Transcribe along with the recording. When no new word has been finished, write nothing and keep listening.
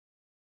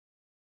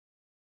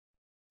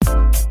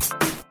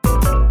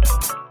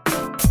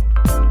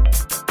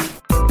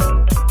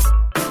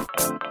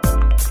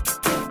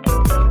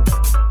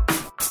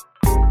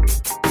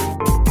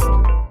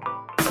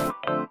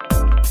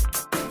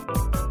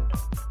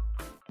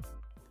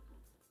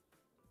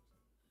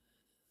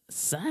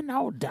son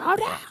or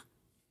daughter?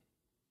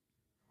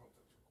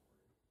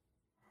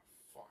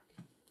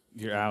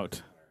 You're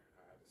out.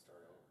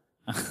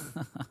 I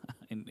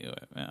knew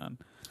it, man.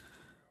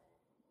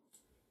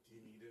 Do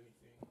you need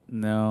anything?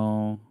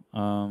 No.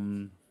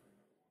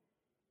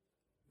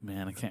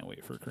 Man, I can't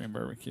wait for Korean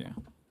barbecue.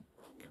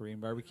 Korean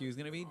barbecue is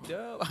gonna be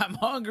dope. I'm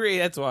hungry.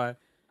 That's why.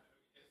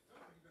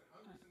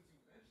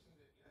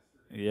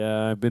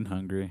 Yeah, I've been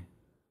hungry.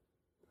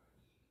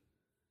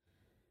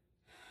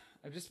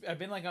 I've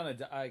been like on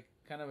a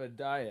kind of a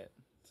diet,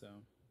 so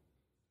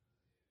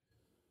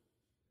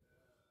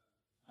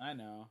I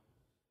know.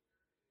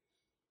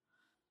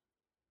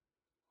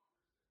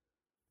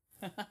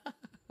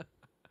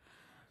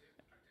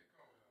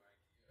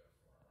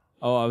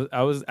 Oh,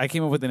 I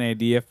came up with an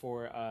idea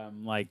for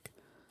like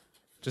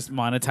just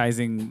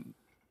monetizing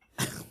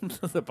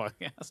the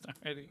podcast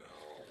already.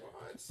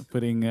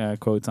 Putting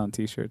quotes on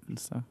T-shirts and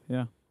stuff.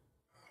 Yeah.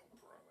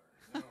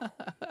 Oh, brother. No.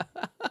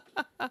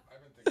 I've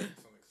been thinking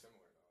something similar.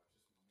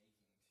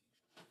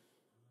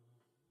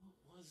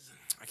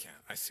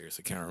 I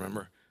seriously can't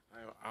remember.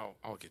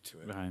 I'll get to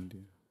it. Behind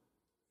you.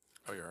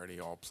 Oh, you're already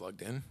all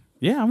plugged in?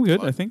 Yeah, I'm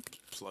good. I think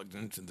Plugged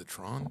into the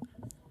Tron?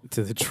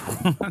 to the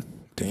Tron.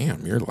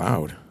 Damn, you're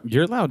loud.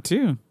 You're loud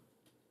too.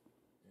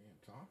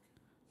 Talk?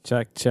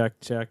 Check, check,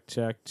 check,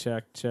 check,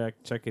 check, check,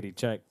 checkity,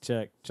 check,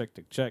 check, check,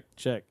 check,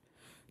 check,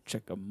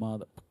 check a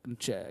motherfucking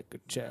check, a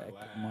check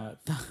a mother.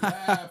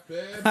 Laugh,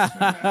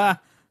 bitch.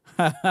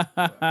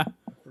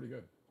 Pretty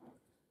good.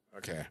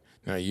 Okay.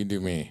 Now you do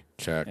me.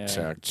 Check, Yeah.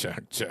 check,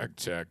 check, check,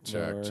 check,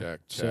 check, Lower, check,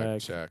 check.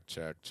 check, check,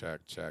 check, check,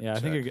 check. Yeah, I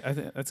think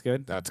that's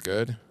good. That's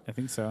good. I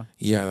think so.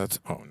 Yeah, that's.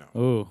 Oh no.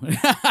 Oh,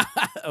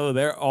 oh,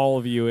 there all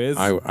of you is.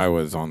 I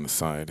was on the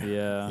side.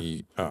 Yeah.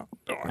 I'm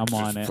I'm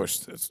on it. Push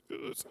this.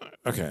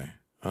 Okay.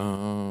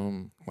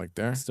 Like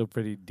there. Still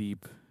pretty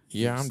deep.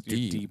 Yeah, I'm Your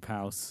deep. deep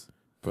house.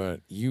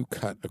 But you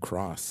cut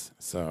across,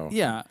 so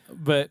Yeah,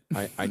 but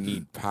I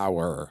need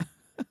power.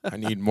 I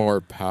need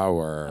more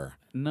power.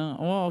 no.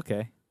 Well,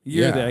 okay.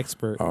 You're Yeah. the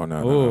expert. Oh no.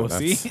 Oh, no,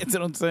 see, that's- that's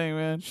what I'm saying,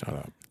 man. Shut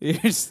up.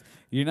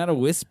 You're not a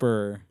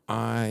whisperer.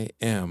 I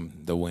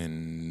am the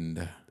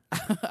wind.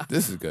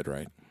 This is good,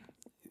 right?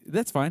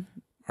 That's fine.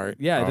 All right.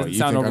 Yeah, it Oh, doesn't you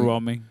sound think I'm-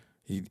 overwhelming.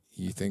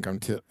 You think I'm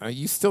too?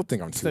 You still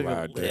think I'm Just too like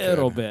loud? a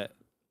little dickhead. bit.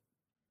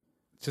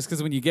 Just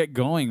because when you get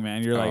going,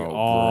 man, you're like,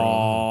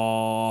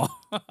 Oh,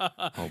 oh,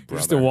 Oh,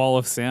 just a brother. wall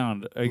of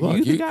sound. Are Look,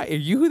 you the you- guy? Are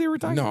you who they were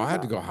talking No, about? I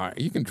had to go high.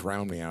 You can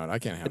drown me out. I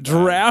can't have that.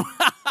 Drown.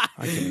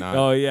 I cannot.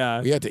 Oh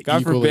yeah. We had to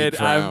God equally forbid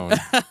drown.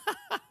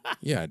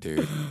 Yeah,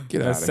 dude.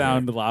 Get I out of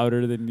sound here.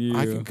 louder than you.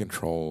 I can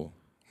control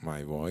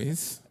my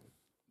voice.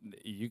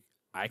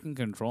 I can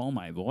control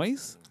my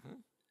voice.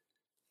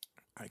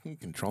 I can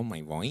control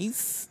my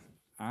voice.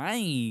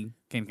 I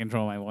can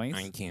control my voice.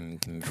 I can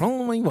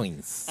control my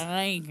voice.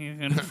 I can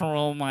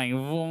control my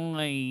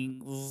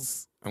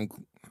voice.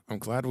 I'm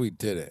glad we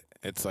did it.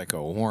 It's like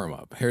a warm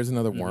up. Here's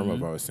another warm up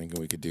Mhm. I was thinking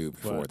we could do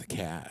before What? the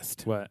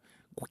cast. What?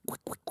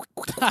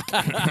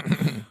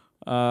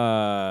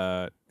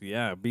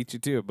 Yeah, beat you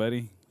to it,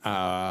 buddy.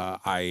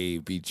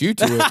 I beat you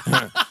to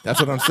it. That's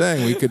what I'm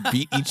saying. We could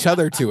beat each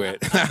other to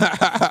it.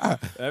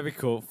 That'd be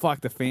cool.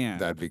 Fuck the fan.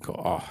 That'd be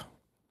cool. Oh,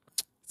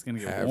 It's gonna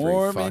get every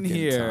warm in fucking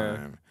here.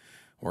 time.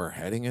 We're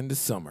heading into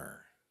summer.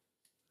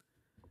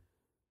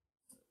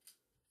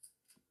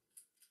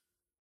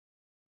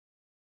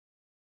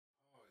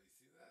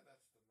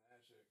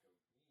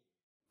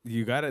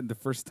 You got it the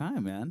first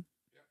time, man.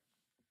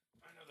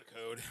 I know the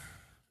code.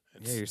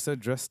 Yeah, you're so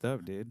dressed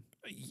up, dude.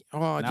 Oh,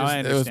 Now I it was my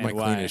understand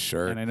why, cleanest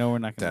shirt. and I know we're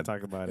not going That- to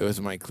talk about It it.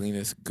 was my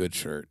cleanest good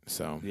shirt.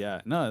 So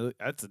Yeah, no,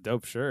 that's a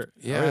dope shirt.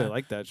 I Yeah. really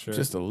like that shirt.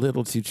 just a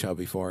little too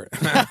chubby for it.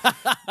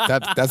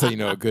 That's how you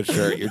know a good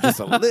shirt. You're just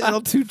a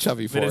little too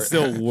chubby for but it. it's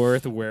still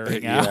worth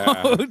wearing Yeah.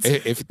 out.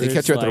 If they It's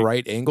catch you at the like-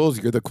 right angles,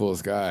 you're the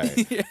coolest guy.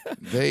 Yeah.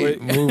 They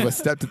Wait. move a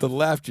step to the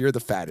left, you're the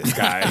fattest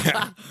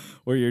guy.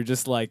 Where you're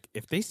just like,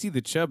 if they see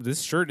the chub,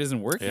 this shirt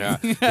isn't working. Yeah.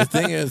 The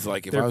thing is,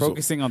 like, if They're I was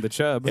focusing on the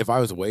chub. if I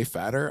was way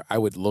fatter, I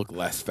would look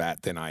less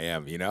fat than I am.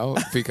 You know,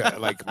 because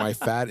like my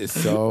fat is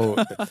so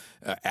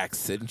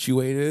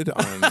accentuated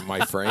on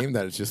my frame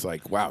that it's just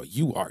like, wow,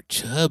 you are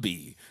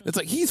chubby. It's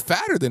like he's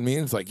fatter than me,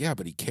 and it's like, yeah,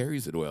 but he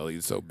carries it well.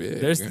 He's so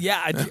big.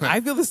 I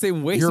feel the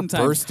same way You're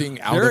sometimes.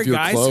 bursting out there of are your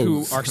guys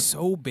clothes. who are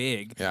so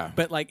big, Yeah.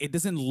 but like it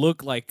doesn't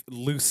look like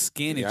loose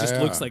skin. It Yeah, just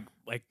yeah. looks like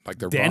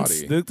their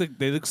dense. body.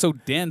 They look so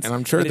dense, And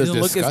I'm sure it they're doesn't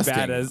look as disgusting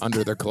bad as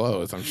under their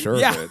clothes. I'm sure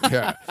Yeah. of it.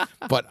 Yeah.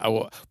 But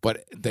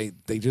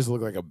they just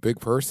look like a big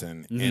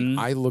person, Mm-hmm. and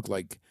I look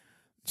like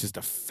just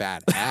a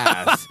fat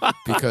ass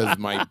because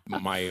my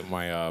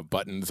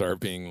buttons are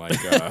being like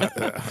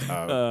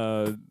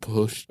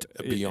pushed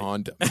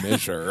beyond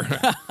measure.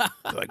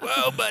 Like,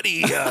 whoa,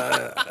 buddy,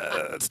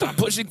 stop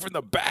pushing from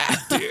the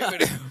back,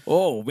 dude.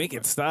 oh, make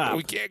it stop.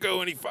 We can't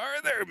go any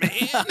farther,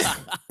 man.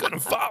 Gonna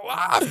fall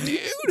off,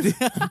 dude.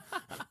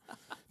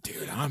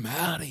 Dude, I'm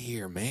out of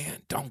here,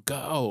 man. Don't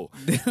go.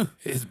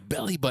 His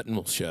belly button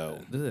will show.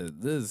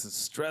 This is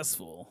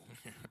stressful.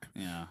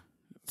 Yeah.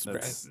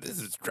 That's- this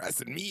is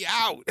stressing me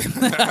out.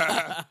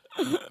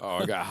 Oh,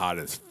 I got hot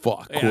as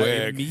fuck Yeah,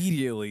 quick.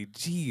 immediately.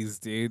 Jeez,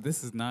 dude,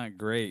 this is not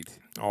great.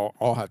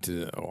 I'll have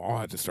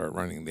to start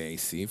running the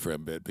AC for a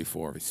bit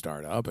before we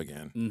start up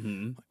again.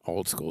 Mm-hmm.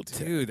 Old school,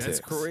 Dude, that's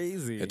ticks.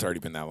 crazy. It's already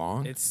been that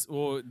long. It's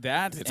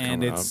that, It's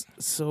and coming it's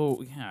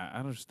so yeah.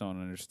 I just don't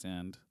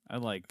understand. I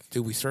like.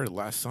 Dude, we started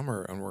last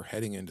summer and we're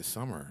heading into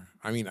summer.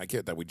 I mean, I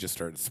get that we just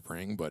started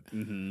spring, but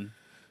Mm-hmm.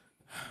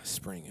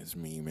 spring is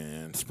me,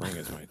 man. Spring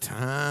is my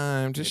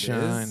time to It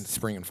shine. is?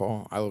 Spring and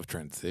fall. I love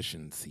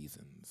transition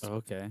seasons.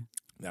 Okay.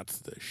 That's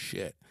the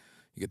shit.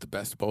 You get the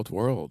best of both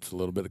worlds. A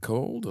little bit of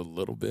cold, a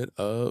little bit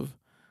of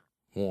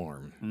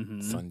warm.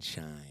 Mm-hmm.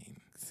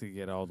 Sunshine. To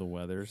get all the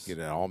weathers. Get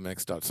it all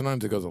mixed up.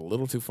 Sometimes it goes a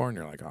little too far and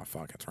you're like, oh,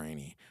 fuck, it's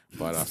rainy.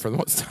 But for the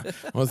most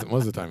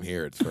of the time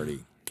here, it's pretty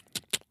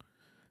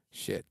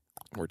shit.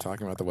 We're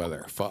talking about the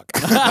weather. Fuck.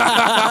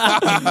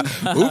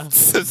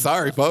 Oops.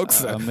 Sorry,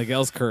 folks.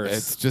 Miguel's curse.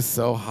 It's just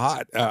so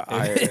hot.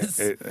 It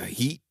is.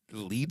 Heat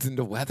leads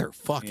into weather.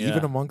 Fuck. Yeah.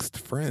 Even amongst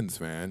friends,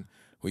 man.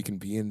 We can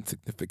be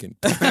insignificant.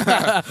 We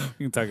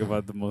can talk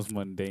about the most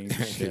mundane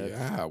shit.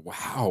 Yeah.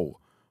 Wow.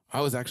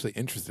 I was actually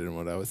interested in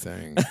what I was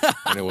saying.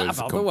 And it was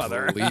About the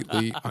weather.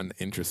 completely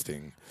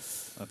uninteresting.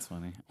 That's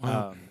funny.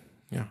 Well,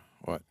 Yeah.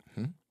 What?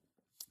 You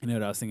know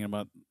what I was thinking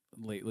about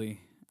lately?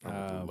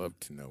 I would love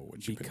to know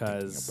what you've been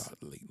because- thinking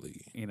about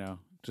lately. You know,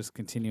 just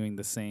continuing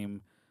the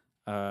same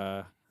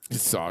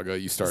Saga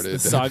you started. the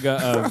saga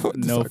of The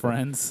no saga.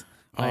 friends.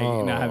 Like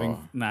Oh. not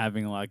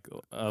having like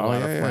a lot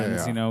yeah, of yeah,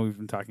 friends. yeah. You know, we've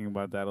been talking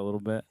about that a little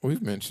bit.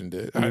 We've mentioned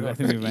it. I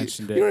think we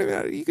mentioned You it. don't even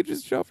have, you could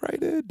just jump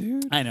right in,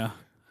 dude. I know.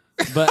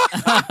 But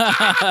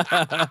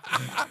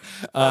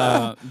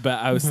but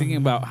I was thinking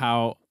about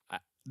how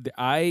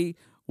I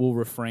will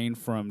refrain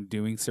from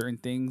doing certain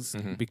things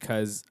Mhm.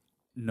 because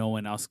no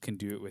one else can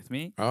do it with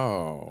me.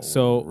 Oh,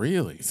 So-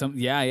 really?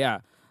 Yeah.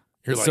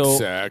 You're like so-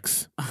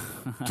 sex,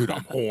 dude.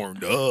 I'm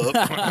horned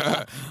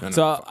up. No,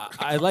 So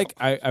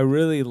I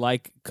really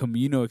like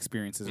communal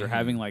experiences or Mhm.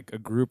 having like a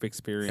group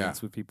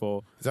experience with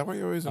people. is that why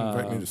you always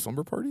invite me to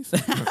slumber parties?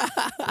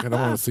 I don't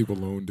want to sleep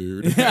alone,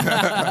 dude.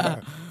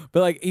 But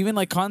like even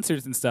like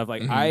concerts and stuff,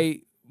 like Mhm.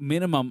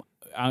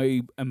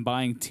 I am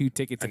buying 2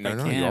 tickets if I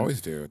no, can. you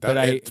always do. but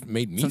It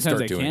made me Sometimes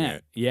start I doing can't.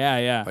 it.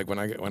 Yeah. Like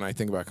when I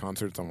think about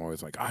concerts, I'm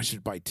always like, I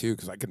should buy 2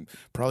 because I could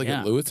probably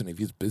Yeah. get Lewis, and if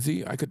he's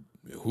busy, I could.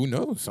 Who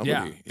knows?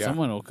 Somebody. Yeah.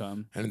 someone will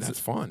come. And that's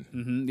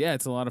fun. Yeah,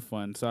 it's a lot of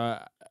fun. So,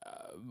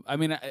 I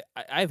mean,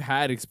 I've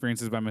had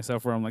experiences by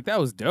myself where I'm like, that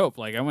was dope.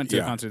 Like, I went to a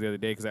Yeah. concert the other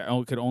day because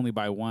I could only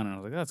buy one, and I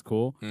was like, that's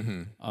cool.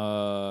 Mm-hmm.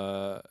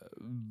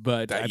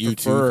 But That I U2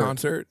 prefer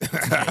concert.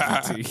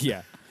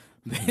 yeah.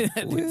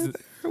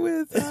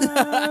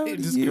 Without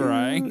Just you.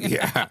 crying.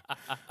 Yeah.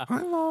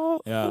 I'm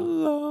all Yeah.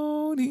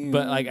 alone here.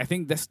 But like, I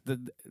think that's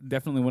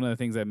definitely one of the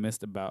things I miss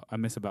about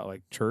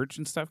like church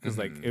and stuff because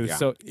like Mhm. it was Yeah.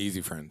 so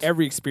easy friends.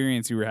 every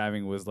experience you were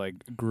having was like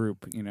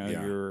group. You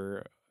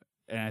know,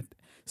 Yeah.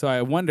 so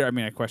I wonder. I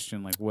mean, I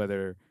question like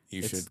whether you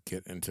it's- should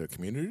get into a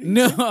community.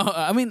 no.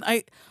 I mean,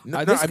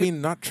 No, this I could-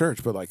 mean not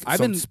church, but like I've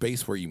some been-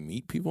 space where you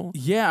meet people.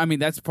 yeah. I mean,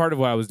 that's part of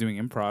why I was doing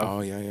improv. Oh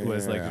yeah.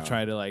 was like yeah. to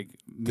try to like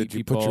meet Did you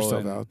people. put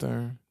yourself and- out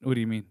there? What do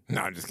you mean?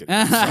 No, I'm just kidding.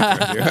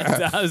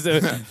 Did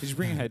Did you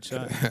bring a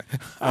headshot?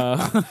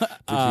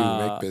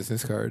 you make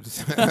business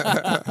cards?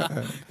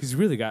 He's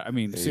really got. I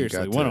mean, Yeah, you seriously,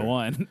 got to-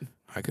 101.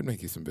 I could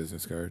make you some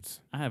business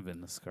cards I have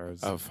business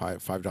cards. of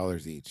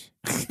 $5 each.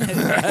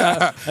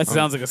 That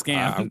sounds like a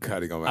scam. I'm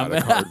cutting them out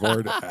of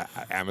cardboard,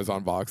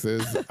 Amazon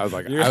boxes. I was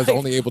like, You're I was like-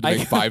 only able to I-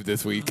 make 5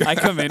 this week. I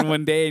come in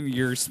one day and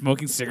you're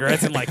smoking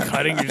cigarettes and like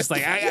cutting. You're just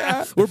like,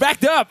 we're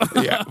backed up.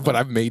 Yeah, but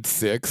I've made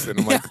 6, and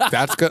I'm like,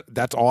 that's good.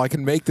 That's all I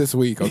can make this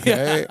week,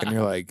 okay? And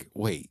you're like,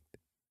 wait,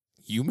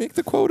 you make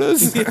the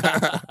quotas?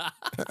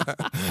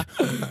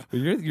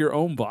 You're your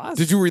own boss.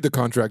 Did you read the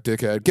contract,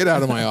 dickhead? Get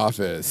out of my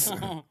office.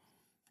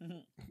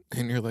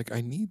 And you're like,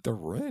 I need the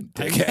rent,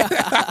 dickhead.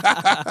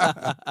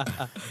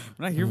 I'm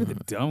not here for the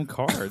dumb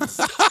cards.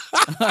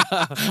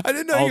 I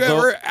didn't know you Although-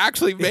 were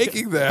actually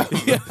making them.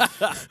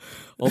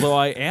 Although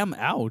I am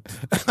out.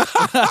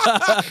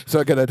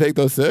 So can I take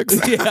those 6?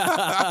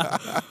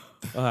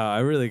 I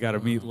really got to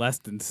meet less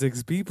than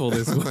 6 people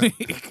this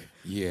week.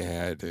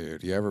 Yeah,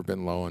 dude. You ever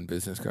been low on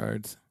business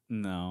cards?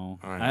 No,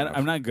 I have.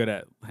 I'm not good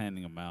at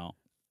handing them out.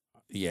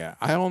 Yeah,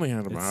 I only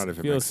hand them out if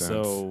it feels makes sense.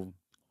 so.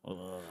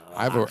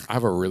 I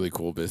have a really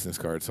cool business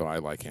card, so I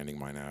like handing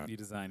mine out. You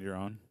designed your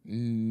own.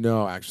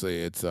 No,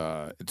 actually, it's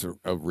a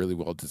really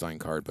well designed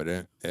card, but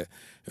it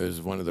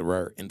was one of the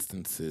rare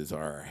instances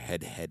our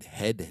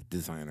head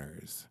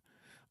designers.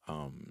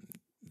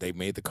 They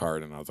made the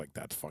card, and I was like,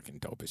 "That's fucking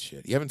dope as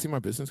shit." You haven't seen my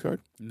business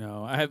card?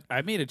 No,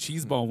 I made a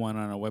cheese ball one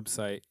on a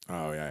website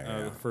Oh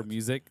yeah. for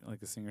music,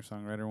 like a singer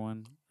songwriter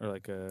one, or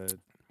like a.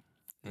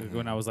 Mhm.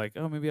 When I was like,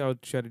 oh, maybe I'll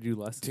try to do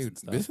lessons. Dude, and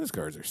stuff. business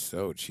cards are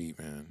so cheap,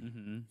 man.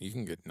 Mm-hmm. You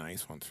can get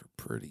nice ones for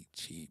pretty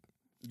cheap.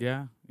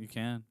 Yeah, you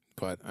can.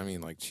 But I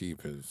mean, like, cheap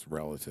is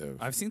relative.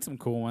 I've seen some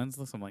cool ones,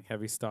 some like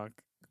heavy stock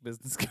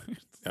business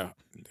cards.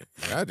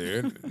 Yeah,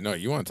 dude. No,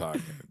 you want to talk?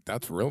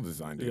 That's real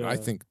design, dude. Yeah. I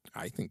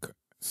think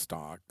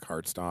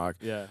cardstock.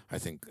 Yeah. I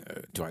think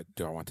do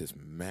I want this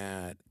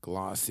matte,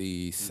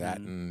 glossy,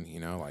 satin? You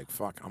know, like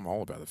fuck, I'm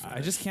all about the finish.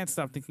 I just can't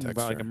stop thinking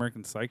about like Texture.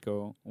 American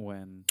Psycho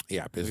when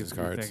business we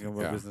cards. think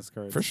about business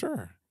cards for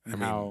sure. and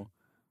how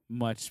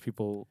much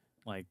people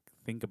like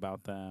think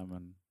about them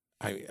and.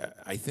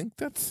 I think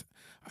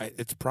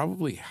it's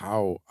probably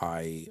how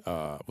I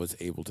was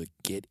able to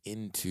get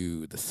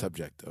into the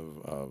subject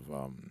of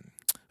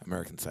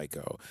American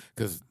Psycho,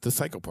 because the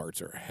psycho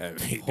parts are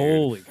heavy.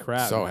 Holy dude.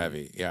 crap! So man.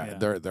 heavy. Yeah,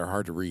 Yeah. they're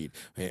hard to read.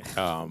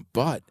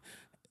 But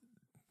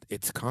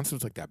it's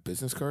concepts like that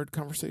business card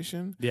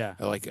conversation. Yeah.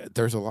 Like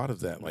there's a lot of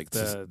that, like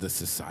The- the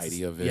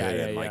society of it Yeah,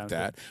 and yeah, like yeah,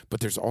 that. But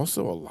there's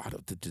also a lot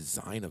of the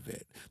design of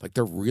it. Like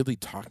they're really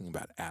talking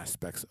about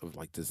aspects of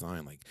like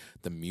design, like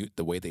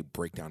the way they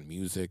break down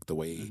music, the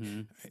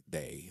way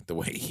the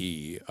way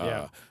he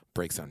Yeah.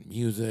 breaks down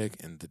music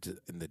and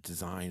the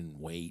design and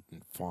weight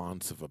and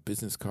fonts of a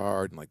business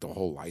card and like the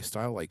whole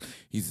lifestyle. Like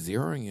he's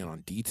zeroing in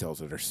on details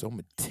that are so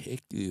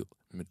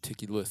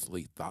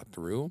meticulously thought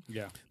through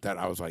Yeah. that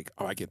I was like,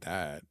 oh, I get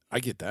that. I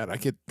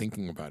get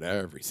thinking about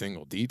every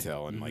single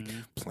detail and like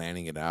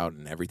planning it out,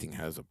 and everything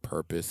has a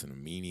purpose and a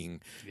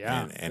meaning.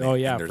 Yeah. And Oh,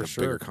 and yeah, there's for a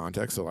sure. bigger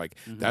context. So like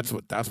that's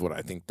what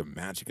I think the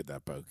magic of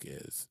that book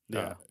is.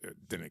 Yeah.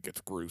 Then it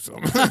gets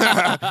gruesome.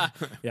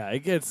 Yeah,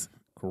 it gets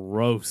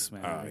gross,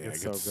 man. Oh, It yeah,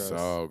 gets it gets so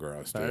gross. so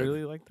gross, I dude.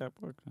 really like that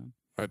book, man.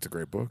 That's a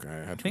great book. I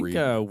had I to think read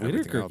everything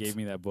Whitaker else, gave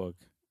me that book,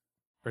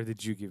 or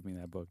did you give me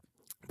that book?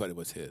 but it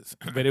was his.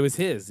 But it was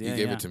his. He Yeah,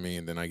 gave yeah. it to me,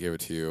 and then I gave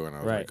it to you, and I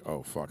was Right. like,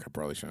 oh fuck, I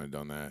probably shouldn't have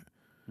done that.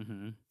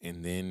 Mm-hmm.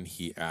 And then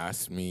he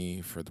asked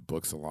me for the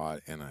books a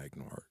lot, and I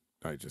ignored.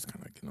 I just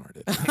kind of ignored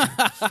it.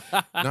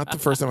 Not the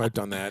first time I've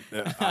done that.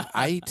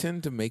 I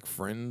tend to make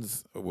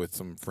friends with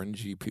some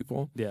fringy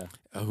people Yeah.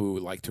 who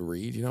like to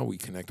read. You know, we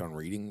connect on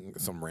reading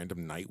some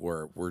random night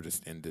where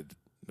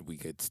we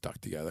get stuck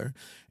together,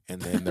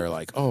 and then they're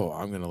like, "Oh,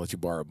 I'm gonna let you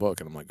borrow a book,"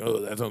 and I'm like, "Oh,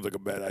 that sounds like a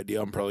bad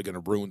idea. I'm probably gonna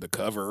ruin the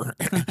cover.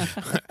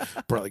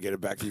 Probably get it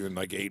back to you in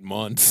like 8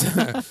 months,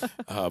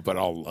 but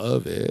I'll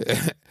love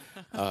it."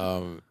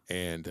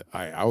 And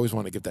I always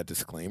want to give that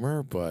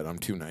disclaimer, but I'm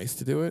too nice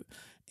to do it.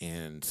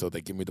 And so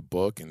they give me the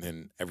book, and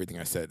then everything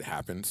I said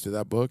happens to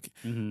that book.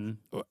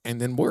 Mm-hmm.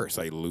 And then worse,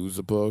 I lose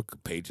a book,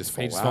 pages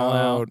fall Pages fall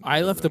out. out.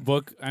 I left the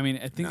book. I mean,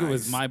 I think it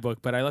was Nice. my book,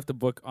 but I left the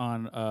book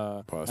on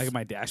Plus. like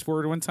my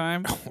dashboard one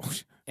time,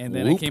 and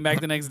then Whoop. I came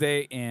back the next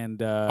day,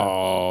 and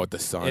Oh, the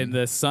sun. and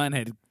the sun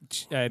had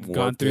gone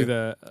Warped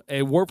through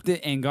it warped it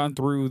and gone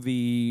through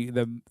the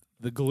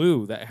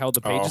glue that held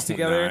the pages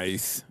together.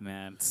 Nice.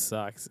 Man, it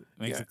sucks. It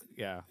makes Yeah. it,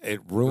 yeah.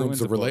 It ruins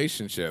the the book.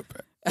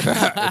 relationship.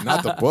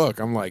 Not the book.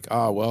 I'm like,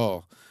 oh,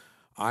 well,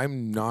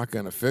 I'm not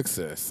going to fix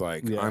this.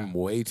 Like, Yeah. I'm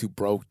way too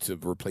broke to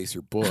replace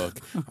your book.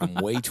 I'm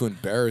way too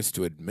embarrassed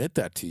to admit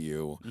that to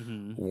you.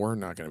 We're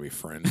not going to be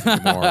friends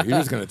anymore. You're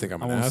just going to think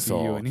I'm I an won't see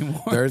asshole. you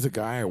anymore. There's a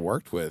guy I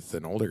worked with,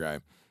 an older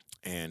guy.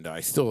 And I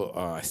still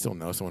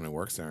know someone who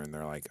works there, and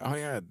they're like, oh,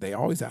 yeah, they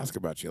always ask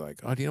about you. Like,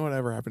 oh, do you know what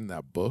ever happened to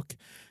that book?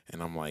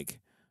 And I'm like,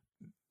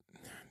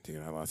 dude,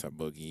 I lost that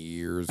book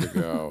years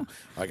ago.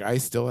 Like, I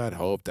still had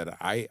hope that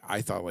I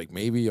thought, like,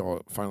 maybe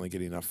I'll finally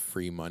get enough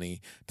free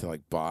money to,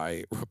 like,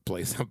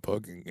 replace that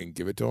book and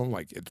give it to him.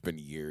 Like, it's been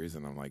years,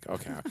 and I'm like,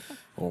 okay,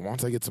 well,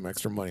 once I get some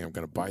extra money, I'm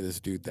going to buy this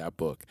dude that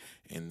book.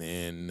 And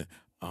then,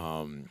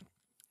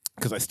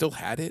 because I still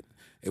had it.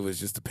 It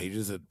was just the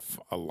pages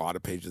a lot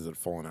of pages had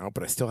fallen out,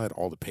 but I still had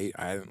all the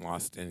I hadn't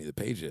lost any of the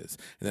pages.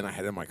 And then I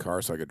had it in my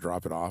car so I could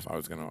drop it off. I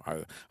was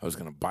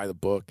gonna buy the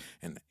book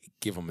and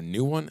give him a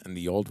new one and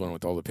the old one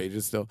with all the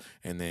pages still.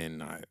 And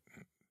then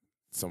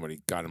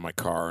somebody got in my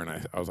car, and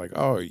I was like,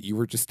 oh, you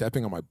were just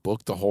stepping on my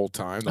book the whole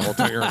time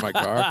you're in my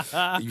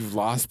car. You've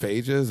lost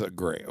pages.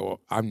 Great. Well,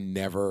 I'm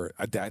never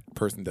that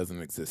person doesn't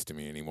exist to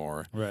me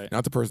anymore. Right.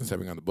 Not the person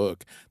stepping on the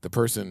book. The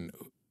person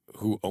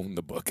who owned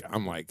the book.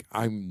 I'm like,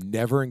 I'm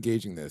never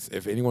engaging this.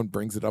 If anyone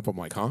brings it up, I'm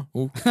like, huh?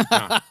 Who?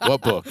 Nah,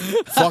 what book?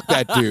 Fuck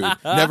that dude.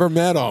 Never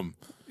met him.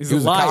 He's He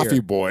was a liar.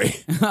 coffee boy.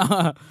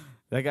 That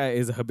guy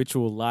is a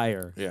habitual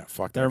liar. Yeah,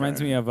 fuck That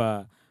reminds guy. me of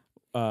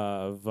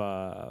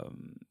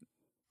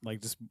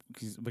like just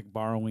like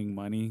borrowing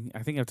money.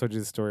 I think I've told you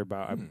the story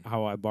about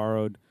how I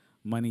borrowed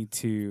money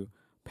to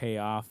pay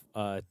off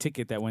a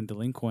ticket that went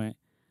delinquent.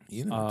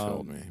 You never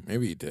told me.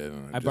 Maybe you did.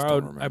 And I just borrowed.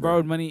 don't remember. I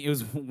borrowed money. It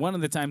was one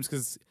of the times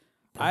because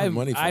Borrowed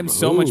money from I'm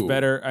so much who?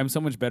 better. I'm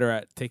so much better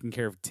at taking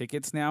care of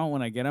tickets now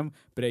when I get them.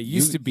 But it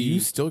used to be. You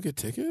still get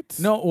tickets?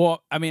 No,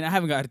 well, I mean, I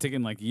haven't got a ticket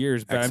in like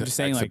years, but I'm just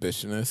saying, like,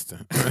 exhibitionist.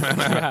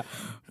 yeah,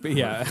 but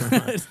yeah,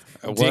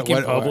 Jake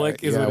in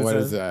public is what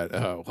it says.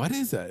 That? What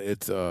is that?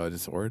 It's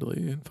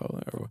disorderly in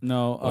public. Or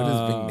No, what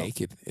is being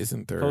naked?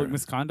 Isn't there public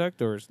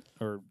misconduct or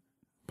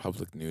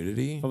public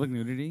nudity? public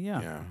nudity?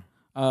 Yeah.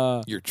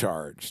 Yeah. You're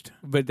charged.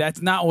 But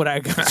that's not what I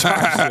got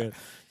charged with.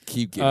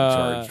 Keep getting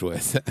charged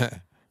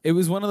with. It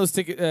was one of those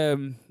tickets.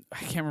 I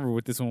can't remember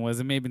what this one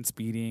was. It may have been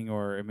speeding,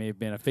 or it may have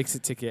been a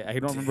fix-it ticket. I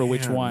don't remember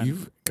which Damn, one.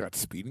 You've got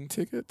speeding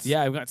tickets?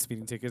 Yeah, I've got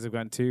speeding tickets. I've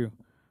gotten 2,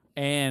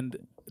 and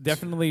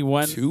definitely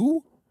one.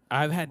 2?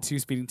 I've had 2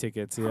 speeding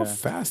tickets. Yeah. How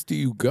fast do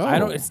you go? I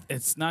don't.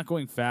 It's not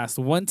going fast.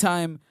 One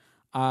time,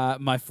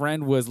 my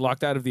friend was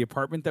locked out of the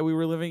apartment that we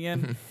were living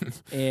in,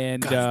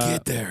 and Gotta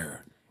get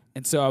there.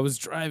 And so I was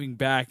driving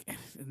back,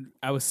 and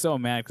I was so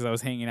mad because I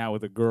was hanging out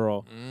with a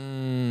girl,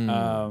 and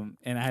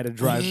I had to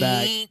drive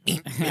back.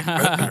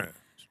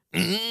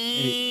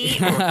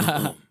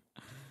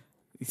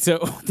 So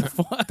what the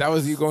fuck? That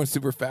was you going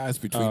super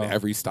fast between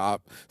every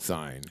stop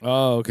sign.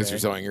 Oh, okay. Because you're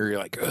so angry, you're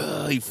like,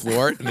 ugh, you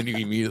floor it, and then you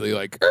immediately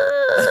like.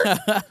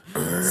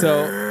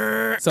 So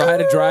I had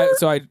to drive.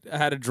 So I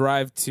had to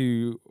drive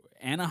to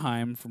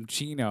Anaheim from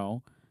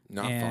Chino.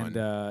 Not and,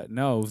 fun.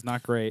 No, it was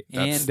not great.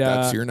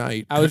 That's your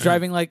night. I was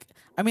driving I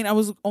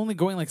was only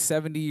going like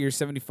 70 or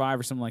 75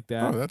 or something like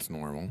that. Oh, that's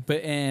normal.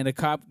 And a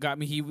cop got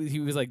me. He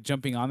was like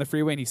jumping on the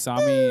freeway and he saw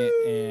me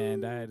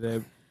and I had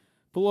to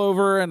pull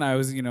over and I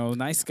was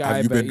nice guy,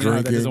 Have you but been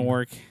drinking? that doesn't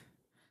work.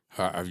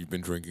 Have you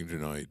been drinking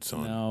tonight,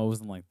 son? No, it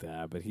wasn't like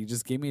that. But he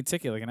just gave me a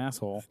ticket like an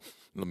asshole.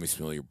 Let me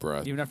smell your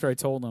breath. Even after I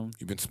told him.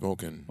 You've been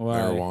smoking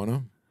Why?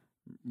 marijuana?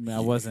 I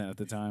wasn't at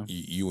the time.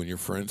 You and your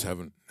friends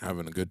having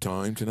a good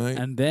time tonight?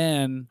 And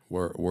then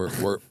where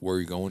are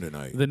you going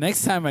tonight? the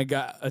next time I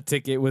got a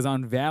ticket was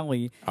on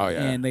Valley. Oh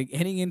yeah, and like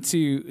heading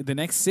into the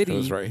next city. It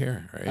was right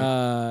here,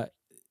 right?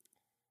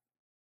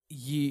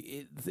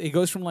 It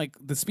goes from like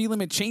the speed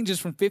limit changes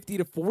from 50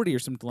 to 40 or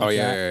something like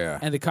that. Yeah.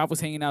 And the cop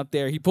was hanging out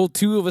there. He pulled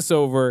 2 of us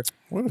over.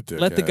 What a dickhead.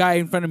 Let the guy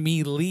in front of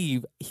me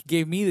leave. He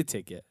gave me the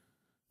ticket.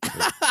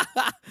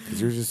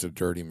 Because you're just a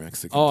dirty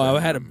Mexican. Oh, I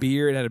had a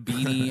beard, had a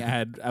beanie.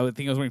 I would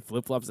think I was wearing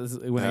flip flops.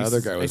 When The I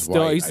other guy was I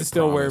white, used to I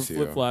still wear promise you.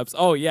 flip flops.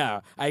 Oh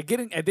yeah, I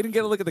didn't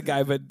get a look at the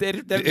guy, but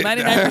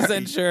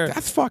 99% sure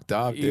That's fucked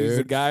up, dude. he's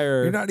a guy.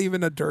 Or You're not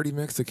even a dirty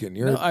Mexican.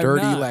 You're No, a I'm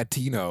dirty not.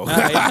 Latino.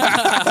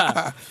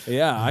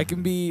 Yeah, I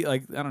can be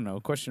like I don't know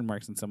question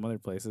marks in some other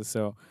places.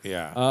 So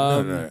Yeah,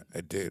 no.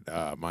 I did.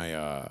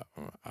 My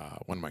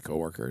one of my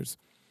coworkers,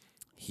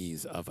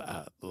 he's of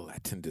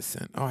Latin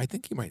descent. Oh, I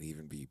think he might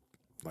even be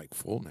like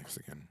full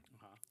Mexican.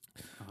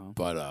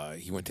 But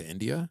he went to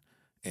India,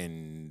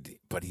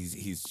 but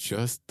he's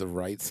just the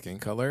right skin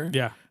color.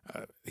 Yeah,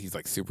 he's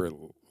like super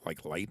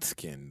like light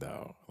skinned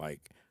though.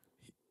 Like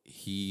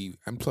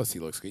and plus he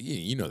looks good.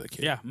 You know the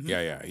kid. Yeah,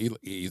 yeah.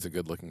 He's a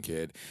good looking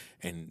kid,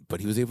 but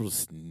he was able to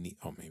sneak.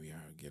 Oh, maybe I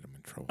would get him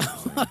in trouble.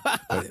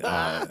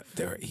 But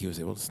he was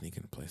able to sneak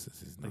into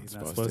places he's not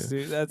supposed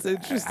to. That's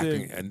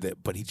interesting.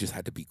 But he just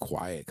had to be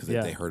quiet because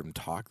if they heard him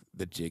talk,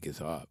 the jig is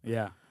up.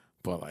 Yeah.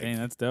 But like, dang,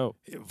 that's dope.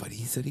 But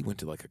he said he went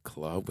to like a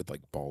club with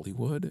like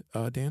Bollywood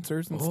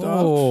dancers and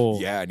Oh.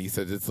 stuff. Yeah, and he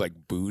said it's like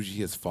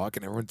bougie as fuck,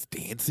 and everyone's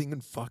dancing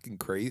and fucking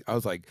crazy. I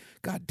was like,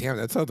 God damn,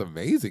 that sounds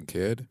amazing,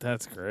 kid.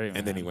 That's great.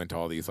 And then he went to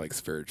all these like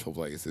spiritual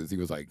places. He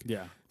was like,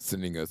 Yeah.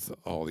 sending us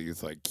all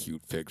these like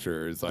cute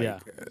pictures,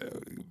 like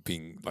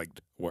being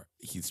like where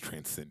he's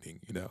transcending,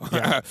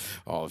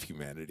 all of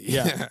humanity.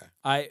 Yeah.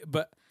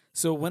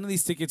 So one of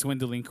these tickets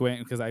went delinquent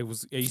because I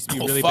used to be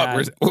really fuck,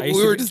 bad.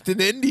 We were just in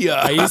India.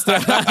 I used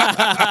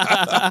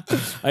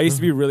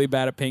to be really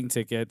bad at paying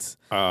tickets.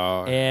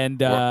 And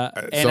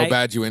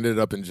bad you ended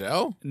up in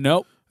jail?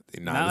 Nope.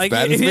 Not as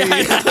bad as me. Not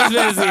as bad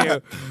as you.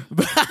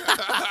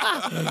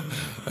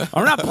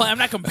 I'm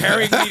not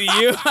comparing me to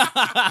you.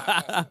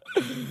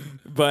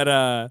 But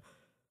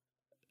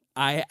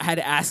I had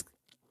to ask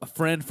a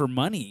friend for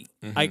money.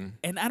 Mm-hmm.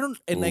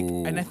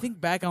 I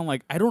think back on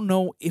like I don't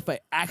know if I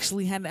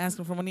actually had to ask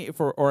him for money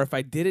or if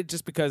I did it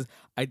just because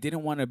I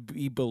didn't want to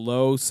be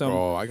below some.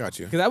 Oh, I got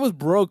you. Because I was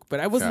broke, but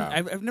I wasn't. Yeah.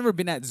 I've never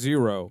been at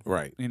zero.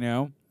 Right.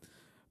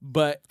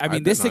 But I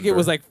mean, this ticket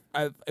was like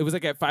it was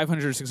like at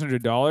 $500 or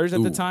 $600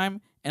 at the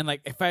time, and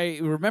like if I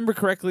remember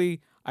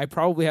correctly, I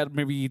probably had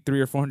maybe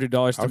 $300 or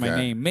 $400 to my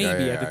name,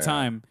 maybe at the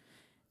time.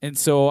 And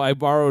so I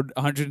borrowed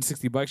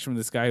 $160 from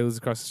this guy who was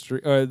across the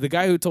street, or the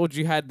guy who told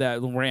you had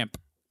that ramp.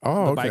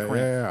 Oh, the bike ramp.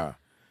 Yeah.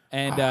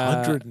 And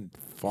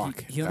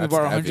he only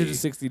borrowed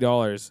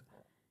 $160.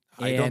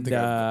 I don't think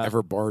I've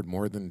ever borrowed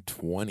more than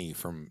 20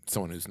 from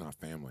someone who's not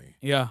family.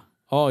 Yeah.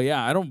 Oh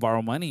yeah, I don't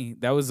borrow money.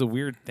 That was a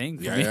weird thing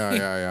for me.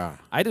 Yeah.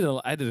 I did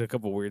a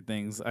couple weird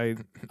things.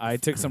 I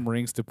took some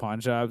rings to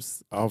pawn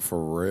shops. Oh,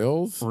 for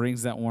reals?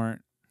 Rings that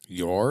weren't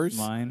yours,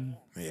 mine.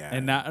 Yeah,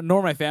 and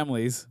nor my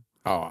family's.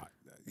 Oh.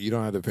 You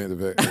don't have to pay the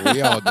bill.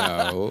 We all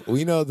know.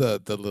 We know the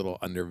little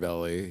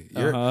underbelly.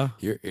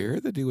 You're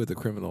the dude with the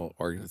criminal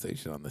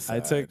organization on the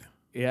side.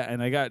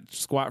 And I got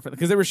squat for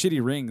because they were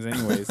shitty rings,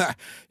 anyways.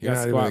 You're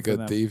not even a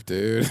good thief,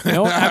 dude.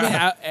 No,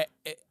 I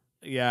mean,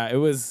 it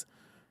was.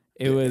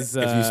 It was.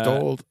 If you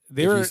stole,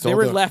 they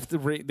were left.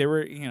 They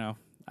were.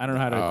 I don't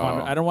know how to.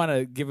 I don't want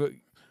to give it.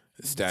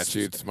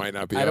 Statutes might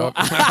not be up.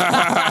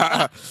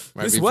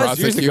 This was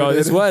years ago.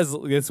 This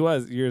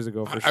was years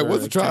ago for sure. I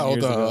was a child,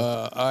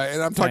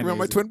 and I'm talking about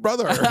my twin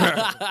brother,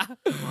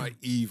 my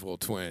evil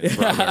twin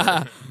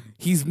brother.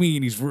 he's me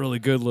and he's really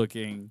good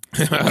looking.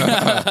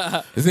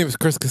 His name is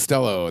Chris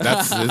Costello.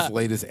 That's his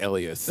latest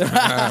alias.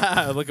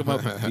 Look him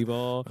up,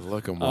 people.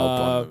 Look him up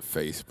on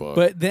Facebook.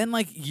 But then,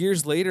 like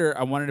years later,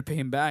 I wanted to pay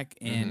him back,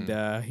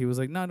 and he was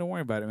like, "No, don't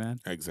worry about it, man."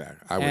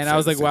 Exactly. I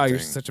was like, "Wow, you're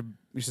such a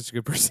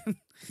good person."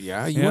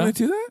 Yeah, you want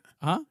to do that?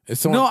 Huh? Is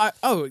someone...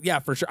 No, yeah,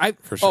 for sure.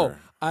 For sure.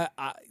 I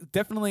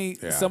definitely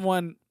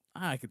someone.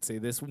 I could say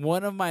this.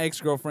 One of my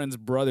ex-girlfriend's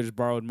brothers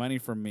borrowed money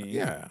from me.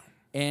 Yeah.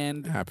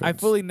 And I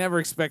fully never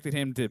expected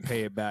him to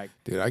pay it back.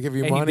 Dude, I give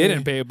you and money. He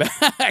didn't pay it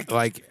back.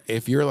 Like,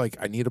 if you're like,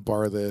 I need to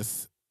borrow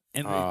this,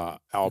 and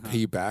I'll pay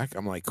you back.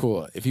 I'm like,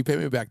 cool. If you pay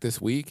me back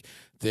this week,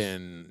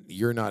 then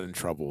you're not in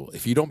trouble.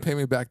 If you don't pay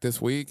me back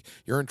this week,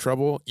 you're in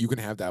trouble. You can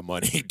have that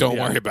money. Don't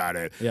worry about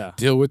it. Yeah.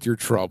 Deal with your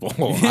trouble.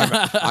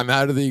 I'm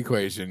out of the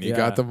equation. You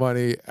got the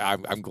money.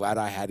 I'm glad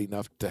I had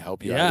enough to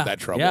help you out of that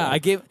trouble. Yeah, he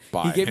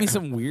gave me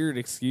some weird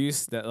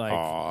excuse that like,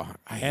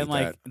 I hate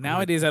that.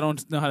 Nowadays I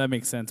don't know how that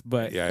makes sense,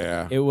 but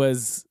it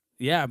was.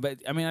 Yeah, but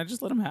I mean, I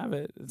just let him have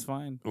it. It's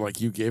fine.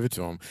 Like, you gave it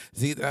to him.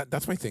 See,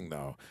 that's my thing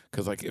though,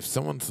 because like if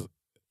someone's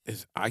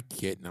I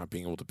get not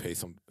being able to pay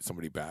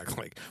somebody back,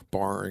 like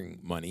borrowing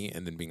money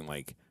and then being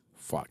like,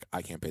 fuck,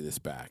 I can't pay this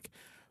back.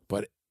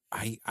 But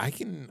I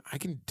can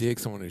dig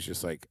someone who's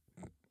just like,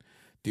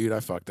 dude, I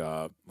fucked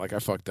up. Like, I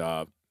fucked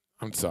up.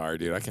 I'm sorry,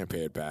 dude. I can't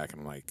pay it back.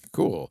 And I'm like,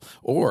 cool.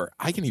 Or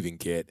I can even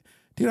get,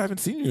 dude, I haven't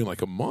seen you in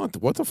like a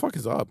month. What the fuck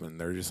is up? And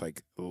they're just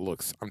like,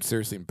 looks, I'm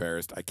seriously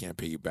embarrassed. I can't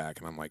pay you back.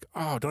 And I'm like,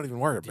 oh, don't even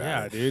worry about it.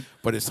 Yeah, dude.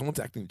 But if someone's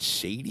acting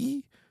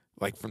shady,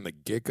 like from the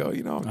get-go,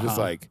 you know, I'm just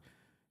like,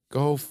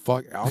 go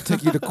fuck. I'll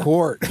take you to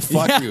court.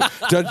 Fuck you.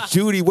 Judge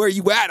Judy, where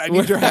you at? I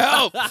need your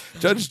help.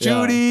 Judge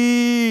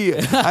Judy,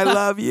 I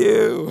love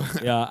you.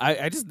 Yeah,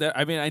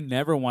 I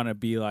never want to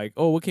be like,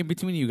 oh, what came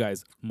between you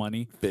guys?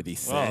 Money. 50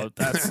 cents. Well,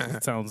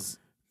 that sounds...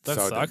 That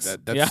sucks.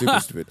 That's super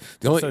stupid.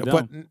 The only,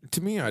 but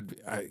to me,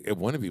 it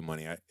wouldn't be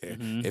money.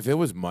 If it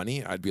was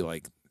money, I'd be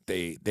like,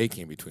 they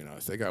came between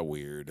us. They got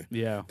weird.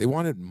 Yeah. They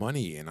wanted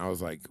money, and I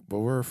was like, but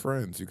we're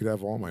friends. You could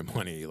have all my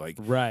money. Like,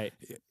 right.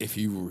 If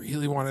you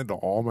really wanted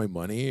all my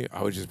money,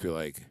 I would just be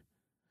like,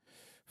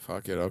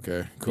 fuck it.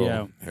 Okay, cool.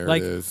 Yeah. Here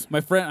like, it is.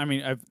 My friend, I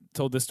mean, I've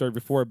told this story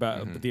before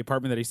about the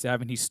apartment that he used to have,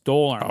 and he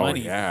stole our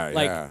money. Yeah,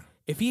 like,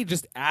 if he had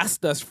just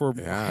asked us for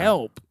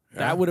help,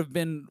 that would have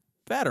been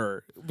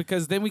better,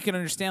 because then we can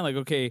understand, like,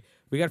 okay,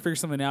 we got to figure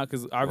something out,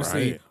 because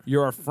obviously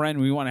you're our friend.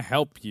 We want to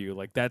help you.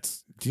 Like,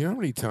 that's... Do you know how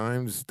many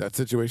times that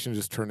situation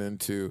just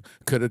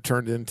could have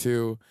turned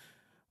into,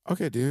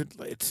 okay, dude,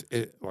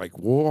 like,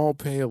 we'll all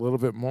pay a little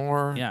bit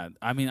more. Yeah,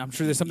 I mean, I'm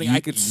sure there's something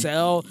I could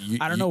sell.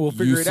 I don't know. We'll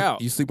figure it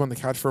out. You sleep on the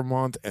couch for a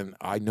month, and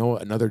I know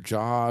another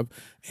job,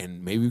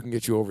 and maybe we can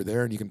get you over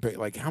there, and you can pay.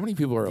 Like, how many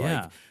people are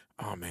like,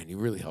 oh, man, you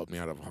really helped me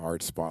out of a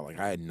hard spot. Like,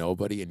 I had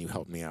nobody, and you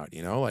helped me out,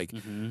 you know? Like,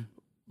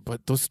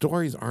 but those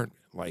stories aren't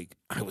like,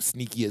 I was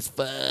sneaky as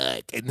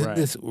fuck, and then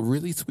this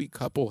really sweet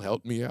couple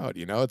helped me out,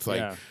 you know? It's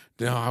like,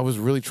 no, I was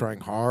really trying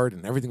hard,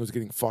 and everything was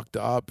getting fucked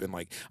up, and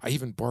like, I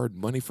even borrowed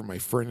money from my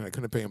friend, and I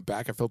couldn't pay him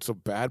back. I felt so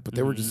bad, but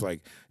they were just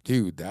like,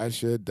 dude, that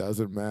shit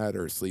doesn't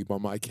matter. Sleep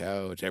on my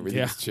couch.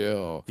 Everything's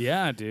chill.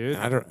 Yeah, dude.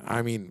 And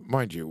I mean,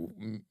 mind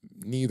you,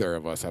 neither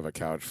of us have a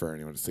couch for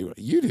anyone to sleep on.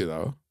 You do,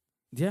 though.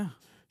 Yeah.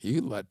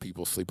 You let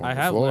people sleep on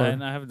the floor.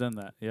 I have done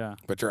that, yeah.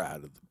 But you're out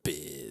of the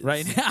biz.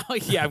 Right now,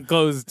 yeah, I'm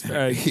closed.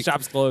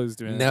 Shop's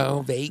closed, man.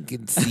 No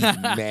vacancy,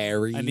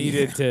 Mary. I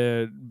needed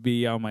to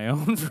be on my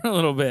own for a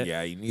little bit.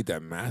 Yeah, you need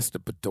that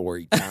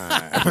masturbatory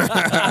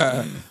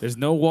time. There's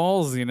no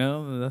walls, you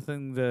know,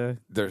 nothing to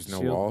There's no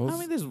shield. walls? I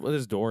mean,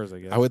 there's doors, I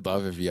guess. I would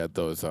love if you had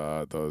those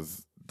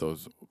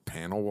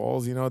panel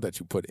walls, you know, that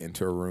you put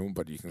into a room,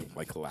 but you can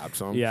like collapse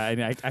them. Yeah,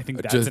 I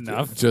think that's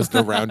enough. Just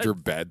around your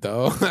bed,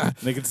 though.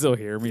 They can still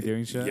hear me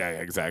doing shit. Yeah,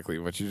 exactly.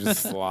 But you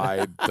just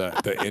slide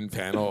the in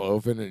panel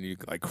open, and you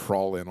like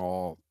crawl in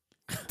all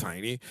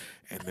tiny,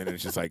 and then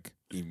it's just like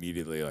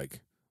immediately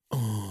like,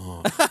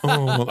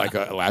 like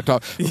a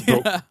laptop.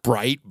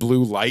 Bright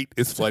blue light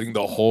is flooding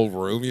the whole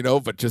room, you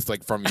know, but just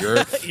like from your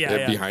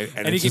behind,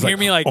 and you can hear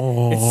me like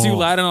it's too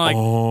loud, and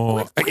I'm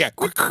like,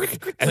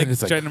 and then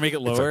it's like trying to make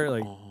it lower,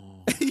 like.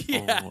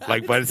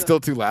 Like, but it's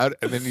still too loud,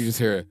 and then you just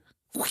hear it.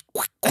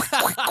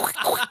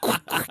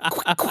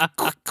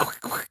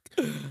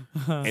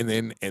 and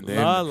then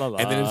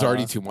it's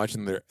already too much,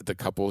 and the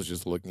couple is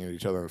just looking at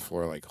each other on the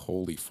floor like,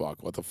 holy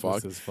fuck, what the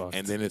fuck?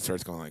 And then it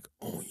starts going like,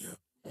 oh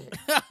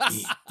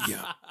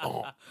yeah,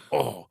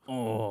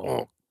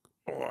 oh,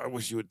 I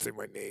wish you would say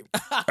my name.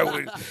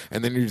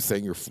 And then you're just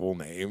saying your full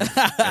name,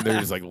 and they're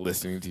just like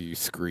listening to you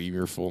scream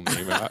your full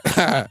name out.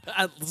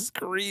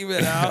 Scream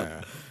it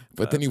out.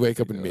 But then you wake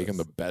up and make them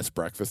the best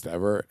breakfast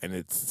ever, and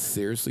it's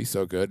seriously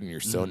so good, and you're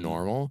so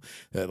normal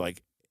that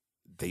like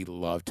they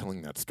love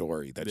telling that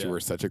story that you were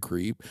such a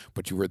creep,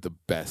 but you were the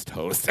best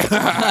host.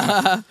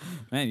 Man,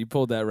 you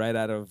pulled that right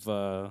out of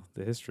the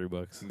history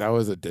books. That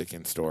was a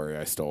Dickens story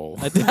I stole.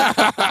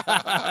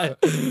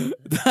 The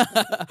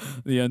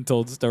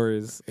untold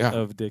stories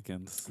of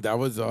Dickens. That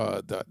was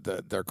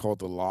they're called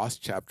the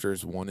Lost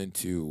Chapters 1 and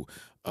 2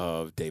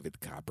 of David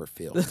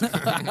Copperfield.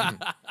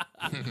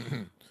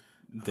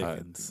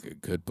 Dickens.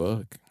 Good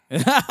book.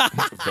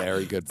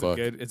 Very good book.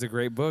 It's a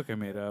great book I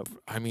made up.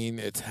 I mean,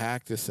 it's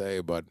hack to say,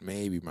 but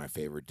maybe my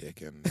favorite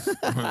Dickens.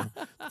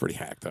 It's pretty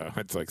hack though.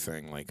 It's like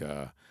saying like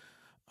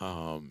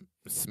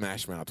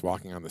Smash Mouth,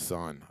 Walking on the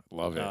Sun.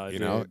 Love it. Oh, you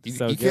dude, know,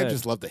 so you can't good.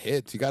 just love the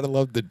hits. You got to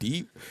love the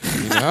deep.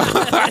 You know,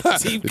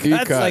 Deep The deep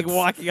cuts like cuts.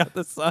 Walking on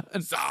the Sun.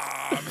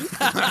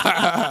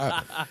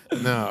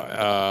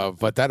 No,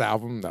 but that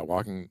album, that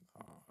Walking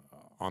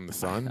on the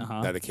Sun,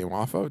 Uh-huh. that it came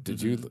off of.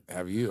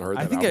 Have you heard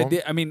that I think album? I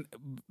did. I mean,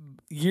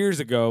 years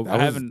ago. I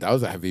haven't. That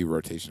was a heavy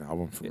rotation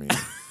album for me.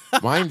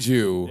 Mind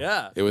you,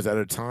 Yeah. it was at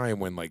a time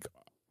when like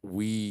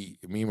me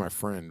and my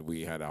friend,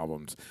 we had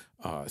albums,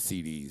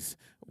 CDs.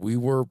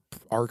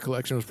 Our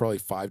collection was probably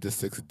 5 to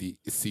 6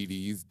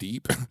 CDs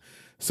deep.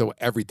 So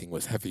everything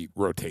was heavy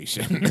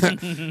rotation.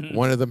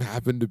 One of them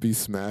happened to be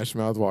Smash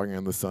Mouth Walking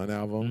on the Sun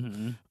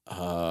album.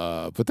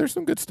 But there's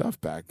some good stuff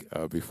back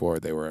before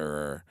they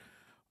were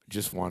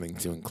just wanting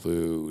to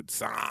include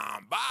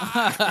samba.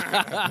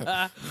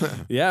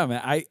 Yeah,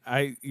 man.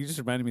 You just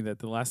reminded me that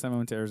the last time I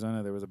went to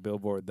Arizona, there was a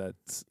billboard that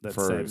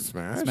For said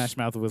Smash? Smash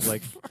Mouth was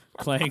like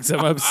playing some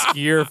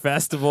obscure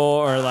festival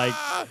or like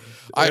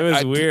it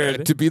was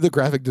weird. To be the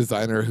graphic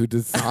designer who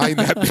designed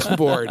that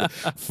billboard,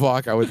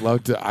 fuck, I would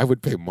love to. I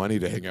would pay money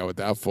to hang out with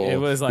that fool. It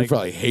was he like-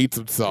 probably hates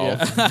himself.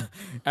 Yeah.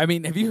 I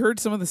mean, have you heard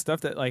some of the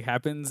stuff that like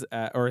happens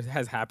or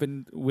has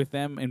happened with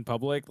them in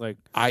public? Like,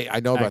 I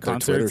know about their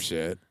Twitter concerts?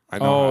 shit. I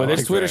know.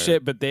 there's like Twitter that.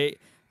 shit, but they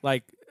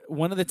like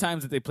one of the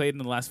times that they played in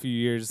the last few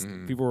years,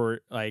 Mm. people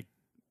were like,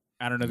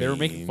 I don't know, they were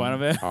making fun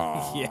of Mean. it.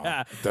 Aw.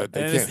 Yeah. They And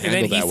can't then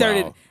handle he that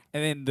started, well.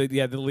 and then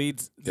the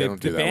leads, They the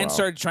don't do that band well.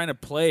 started trying to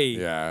play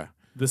Yeah.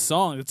 the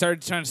song. It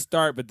started trying to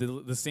start, but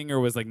the singer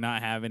was like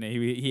not having it.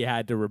 He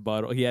had to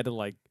rebuttal. He had to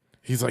like,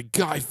 He's like,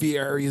 Guy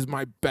Fieri is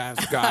my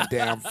best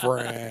goddamn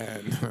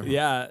friend.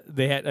 yeah.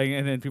 They had,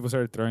 and then people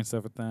started throwing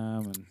stuff at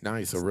them. And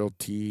Nice, a real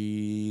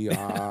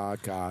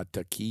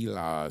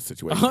tequila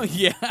situation. oh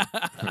yeah,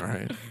 All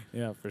right.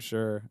 yeah, for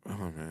sure.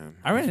 Oh man.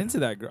 I ran into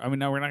that girl. I mean,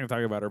 no, we're not gonna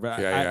talk about her, but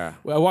Yeah,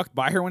 I walked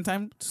by her one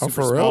time. Oh, Super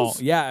for small.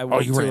 reals? Yeah, I Oh,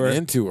 walked you to ran her.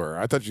 into her.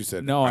 I thought you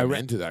said No, I I'm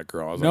ran- into that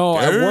girl. I was No,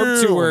 like, I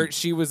Warped "Damn." Tour.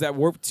 She was at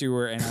Warped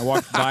Tour, and I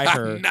walked by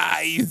her,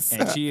 Nice.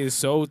 and she is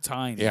so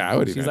tiny. Yeah, I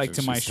would She's like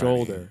imagine to my she's tiny.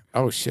 shoulder.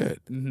 Oh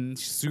shit. She's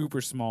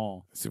super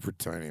small. Super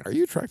tiny. Are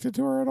you attracted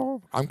to her at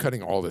all? I'm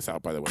cutting all this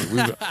out, by the way.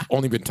 We've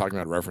only been talking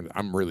about reference.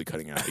 I'm really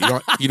cutting out.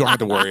 You don't have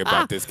to worry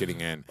about this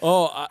getting in.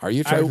 Oh, Are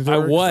you attracted to I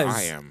her? 'Cause was.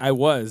 I am. I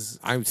was.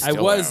 I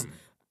still was.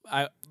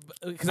 am.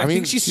 Because I I mean,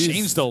 think she's she's-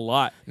 changed a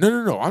lot.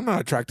 No. I'm not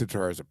attracted to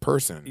her as a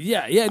person.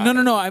 Yeah, yeah.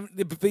 No.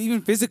 But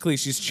even physically,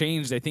 she's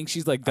changed. I think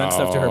she's like done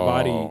stuff to her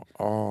body.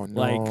 Oh no.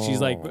 Like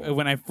she's like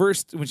when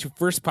she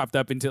first popped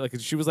up into like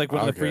she was like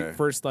one of the Okay.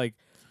 first like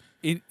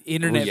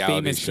internet Reality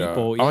famous show.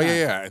 people. Oh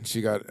yeah. And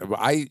she got.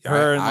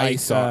 Her and I like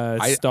saw.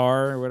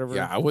 Star or whatever.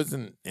 Yeah, I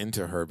wasn't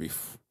into her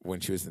when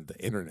she was in the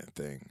internet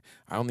thing.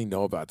 I only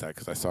know about that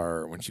because I saw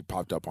her when she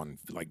popped up on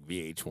like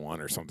VH1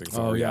 or something,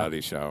 some Oh, yeah.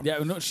 reality show. Yeah,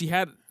 no,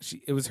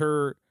 it was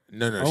her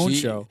No, own she,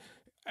 show.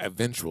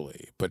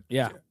 Eventually, but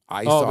Yeah.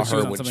 I Oh, saw but she her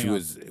was on when something she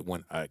else.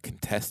 was a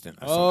contestant.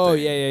 Or Oh,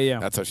 something. yeah.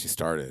 That's how she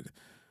started.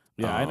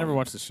 Yeah, I never Um,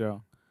 watched the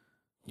show.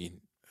 You,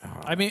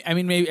 I mean,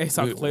 maybe I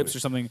saw we- clips or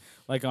something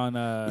like on.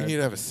 we need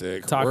to have a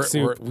sig. Talk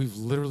Soup. We've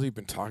literally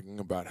been talking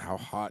about how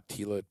hot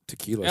tequila Oh,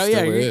 still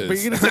yeah, is. but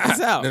you're gonna cut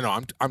this out.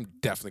 No, I'm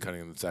definitely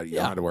cutting this out. You Yeah.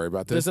 don't have to worry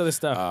about There's this. other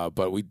stuff.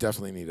 But we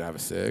definitely need to have a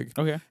sig.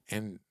 Okay.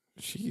 And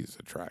she's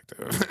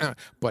attractive,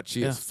 but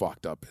she is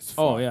fucked up as fuck.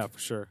 Oh yeah, for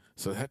sure.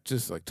 So that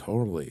just like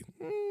totally.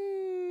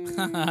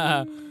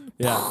 Yeah.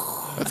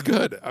 That's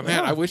good.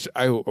 Man, I wish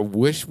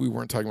we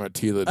weren't talking about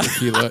tequila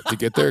to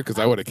get there because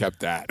I would have kept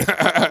that.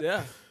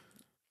 Yeah.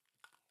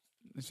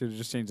 I should have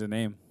just changed the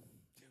name.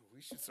 Dude,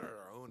 we should start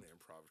our own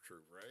improv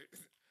troupe, right?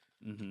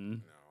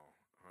 Mm-hmm.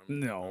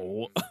 No.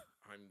 No.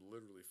 I'm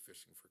literally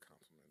fishing for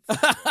compliments.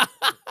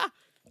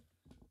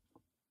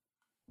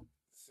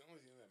 It's the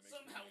only thing that makes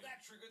Somehow me,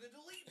 that triggered the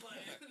delete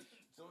button.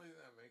 it's the only thing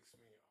that makes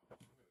me.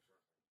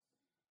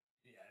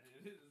 Yeah,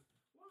 it is.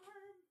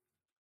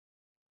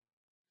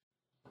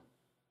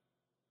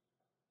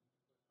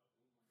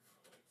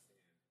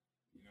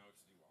 You know,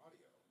 it's new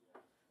audio.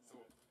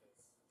 So.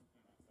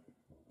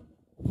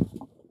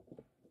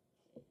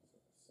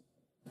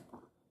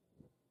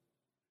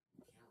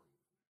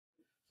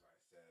 So I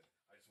said,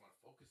 I just want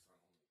to focus on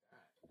only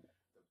that.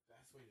 The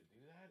best way to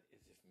do that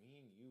is if me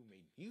and you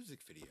made music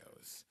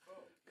videos.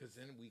 Because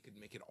then we could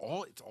make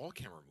it's all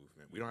camera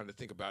movement. We don't have to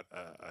think about,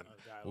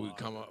 we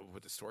come up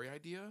with a story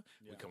idea,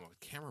 we come up with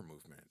camera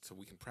movement. So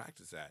we can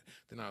practice that.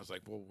 Then I was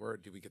like, well, where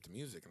do we get the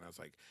music? And I was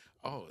like,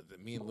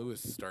 me and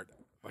Lewis start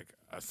like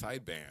a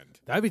side band.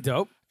 That'd be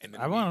dope. And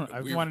then I've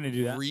wanted to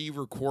do that.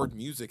 Re-record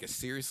music as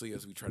seriously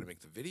as we try to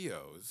make the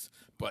videos.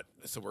 But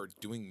so we're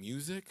doing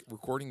music,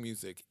 recording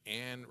music,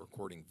 and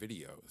recording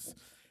videos.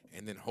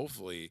 And then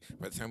hopefully,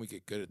 by the time we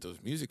get good at those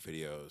music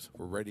videos,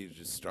 we're ready to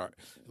just start.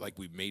 Like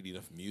we've made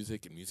enough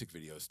music and music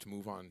videos to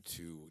move on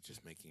to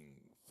just making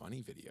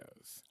funny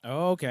videos.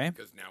 Oh, okay.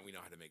 Because now we know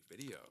how to make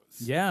videos.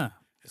 Yeah.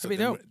 So That'd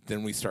be dope.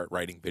 then we start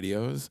writing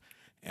videos.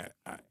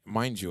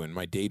 Mind you, in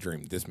my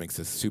daydream, this makes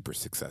us super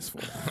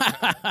successful.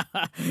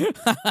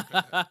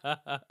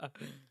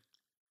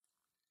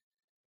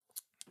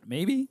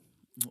 Maybe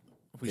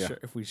Yeah.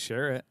 if we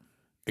share it.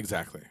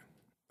 Exactly.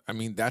 I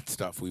mean, that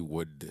stuff we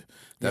would.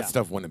 That Yeah.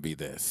 stuff wouldn't be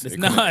this. It's It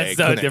not- couldn't- it's it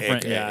so couldn't-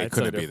 different. It, Yeah, it it's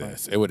so couldn't be different.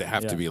 this. It would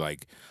have Yeah. to be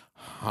like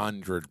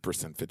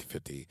 100%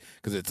 50-50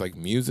 because it's like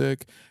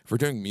music. If we're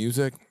doing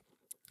music,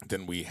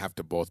 then we have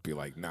to both be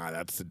like, nah,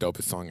 that's the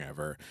dopest song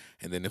ever.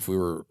 And then if we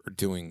were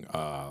doing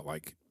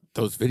like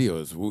those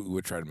videos, we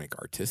would try to make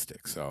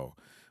artistic. So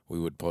we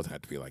would both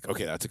have to be like,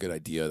 okay, that's a good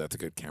idea. That's a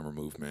good camera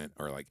movement.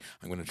 Or like,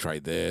 I'm going to try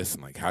this.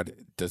 And like,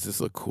 does this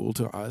look cool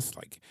to us?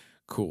 Like,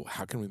 cool.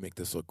 How can we make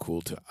this look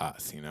cool to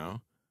us? You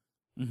know?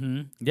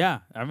 Mm-hmm. Yeah,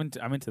 I'm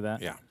into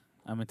that. Yeah.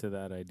 I'm into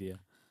that idea.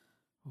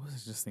 What was I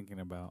just thinking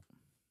about?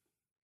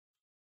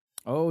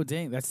 Oh,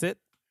 dang, that's it?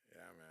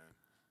 Yeah, man.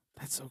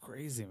 That's so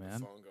crazy, man.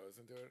 The song goes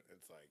into it.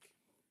 It's like,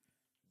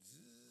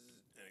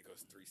 and it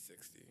goes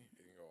 360. You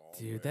can go all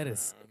the way Dude, that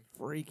is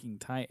around. freaking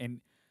tight. And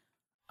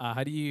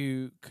how do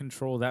you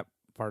control that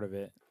part of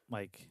it?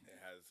 Like, It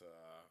has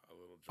a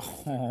little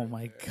joystick oh right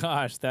my there.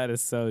 gosh, that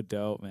is so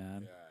dope,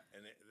 man. Yeah,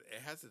 and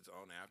it has its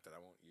own app that I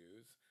won't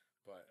use.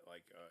 But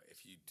like,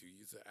 if you do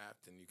use the app,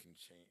 then you can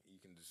change. You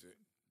can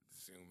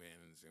zoom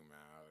in and zoom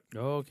out.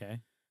 Oh,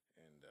 okay.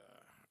 And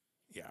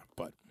yeah,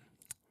 but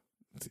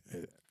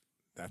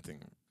that thing,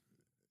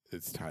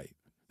 it's tight.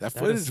 That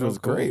That is footage so was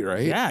cool. great,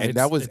 right? Yeah, and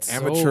that was it's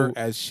amateur so-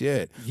 as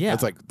shit. Yeah.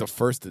 That's like the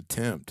first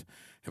attempt.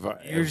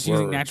 You're just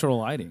using natural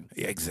lighting.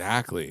 Yeah,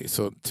 exactly.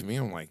 So to me,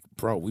 I'm like,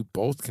 bro, we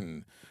both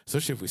can,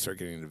 especially if we start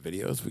getting into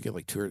videos, we get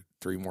like 2 or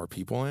 3 more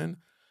people in.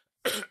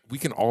 We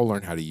can all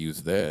learn how to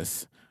use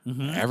this.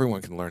 Mm-hmm.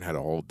 Everyone can learn how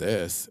to hold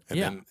this, and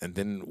Yeah.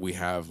 then we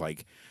have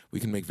like we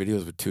can make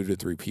videos with 2 to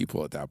 3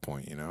 people at that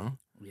point, you know,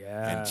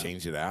 Yeah. and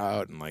change it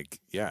out and like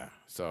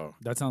So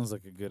That sounds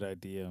like a good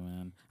idea,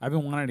 man. I've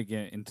been wanting to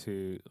get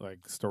into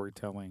like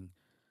storytelling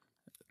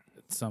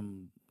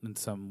in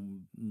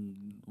some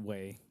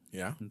way,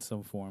 yeah, in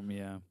some form,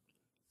 yeah.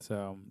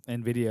 So,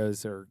 and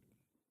videos are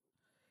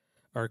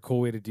a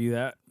cool way to do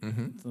that.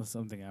 mm-hmm. It's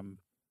something I'm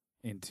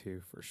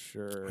into for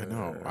sure. I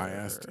know. I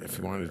asked if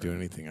you wanted to do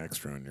anything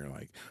extra, and you're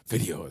like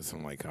videos.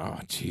 I'm like, oh,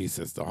 jeez,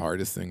 that's the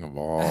hardest thing of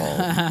all.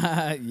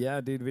 Yeah,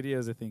 dude,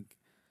 videos. I think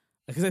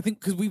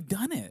because we've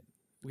done it.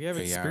 We have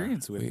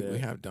experience with it. We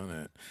have done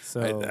it.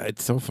 So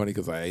It's so funny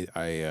because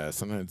I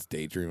sometimes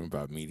daydream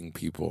about meeting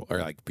people or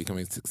like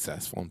becoming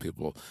successful, and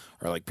people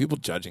are like people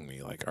judging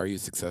me like, are you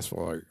successful,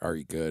 or are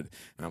you good?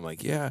 And I'm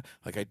like, yeah,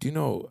 like I do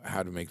know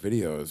how to make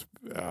videos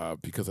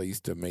because I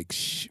used to make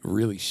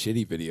really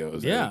shitty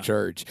videos Yeah. at a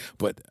church,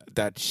 but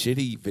that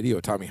shitty video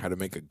taught me how to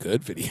make a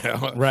good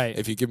video. Right.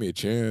 If you give me a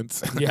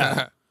chance.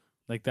 Yeah.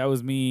 Like that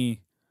was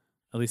me,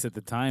 at least at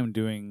the time,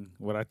 doing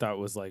what I thought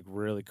was like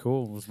really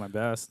cool, was my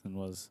best, and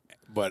was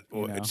But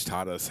You know. it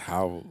taught us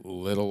how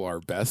little our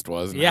best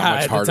was and Yeah, how at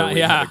much the harder time, we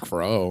yeah. had to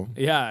grow.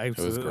 yeah, It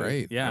was absolutely.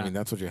 great. Yeah, I mean,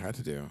 that's what you had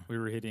to do. we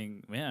were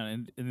hitting,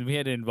 man, and we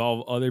had to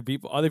involve other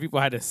people. Other people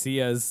had to see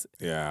us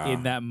Yeah.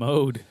 in that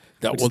mode.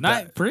 That- Which well, is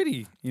not that-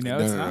 pretty, you know.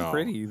 No, It's no, not no.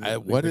 pretty.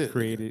 What the it-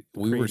 created,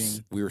 we were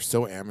creating. we were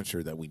so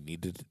amateur that we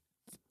needed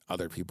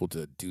other people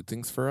to do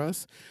things for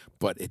us,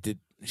 but it did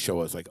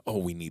show us like, oh,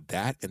 we need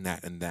that and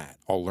that and that.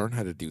 I'll learn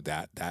how to do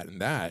that, and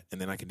that,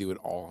 and then I can do it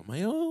all on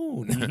my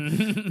own.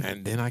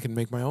 And then I can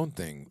make my own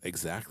thing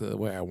exactly the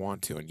way I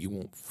want to, and you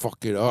won't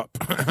fuck it up.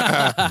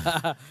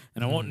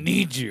 And I won't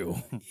need you.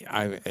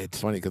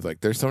 It's funny because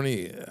like there's so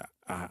many.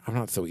 I'm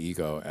not so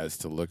ego as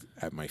to look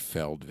at my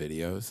failed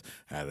videos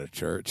at a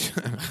church,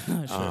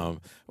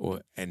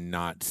 and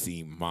not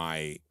see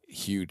my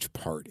huge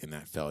part in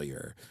that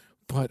failure.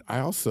 But I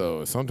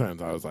also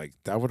sometimes I was like,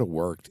 that would have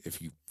worked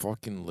if you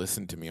fucking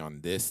listened to me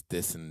on this,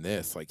 this, and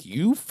this. Like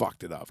you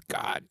fucked it up.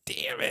 God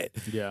damn it.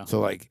 Yeah. So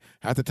like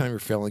half the time you're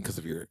failing because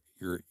of you're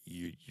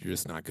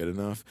just not good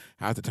enough.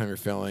 Half the time you're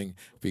failing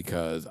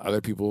because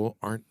other people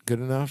aren't good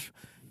enough.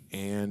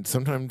 And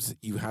sometimes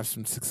you have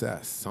some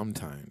success.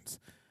 Sometimes.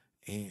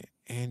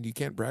 And you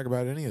can't brag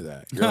about any of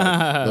that. You're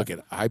like, look,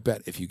 I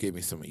bet if you gave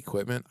me some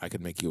equipment, I could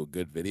make you a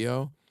good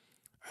video.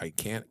 I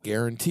can't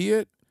guarantee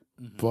it,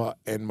 but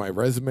and my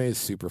resume is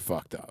super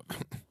fucked up.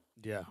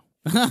 Yeah.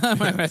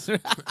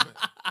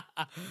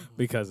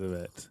 Because of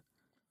it.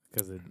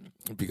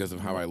 Because of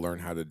how I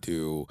learned how to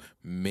do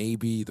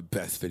maybe the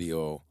best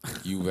video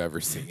you've ever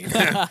seen.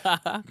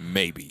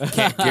 Maybe.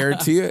 Can't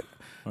guarantee it.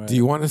 Right. Do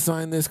you want to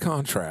sign this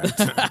contract?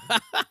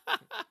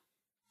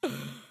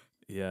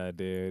 Yeah,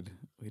 dude.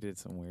 We did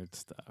some weird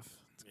stuff.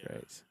 It's Yeah.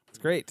 great. It's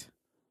great.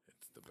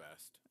 It's the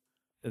best.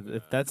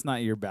 If that's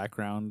not your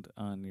background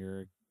on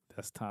your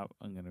desktop,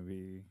 I'm going to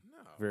be No.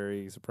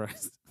 very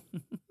surprised.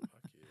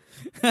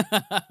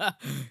 Fuck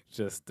you.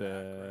 Just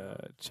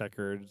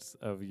checkers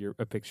of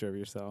a picture of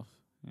yourself.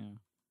 Yeah.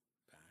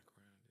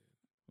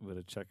 Background, With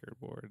a checkered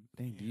board.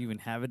 Dang, do you even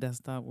have a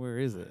desktop? Where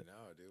is dude. it? I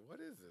know, dude. What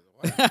is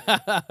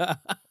this?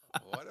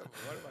 What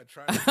am I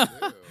trying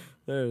to do?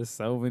 There's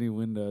so many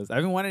windows.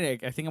 I think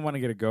I want to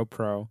get a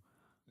GoPro.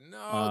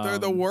 No, they're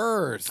the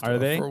worst. Are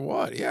they? For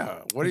what?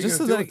 Yeah. What are you Just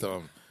going to so do with that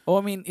them? Oh,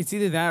 I mean, it's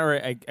either that or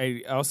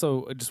I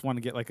also just want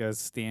to get like a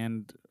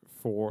stand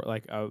for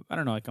like I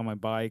don't know, like on my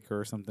bike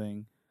or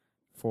something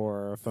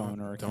for a phone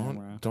or a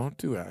camera. Don't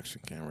do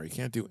action camera. You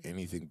can't do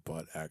anything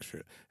but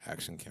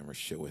action camera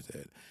shit with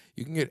it.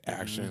 You can get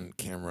action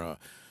camera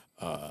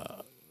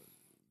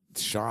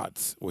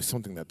shots with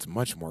something that's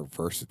much more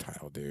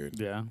versatile, dude.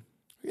 Yeah.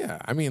 Yeah,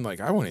 I mean,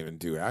 like, I wouldn't even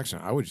do action.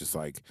 I would just,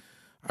 like,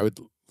 I would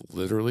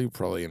literally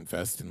probably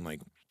invest in, like,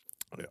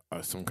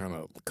 some kind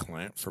of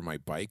clamp for my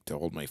bike to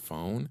hold my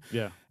phone.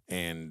 Yeah.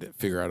 And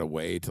figure out a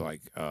way to,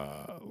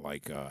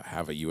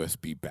 have a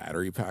USB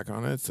battery pack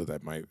on it so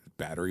that my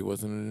battery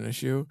wasn't an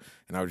issue.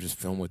 And I would just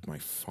film with my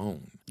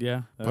phone.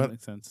 Yeah, that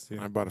makes sense, too.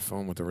 I bought a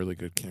phone with a really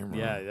good camera.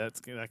 Yeah,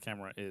 that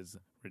camera is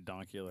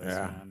ridiculous,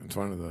 yeah, man. it's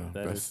one of the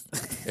best.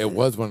 It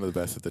was one of the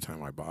best at the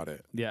time I bought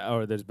it. Yeah,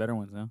 oh, there's better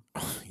ones now.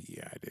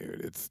 Yeah,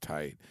 dude, it's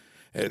tight.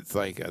 It's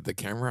like the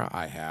camera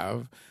I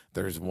have,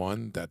 there's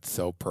one that's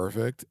so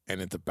perfect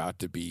and it's about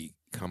to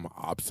become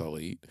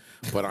obsolete,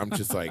 but I'm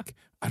just like,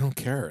 I don't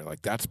care.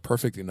 Like, that's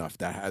perfect enough.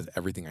 That has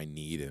everything I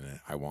need in it.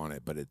 I want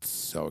it, but it's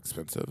so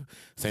expensive.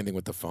 Same thing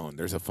with the phone.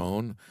 There's a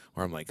phone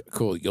where I'm like,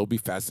 cool, you'll be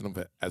fast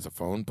enough as a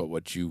phone, but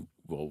what you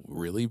will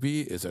really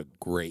be is a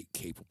great,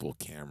 capable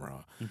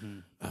camera.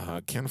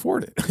 Can't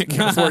afford it.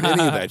 Can't afford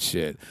any of that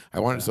shit. I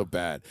want it so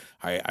bad.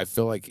 I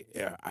feel like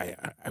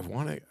I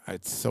want it.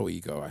 It's so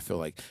ego. I feel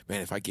like,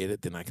 man, if I get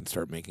it, then I can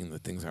start making the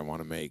things I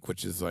want to make,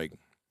 which is like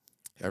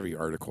every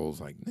article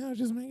is like, no,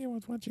 just make it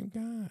with what you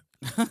got.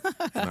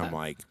 And I'm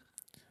like,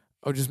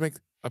 oh, just make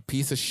a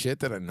piece of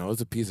shit that I know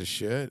is a piece of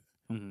shit.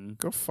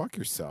 Go fuck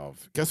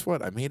yourself. Guess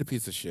what? I made a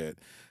piece of shit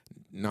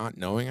not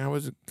knowing I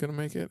was going to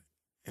make it.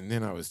 And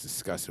then I was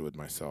disgusted with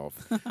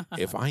myself.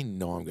 If I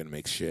know I'm going to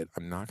make shit,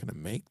 I'm not going to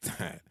make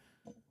that.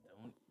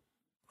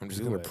 I'm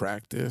just going to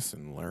practice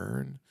and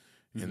learn.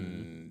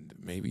 And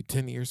maybe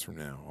 10 years from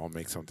now, I'll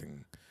make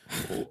something,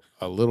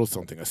 a little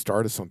something, a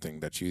start of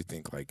something that you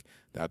think, like,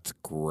 that's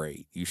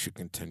great. You should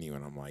continue.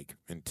 And I'm like,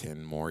 in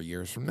 10 more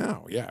years from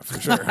now, yeah, for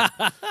sure.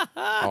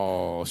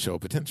 I'll show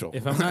potential.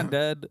 If I'm not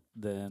dead,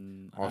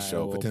 then I'll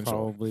show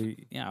potential.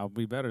 I'll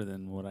be better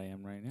than what I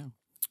am right now.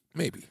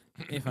 Maybe.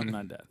 If I'm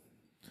not dead.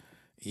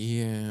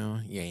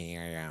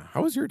 Yeah.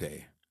 How was your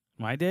day?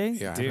 My day?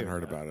 Yeah, dude, I haven't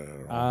heard about it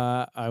at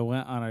all. I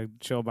went on a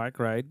chill bike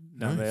ride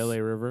down the LA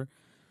River.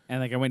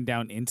 And like I went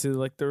down into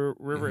like the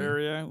river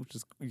area, which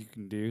is you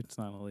can do. It's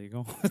not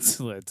illegal. It's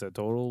a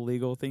total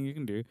legal thing you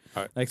can do.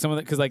 Like some of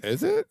the, because like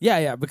is it?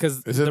 Yeah,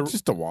 because is it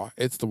just a wash?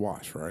 It's the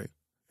wash, right?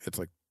 It's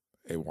like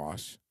a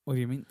wash. What do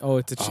you mean? Oh,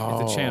 it's a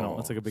channel.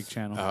 It's like a big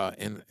channel.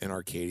 In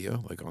Arcadia,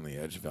 like on the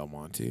edge of El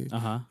Monte.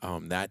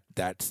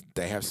 That's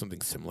they have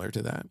something similar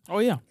to that. Oh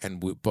yeah.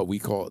 But we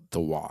call it the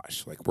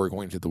wash. Like we're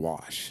going to the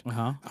wash.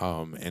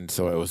 And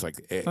so it was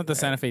like it's not the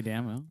Santa Fe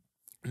Dam, no?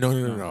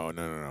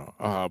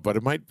 No. But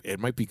it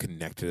might be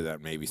connected to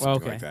that, maybe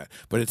something like that.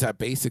 But it's that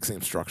basic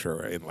same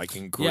structure, like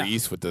in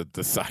Greece with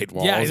the side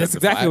walls. Yeah, that's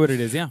exactly what it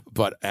is. Yeah.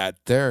 But at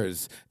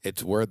theirs,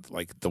 it's where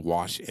like the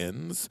wash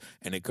ends,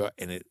 and it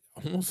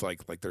almost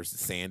like there's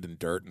sand and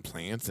dirt and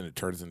plants, and it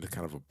turns into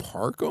kind of a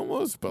park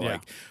almost.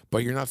 But but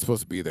you're not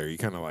supposed to be there. You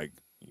kind of like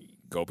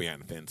go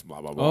behind the fence, blah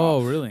blah blah.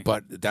 Oh, really?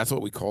 But that's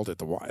what we called it.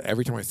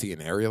 Every time I see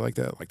an area like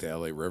that, like the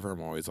LA River,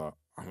 I'm always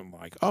I'm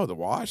like, oh, the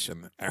wash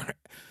and.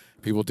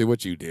 People do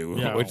what you do,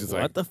 which is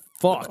what like, the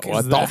fuck?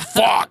 What the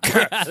fuck?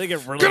 I think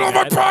it really get on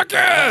my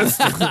podcast.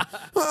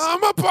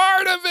 I'm a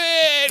part of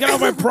it. Get on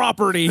my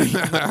property.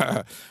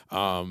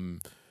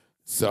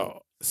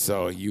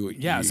 So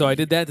you so I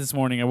did that this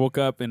morning. I woke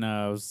up and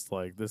I was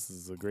like, this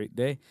is a great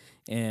day,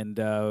 and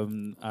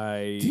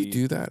I do you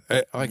do that?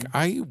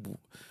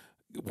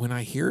 When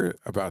I hear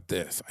about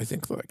this, I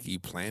think like he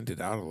planned it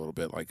out a little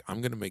bit. Like,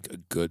 I'm going to make a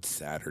good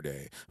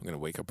Saturday. I'm going to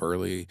wake up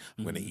early.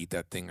 I'm going to eat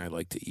that thing I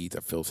like to eat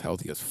that feels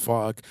healthy as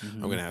fuck.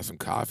 I'm going to have some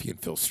coffee and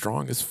feel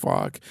strong as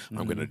fuck.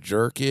 I'm going to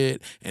jerk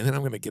it. And then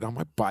I'm going to get on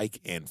my bike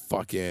and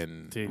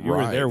fucking Dude, you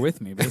ride. were there with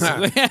me,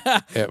 basically.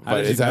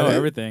 But is that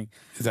everything?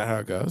 Is that how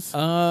it goes?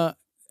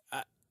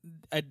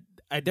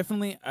 I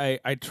definitely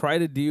I try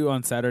to do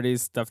on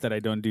Saturdays stuff that I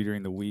don't do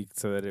during the week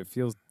so that it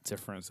feels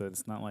different. So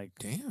it's not like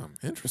damn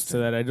interesting. So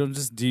that I don't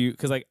just do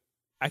because like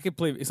I could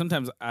play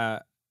sometimes.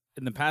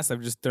 In the past,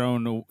 I've just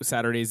thrown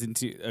Saturdays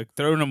into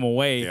thrown them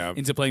away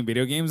into playing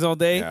video games all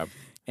day.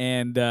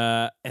 And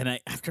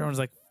after I was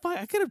like, fuck,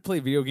 I could have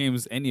played video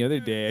games any other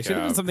day. I should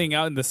have done something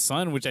out in the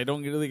sun, which I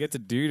don't really get to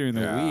do during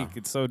the week.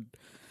 It's so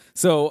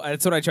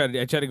that's what I try to do.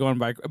 I try to go on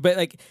bike, but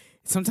like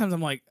sometimes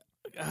I'm like.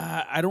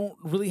 I don't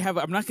really have.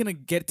 I'm not gonna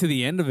get to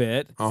the end of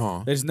it.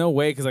 There's no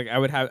way because like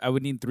I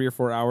would need 3 or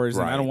 4 hours,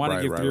 and I don't want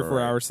to give 3 or 4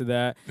 hours to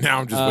that. Now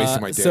I'm just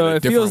wasting my day in a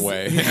different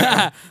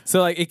way.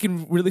 So like it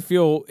can really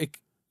feel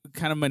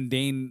kind of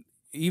mundane.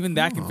 Even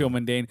that can feel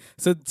mundane.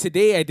 So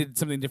today I did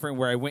something different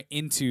where I went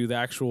into the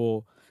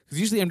actual because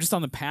usually I'm just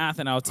on the path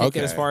and I'll take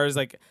it as far as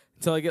like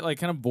until I get like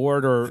kind of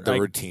bored or the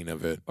routine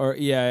of it. Or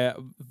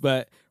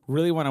but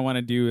really what I want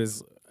to do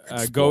is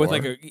go with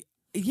like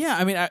Yeah,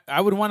 I mean, I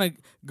would want to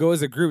go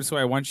as a group, so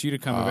I want you to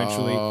come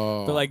eventually.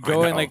 But like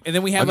go I and know. and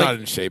then we have I'm like, not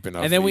in shape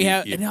enough. and then we you,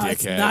 have you no,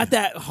 it's dickhead. not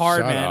that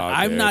hard, Shut man.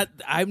 up,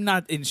 I'm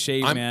not in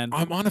shape, I'm, man.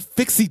 I'm on a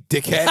fixie,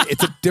 dickhead.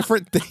 It's a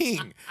different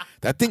thing.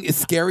 That thing is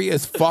scary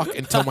as fuck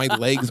until my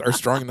legs are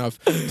strong enough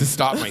to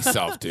stop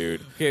myself,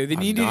 dude. Okay, then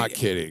I'm not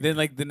kidding. Then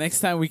like the next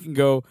time we can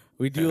go,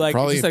 we do like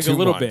probably just in like 2 a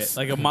little months. bit,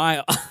 like a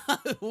mile.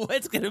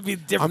 What's gonna be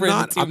different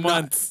I'm in 2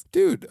 months?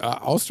 Dude.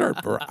 I'll start.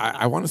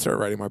 I want to start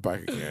riding my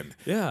bike again.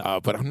 Yeah.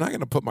 But I'm not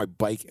gonna put my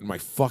bike in my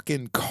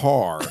fucking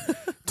car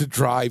to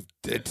drive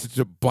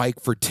to bike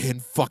for 10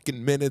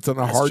 fucking minutes on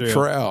a That's hard true.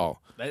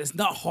 trail. It's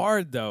not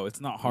hard though. It's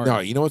not hard. No,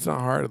 you know what's not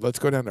hard? Let's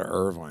go down to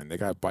Irvine. They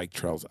got bike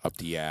trails up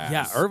the ass.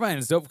 Yeah, Irvine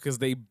is dope because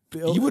they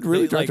build. You would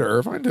really they, drive like, to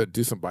Irvine to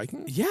do some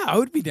biking? Yeah, I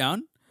would be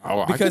down.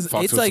 Oh, Because I could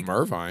fuck it's with like- some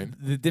Irvine.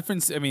 The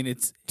difference, I mean,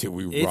 it's Till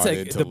we it's run like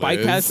into the bike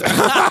Liz.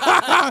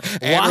 pass.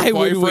 And Why her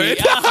would we? boyfriend.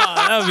 Oh,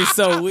 that would be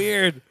so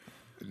weird.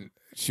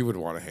 She would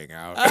want to hang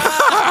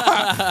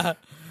out.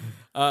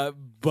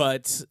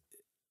 But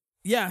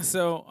yeah,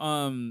 so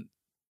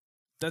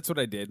that's what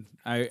I did.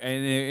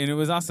 And it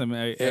was awesome.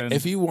 And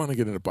If you want to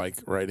get into bike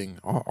riding,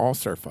 I'll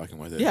start fucking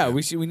with it. yeah, man.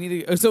 we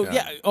need to. So Yeah.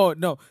 yeah. Oh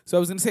no. So I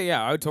was gonna say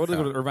yeah. I would totally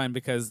Yeah. go to Irvine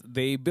because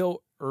they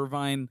built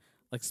Irvine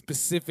like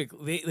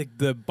specifically. Like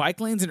the bike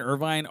lanes in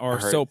Irvine are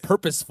Right. so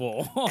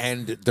purposeful.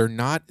 And they're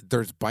not.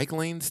 There's bike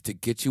lanes to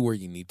get you where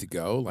you need to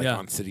go, like Yeah.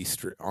 on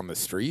on the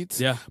streets.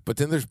 Yeah. But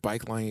then there's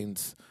bike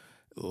lanes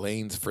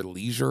for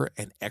leisure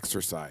and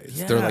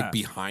exercise. They're Yeah. like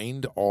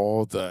behind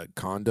all the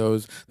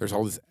condos. There's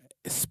all this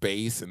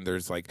space, and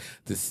there's like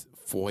this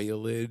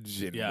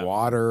foliage and Yeah.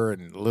 water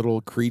and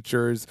little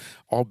creatures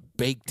all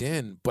baked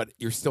in, but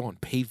you're still on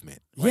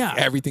pavement. Like, Yeah,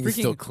 everything is freaking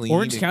still clean.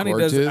 Orange and County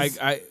gorgeous.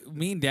 does.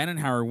 Me and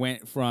Dannenhauer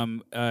went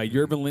from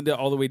Yerba Linda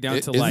all the way down to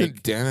Isn't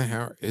like.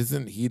 Dannenhauer,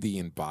 isn't he the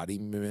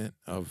embodiment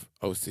of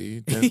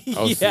OC?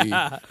 OC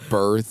Yeah.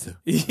 birth.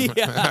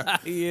 Yeah,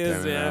 he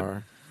is, man.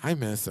 Dannenhauer. I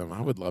miss him. I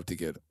would love to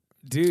get.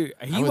 Dude,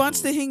 he would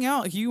wants to hang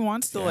out. He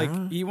wants to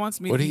Yeah? he wants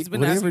me. Would he- He's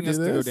been would he ever asking us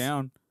do to go this?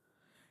 down.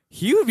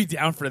 He would be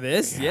down for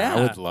this. Yeah.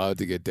 I would love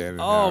to get Dannenhauer.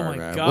 Oh my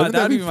man. god, Wouldn't that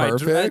that'd be be my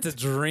perfect? that's a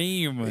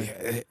dream.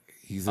 Yeah,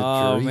 he's a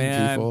Oh, dream,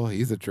 man. people.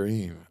 He's a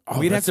dream. Oh,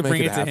 We'd have let's to make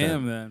bring it to happen.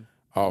 him then.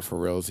 Oh, for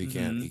reals, he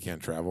can't. Mhm. He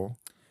can't travel.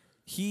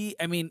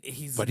 I mean,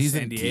 he's But in he's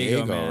San in Diego,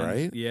 Diego, man.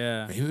 right?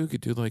 Yeah. Maybe we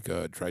could do like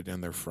a drive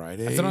down there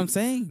Friday. That's what I'm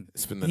saying.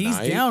 Spend the He's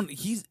night. down.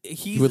 He's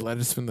He would let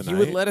us spend the he night.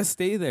 would let us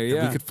stay there. And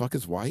Yeah. we could fuck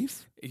his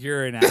wife.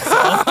 You're an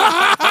asshole.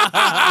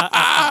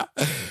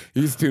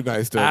 He's too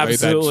nice to have made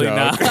Absolutely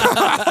that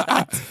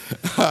joke.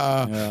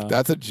 Yeah.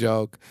 That's a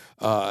joke.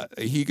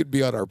 He could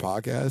be on our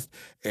podcast,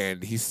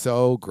 and he's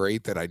so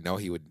great that I know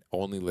he would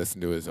only listen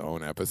to his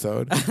own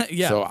episode.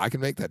 Yeah. So I can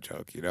make that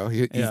joke. You know,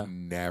 he's Yeah.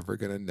 never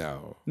gonna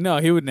know No,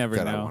 he would never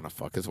that I know. want to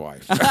fuck his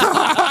wife.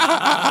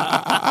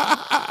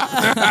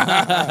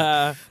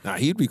 Nah,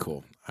 he'd be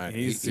cool. He's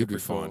he'd be super cool.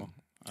 fun.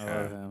 I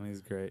love him.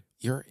 He's great.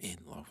 You're in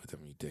love with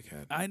him, you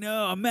dickhead. I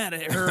know. I'm mad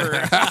at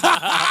her.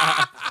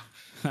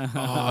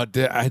 Oh,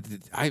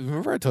 I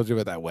remember I told you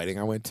about that wedding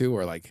I went to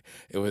where like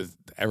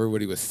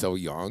everybody was so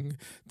young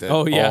that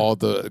Oh, yeah. all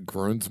the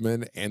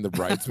groomsmen and the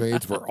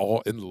bridesmaids were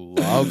all in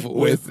love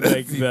with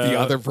like, the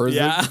other person.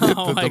 Yeah.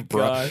 Oh my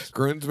gosh.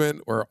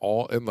 Groomsmen were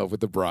all in love with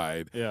the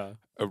bride. Yeah.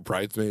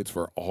 Bridesmaids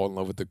were all in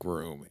love with the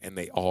groom, and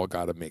they all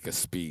got to make a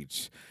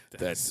speech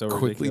that so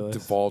quickly ridiculous.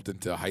 devolved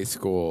into high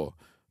school.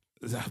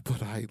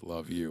 But I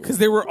love you. Because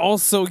they were all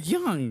so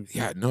young.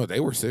 Yeah, no, they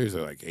were seriously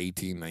like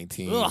 18,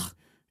 19. Ugh.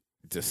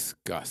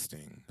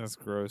 Disgusting. That's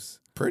gross.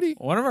 Pretty.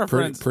 One of our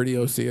friends. Pretty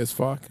OC as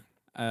fuck.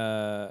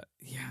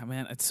 Yeah,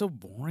 man, it's so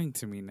boring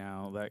to me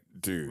now. That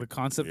Dude. the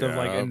concept of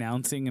like yeah.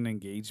 announcing an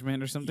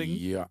engagement or something.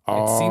 Yeah.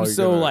 seems you're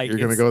so, gonna, like, you're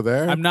gonna it's- go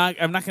there? I'm not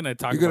gonna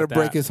talk. You're gonna about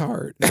break that. his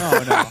heart.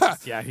 No.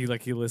 Yeah, he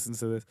listens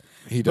to this.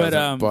 He But,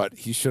 doesn't, but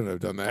he shouldn't have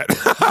done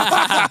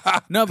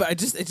that. No, but it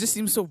just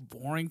seems so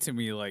boring to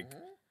me. Like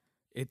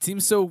it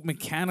seems so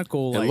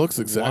mechanical. It Like, looks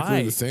exactly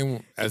why? the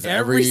same as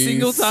Every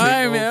single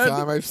time, man.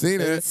 time I've seen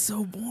it. It's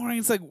so boring.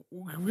 It's like,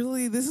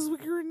 really, this is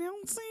what you're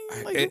announcing?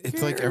 Like, who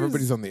It's like cares?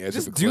 everybody's on the edge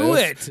Just of a do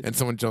cliff, it. and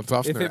someone jumps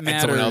off, If and, it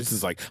and someone else matters.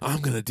 is like,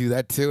 "I'm gonna do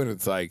that too," and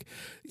it's like,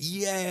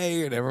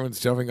 "Yay!" and everyone's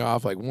jumping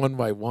off like one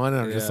by one,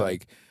 and I'm just Yeah.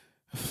 like,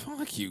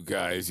 "Fuck you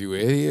guys, you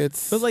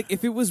idiots!" But like,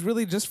 if it was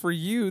really just for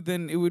you,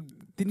 then you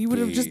would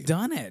have just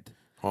done it.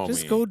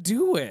 Just Homie. go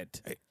do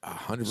it.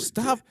 100%.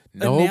 Stop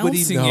Nobody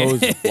announcing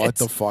knows it. what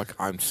the fuck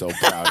I'm so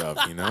proud of,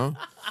 you know?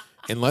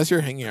 Unless you're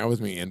hanging out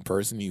with me in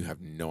person, you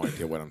have no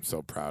idea what I'm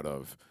so proud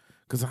of.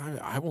 Because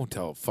I won't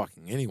tell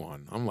fucking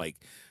anyone. I'm like,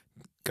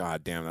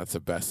 God damn, that's the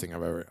best thing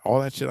I've ever... All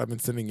that shit I've been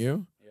sending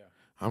you, Yeah.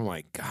 I'm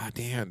like, God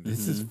damn,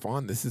 this is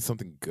fun. This is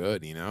something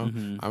good, you know?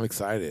 Mhm. I'm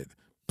excited.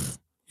 Pfft,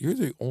 you're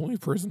the only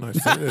person I've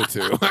sent it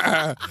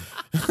to.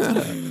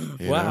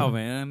 You Wow, know?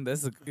 man,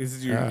 this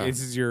is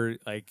your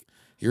like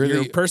You're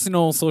your the...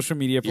 personal social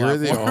media You're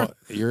platform.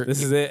 the... You're,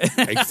 This is it.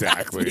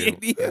 Exactly.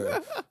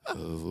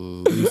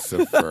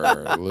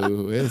 Lucifer.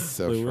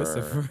 Lucifer.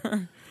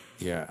 Lucifer.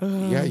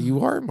 Yeah,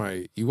 you are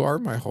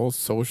my whole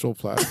social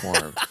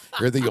platform.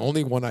 You're the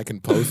only one I can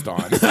post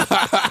on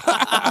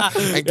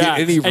and get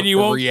any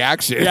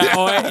reaction.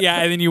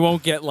 And then you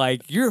won't get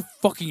like, you're a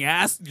fucking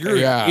ass, you're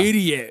an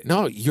idiot.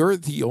 No, you're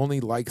the only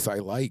likes I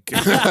like.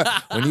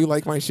 When you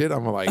like my shit,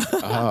 I'm like,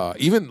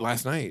 even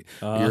last night,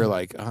 you're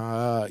like,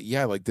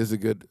 yeah, like this is a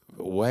good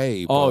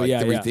way. But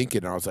rethinking.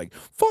 And I was like,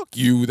 fuck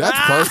you, that's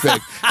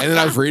perfect. And then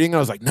I was reading, and I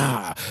was like,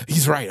 nah,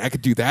 he's right. I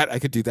could do that. I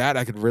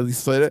could really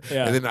slit it.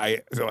 Yeah. And then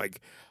I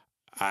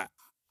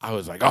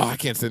was like, I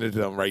can't send it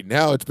to him right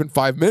now. It's been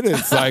 5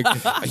 minutes. Like,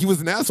 he was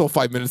an asshole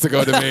 5 minutes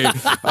ago to me.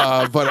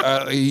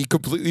 But he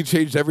completely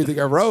changed everything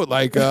I wrote.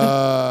 Like,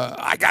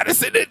 I got to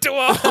send it to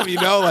him.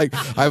 You know, like,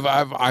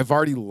 I've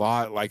already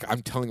lost. Like,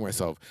 I'm telling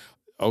myself,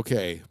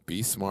 okay,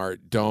 be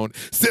smart. Don't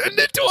send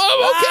it to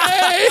him,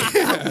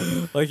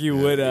 okay? Like you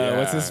would,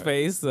 what's his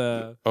face?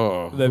 The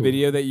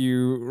video that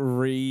you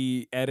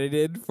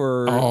re-edited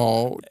for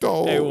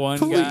don't,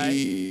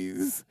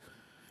 please. Guy?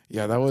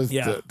 Yeah, that was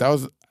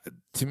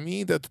to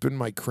me, that's been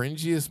my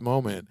cringiest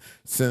moment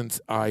since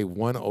I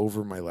won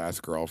over my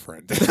last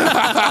girlfriend.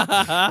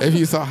 If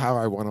you saw how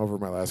I won over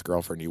my last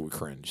girlfriend, you would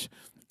cringe.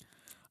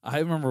 I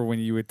remember when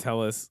you would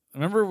tell us.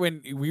 Remember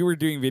when we were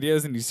doing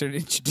videos and you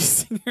started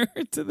introducing her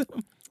to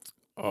them?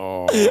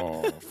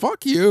 Oh,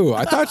 fuck you.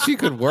 I thought she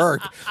could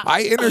work.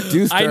 I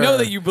introduced her. I know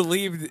that you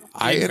believed in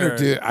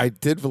her. I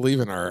did believe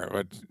in her,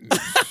 but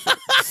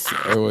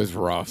it was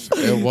rough.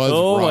 It was rough.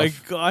 Oh my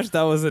gosh,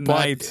 that was a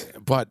night.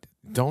 But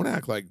don't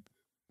act like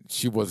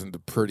she wasn't the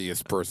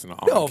prettiest person on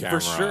camera. No,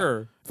 for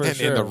sure.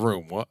 In the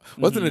room.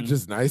 Wasn't it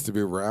just nice to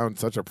be around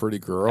such a pretty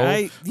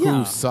girl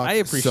who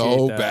sucked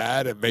so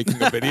bad at making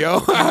a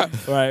video?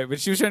 Right, but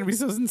she was trying to be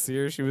so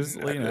sincere. She was,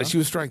 she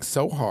was trying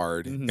so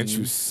hard, and she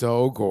was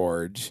so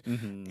gorge,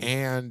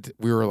 and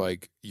we were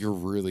like, "You're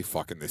really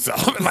fucking this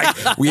up."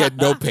 Like, we had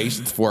no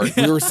patience for it.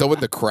 We were so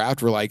in the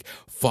craft. We're like,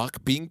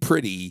 "Fuck being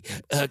pretty."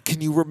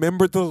 Can you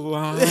remember the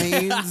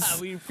lines?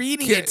 We're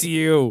feeding it to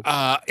you.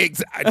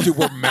 Dude,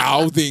 we're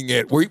mouthing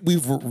it. We've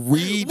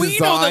redesigned. We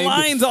know the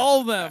lines,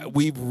 all of them.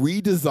 We've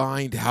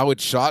redesigned how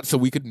it's shot so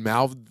we could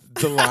mouth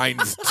the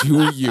lines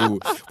to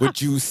you.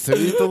 Would you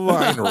say the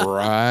line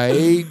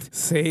right?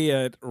 Say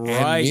it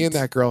right. And me and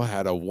that girl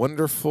had a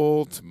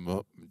wonderful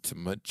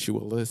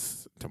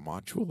tumultuous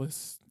tomato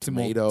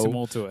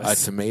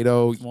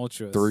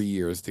 3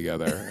 years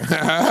together.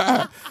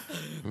 Dang,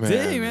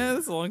 man,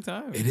 that's a long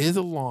time. It is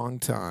a long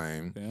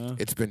time. Yeah.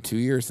 It's been 2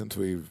 years since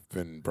we've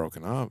been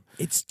broken up.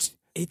 It's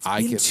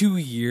been 2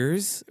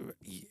 years?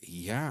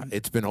 Yeah,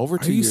 it's been over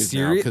 2 years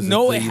now because of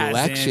the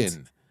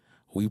election.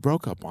 We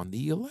broke up on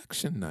the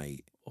election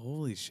night.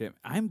 Holy shit!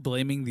 I'm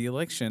blaming the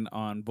election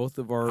on both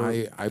of our.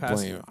 I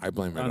blame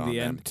it on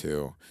them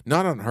too.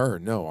 Not on her.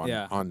 No,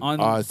 on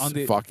us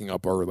fucking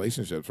up our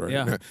relationships. Right?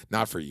 Yeah.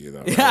 Not for you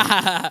though.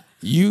 Right?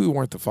 You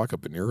weren't the fuck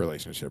up in your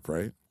relationship,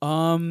 right?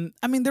 I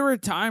mean, there were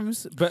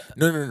times, but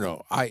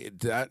no.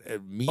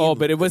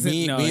 But it wasn't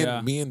me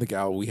and the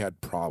gal. We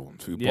had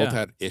problems. We both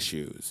had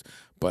issues.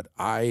 But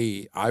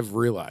I've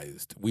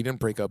realized we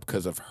didn't break up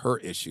because of her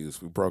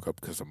issues. We broke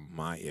up because of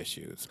my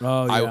issues.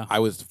 Oh, yeah. I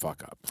was the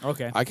fuck up.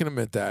 Okay. I can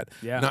admit that.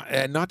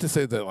 Yeah. Not to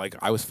say that like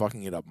I was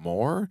fucking it up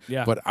more.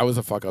 Yeah. But I was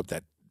a fuck up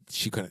that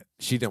she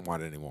didn't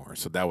want it anymore.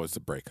 So that was the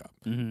breakup.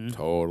 Mm-hmm.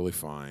 Totally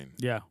fine.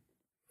 Yeah.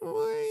 No.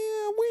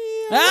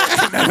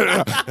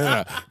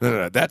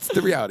 That's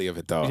the reality of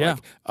it, though. Yeah.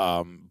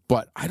 Like,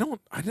 but I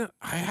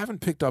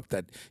haven't picked up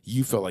that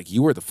you felt like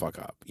you were the fuck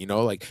up. You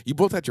know, like you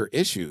both had your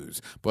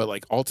issues, but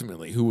like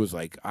ultimately, who was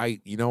like,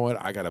 you know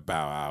what, I gotta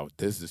bow out.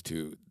 This is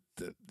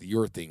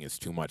your thing is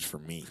too much for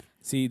me.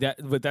 See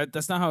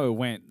that's not how it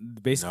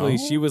went. Basically,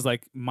 she was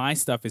like, my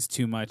stuff is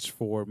too much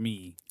for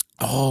me.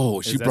 Oh,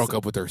 she broke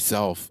up with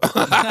herself.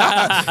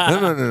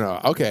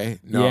 No. Okay,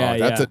 no,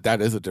 that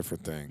is a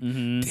different thing.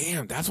 Mm-hmm.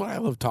 Damn, that's what I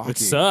love talking. It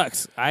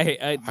sucks.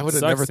 I would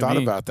have never thought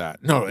about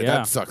that. No,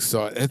 that sucks.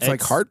 So it's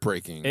like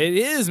heartbreaking. It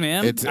is,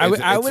 man.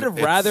 I would have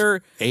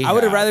rather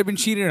been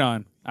cheated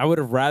on. I would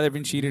have rather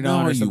been cheated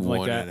on or something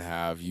like that. No, you wouldn't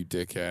have, you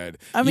dickhead.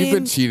 You've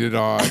been cheated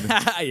on.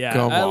 Yeah,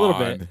 come on. A little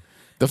bit.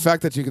 The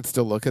fact that you could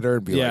still look at her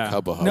and be like,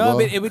 hubba hubba. No,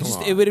 but it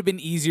would have been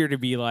easier to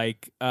be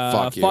like,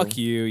 fuck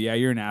you. Yeah,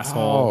 you're an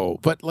asshole. Oh,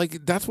 but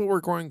like that's what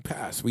we're going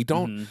past. We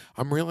don't. Mm-hmm.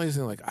 I'm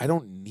realizing like I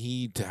don't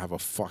need to have a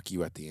fuck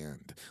you at the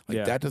end.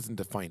 Like that doesn't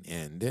define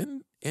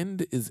end.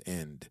 End is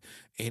end.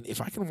 And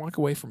if I can walk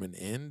away from an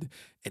end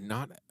and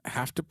not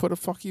have to put a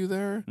fuck you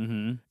there,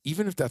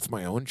 even if that's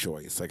my own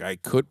choice, like I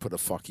could put a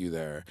fuck you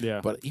there.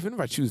 Yeah. But even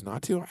if I choose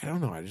not to, I don't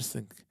know. I just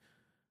think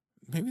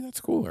maybe that's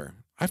cooler.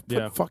 I've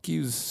put fuck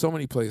yous so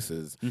many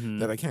places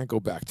that I can't go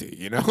back to,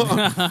 you know?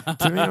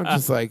 To me, I'm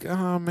just like,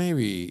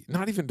 maybe.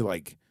 Not even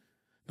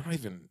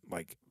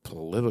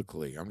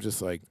politically. I'm just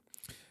like,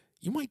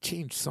 you might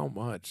change so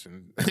much.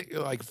 And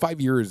like 5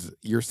 years,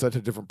 you're such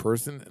a different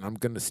person, and I'm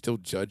going to still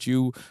judge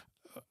you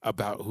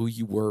about who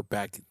you were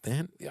back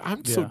then.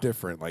 I'm so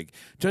different. Like,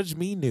 judge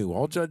me new.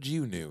 I'll judge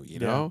you new, you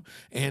know?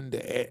 And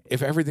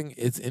if everything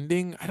is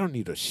ending, I don't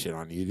need to shit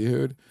on you,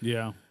 dude.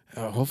 Yeah.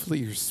 Hopefully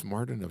you're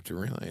smart enough to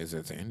realize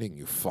it's ending,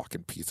 you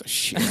fucking piece of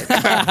shit.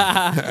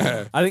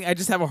 I think I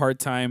just have a hard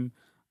time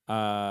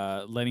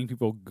letting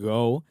people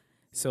go.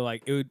 So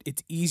like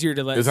it's easier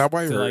to let. Is that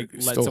why you're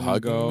let still someone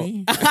hugging go.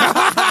 me?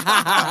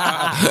 I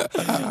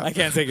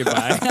can't say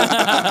goodbye.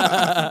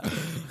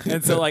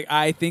 And so like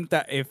I think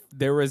that if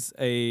there was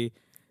a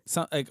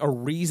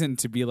reason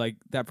to be like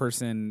that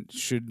person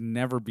should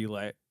never be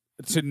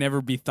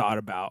thought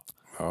about.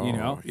 You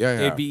know,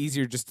 yeah. It'd be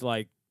easier just to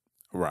like.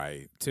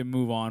 Right. To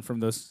move on from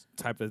those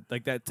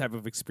that type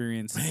of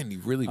experience. Man,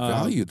 you really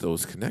valued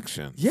those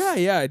connections.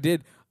 Yeah, I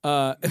did.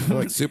 They're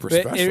like super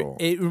special.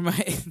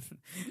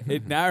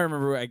 Now I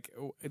remember like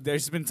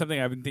there's been something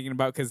I've been thinking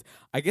about because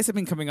I guess I've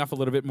been coming off a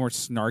little bit more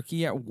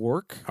snarky at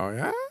work. Oh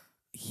yeah?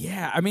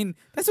 Yeah, I mean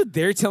that's what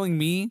they're telling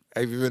me.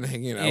 Have you been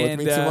hanging out with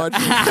me too much?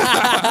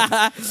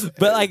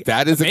 But like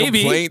that is a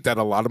maybe. complaint that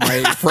a lot of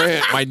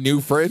my new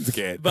friends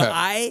get.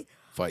 But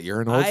you're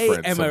an old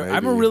friend.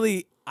 I'm a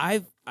really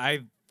I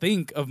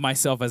think of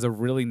myself as a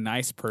really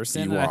nice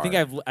person. You and are.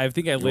 I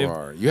think I lived.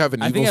 Are. You have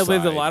an evil I think I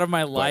lived a side, lot of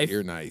my life.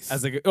 You're nice.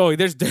 As like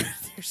there's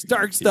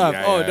dark stuff.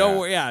 Yeah, don't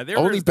worry. Yeah,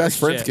 only best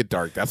friends shit. get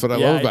dark. That's what I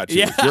love about you.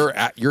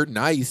 Yeah. You're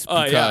nice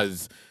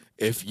because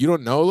if you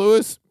don't know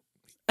Lewis,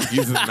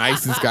 he's the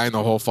nicest guy in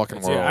the whole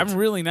fucking world. Yeah, I'm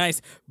really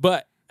nice,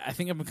 but I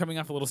think I'm coming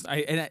off a little.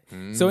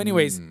 So,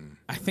 anyways,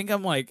 I think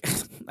I'm like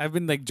I've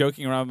been like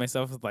joking around with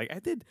myself with like I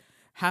did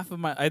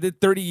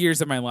 30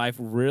 years of my life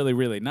really,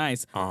 really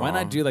nice. Why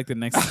not do like the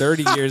next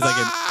 30 years like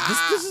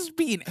just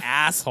be an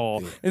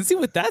asshole and see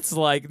what that's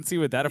like and see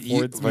what that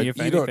affords me, if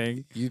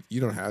anything.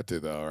 You don't have to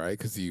though, right?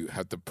 Because you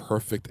have the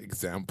perfect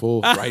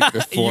example right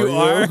before you. You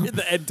are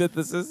the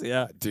antithesis,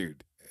 yeah.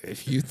 Dude,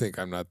 if you think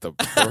I'm not the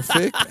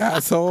perfect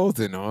asshole,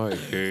 then I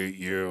hate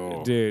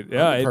you. Dude,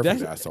 yeah, I'm the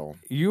perfect asshole.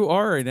 You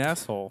are an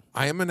asshole.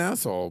 I am an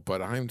asshole, but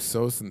I'm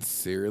so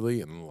sincerely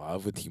in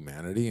love with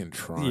humanity and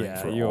trying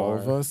for all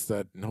of us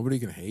that nobody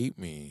can hate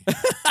me.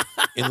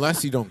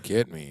 Unless you don't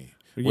get me.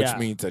 Which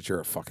means that you're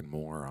a fucking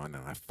moron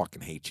and I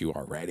fucking hate you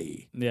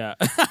already. Yeah.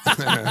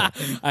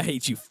 I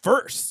hate you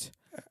first.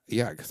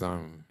 Yeah, because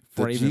I'm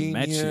the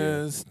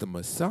genius, the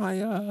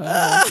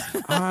Messiah.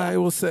 I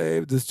will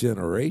save this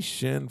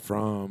generation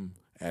from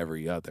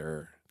every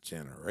other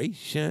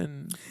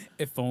generation.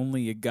 If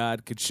only a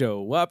God could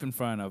show up in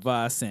front of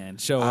us and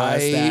show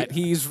us that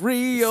he's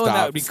real,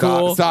 that would be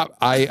cool. Stop.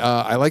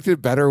 I liked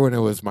it better when it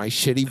was my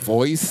shitty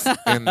voice,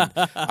 and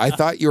I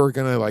thought you were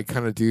gonna like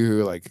kind of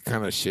do like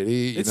kind of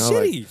shitty. It's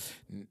shitty.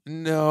 Like,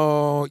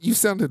 no, you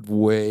sounded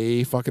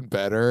way fucking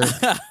better,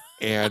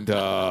 and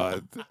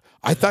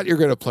I thought you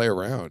were gonna play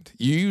around.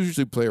 You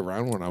usually play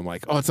around when I'm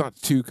like, oh, it's not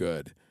too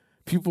good.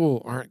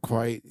 People aren't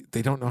quite,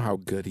 they don't know how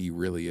good he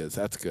really is.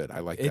 That's good.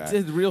 I like that.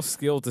 It's a real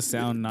skill to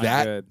sound not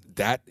good.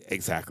 That,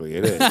 exactly,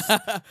 it is.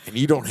 And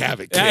you don't have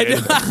it, kid.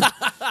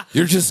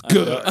 You're just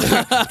good.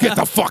 Get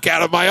the fuck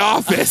out of my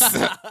office.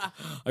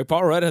 Like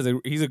Paul Rudd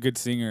he's a good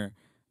singer.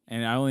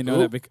 And I only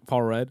know that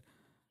Paul Rudd.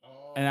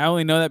 And I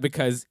only know that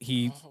because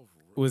he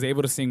was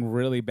able to sing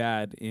really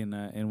bad in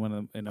one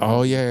of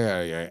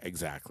yeah,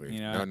 exactly.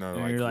 You know? No,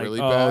 and like you're really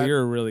like, bad.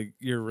 you're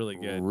really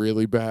good.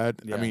 Really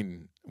bad. Yeah. I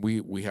mean,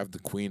 we have the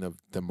queen of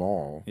them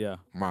all. Yeah.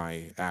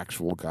 My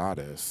actual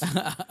goddess.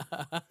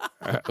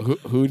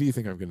 Who do you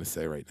think I'm going to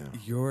say right now?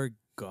 Your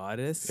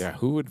goddess? Yeah,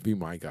 who would be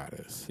my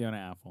goddess? Fiona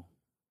Apple.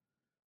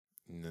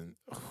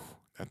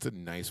 That's a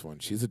nice one.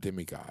 She's a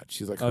demigod.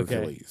 She's like Okay.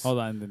 Hercules. Hold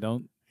on.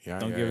 Don't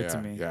give it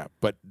to me. Yeah,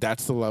 but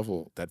that's the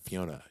level that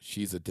Fiona.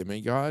 She's a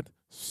demigod,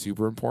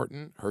 super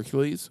important.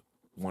 Hercules,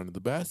 one of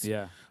the best.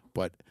 Yeah.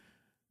 But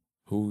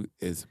who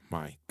is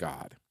my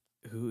god?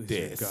 Who is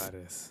your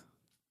goddess?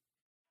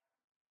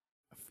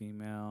 A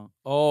female.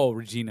 Oh,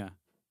 Regina.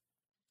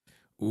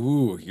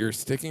 Ooh, you're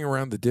sticking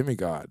around the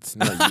demigods.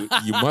 No,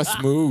 you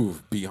must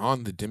move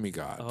beyond the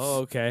demigods.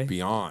 Oh, okay.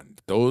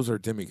 Beyond. Those are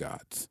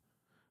demigods.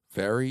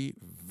 Very,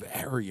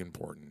 very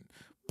important.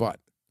 But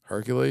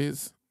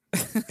Hercules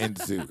and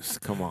Zeus,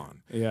 come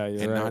on. Yeah,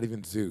 you're and right. not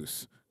even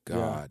Zeus.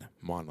 God,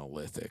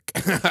 monolithic.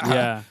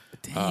 Yeah.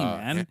 Dang,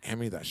 man. Hand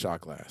me that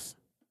shot glass.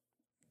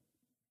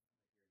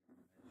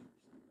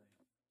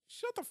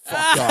 Shut the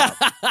fuck up.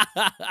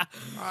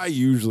 I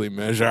usually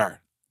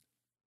measure.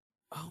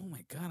 Oh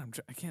my god,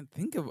 I can't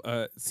think of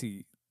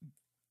see.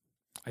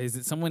 Is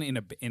it someone in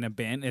a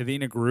band? Are they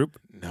in a group?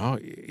 No,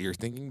 you're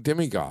thinking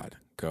demigod.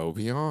 Go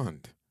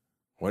beyond.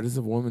 What is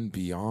a woman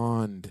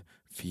beyond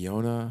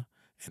Fiona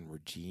and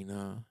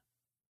Regina?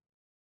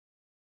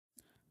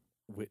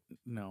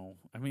 No.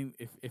 I mean,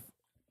 if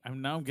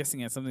I'm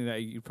guessing at something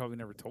that you probably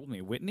never told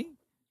me. Whitney?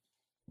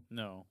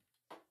 No.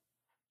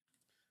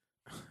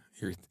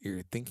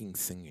 You're thinking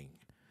singing.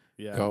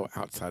 Yeah. Go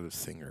outside of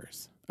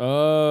singers.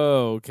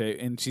 Oh, okay.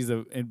 And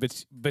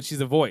but she's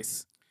a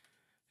voice.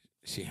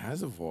 She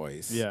has a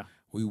voice. Yeah.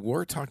 We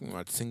were talking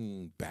about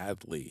singing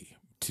badly.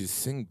 To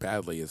sing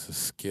badly is a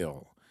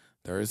skill.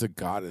 There is a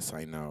goddess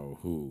I know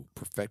who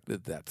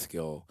perfected that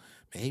skill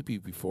maybe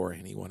before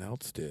anyone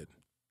else did.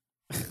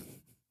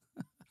 Singing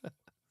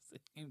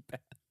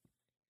bad.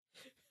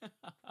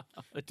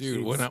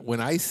 Dude, Jeez. when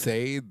I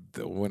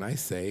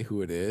say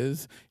who it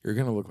is, you're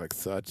gonna look like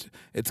such.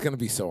 It's gonna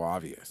be so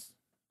obvious.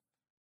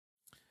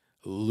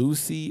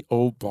 Lucy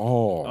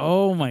O'Ball.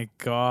 Oh my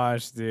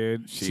gosh,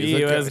 dude. She's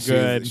She was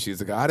good. She's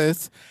a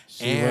goddess,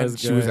 She and was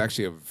she was good.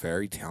 actually a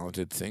very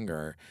talented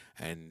singer.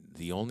 And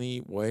the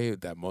only way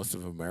that most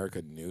of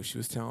America knew she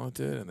was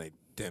talented, and they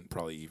didn't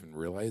probably even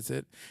realize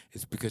it,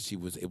 is because she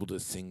was able to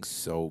sing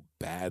so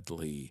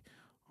badly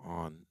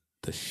on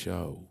the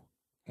show,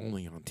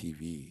 only on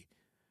TV.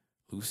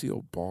 Lucy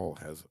O'Ball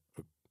has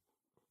a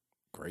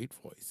great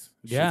voice.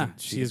 Yeah,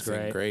 she she's can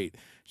sing great. great.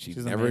 She's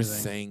She's never amazing.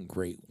 sang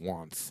great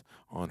once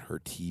on her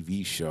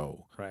TV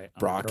show. Right. on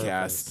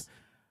Broadcast purpose.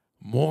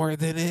 more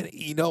than it.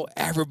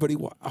 Everybody.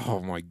 Oh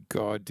my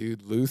God,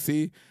 dude,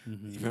 Lucy.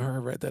 Mhm. You've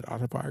ever read that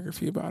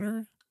autobiography about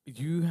her?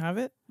 You have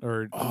it,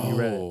 or you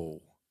read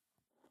it?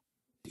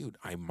 Dude,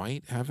 I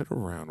might have it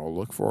around. I'll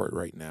look for it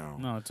right now.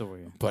 No, it's over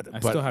here. But I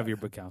but still have your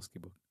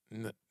Bukowski book.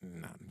 No,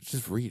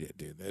 just read it,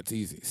 dude. It's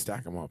easy.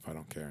 Stack them up. I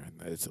don't care.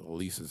 It's at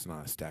least it's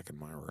not a stack in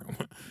my room.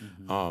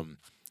 Mhm.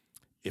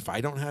 If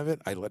I don't have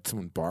it, I let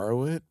someone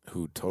borrow it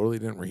who totally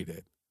didn't read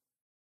it.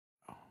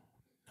 Oh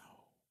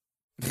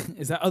no.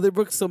 Is that other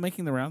book still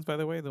making the rounds? By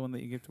the way, the one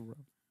that you gave to Rob.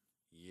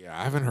 Yeah,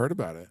 I haven't heard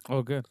about it.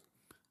 Oh, good.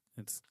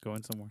 It's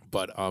going somewhere.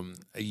 But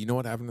you know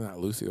what happened to that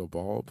Lucy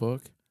O'Ball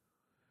book?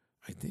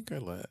 I think I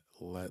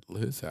let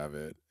Liz have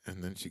it,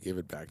 and then she gave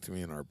it back to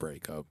me in our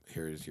breakup.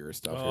 Here's your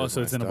stuff. Oh, here's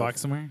so my it's in a stuff.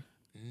 box somewhere.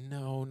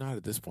 No, not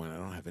at this point. I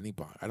don't have any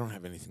I don't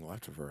have anything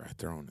left of her. I've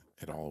thrown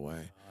it all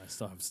away. I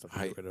still have stuff to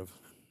I- get rid of.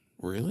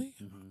 Really?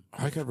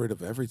 I got rid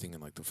of everything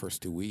in like the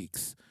first 2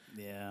 weeks.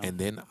 Yeah. And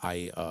then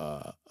I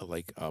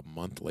like a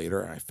month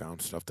later I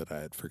found stuff that I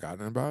had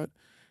forgotten about,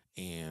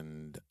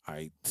 and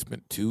I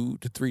spent 2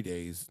 to 3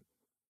 days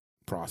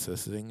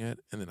processing it,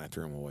 and then I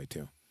threw them away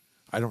too.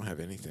 I don't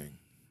have anything.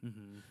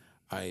 Mm-hmm.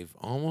 I've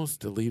almost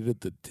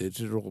deleted the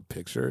digital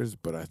pictures,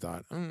 but I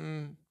thought,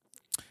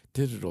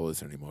 digital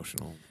isn't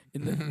emotional.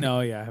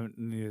 No, yeah, I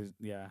haven't.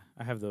 Yeah,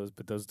 I have those,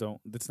 but those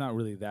don't. It's not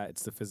really that.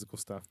 It's the physical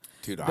stuff.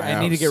 Dude, I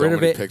have need to get so rid of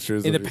many it.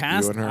 pictures In the of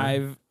past, you and her.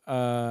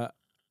 I've.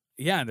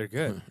 Yeah, they're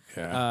good.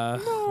 Yeah.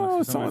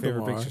 No, some of them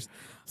favorite are. pictures.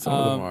 Some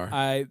of them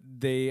are.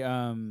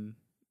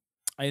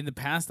 In the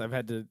past, I've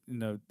had to.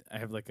 I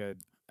have like The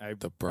I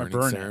burning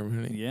burn it.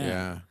 ceremony.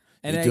 Yeah.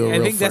 And You I do a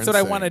real think that's what I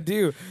friends want to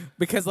thing. do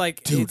because,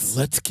 like, Dude, it's-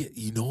 let's get.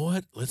 You know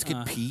what? Let's get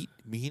Uh. Pete,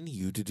 me, and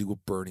you to do a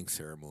burning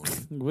ceremony.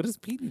 what does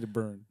Pete need to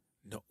burn?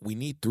 No, we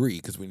need 3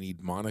 because we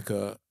need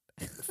Monica,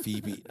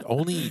 Phoebe.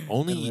 And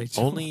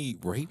Rachel. Only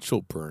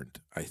Rachel burned,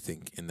 I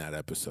think, in that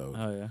episode.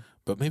 Oh yeah.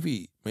 But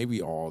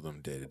maybe all of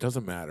them did. It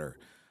doesn't matter.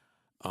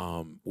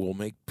 We'll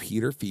make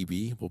Peter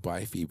Phoebe. We'll buy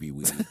a Phoebe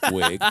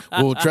wig.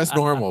 We'll dress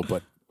normal,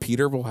 but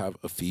Peter will have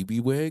a Phoebe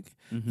wig.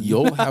 Mhm.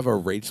 You'll have a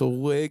Rachel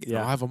wig. And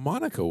Yeah. I'll have a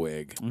Monica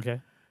wig.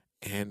 Okay.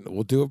 And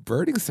we'll do a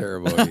burning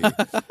ceremony.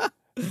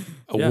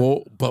 Yeah.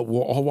 We'll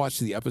all watch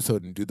the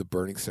episode and do the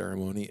burning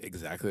ceremony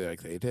exactly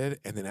like they did.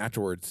 And then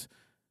afterwards,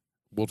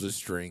 we'll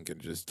just drink and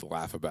just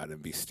laugh about it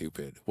and be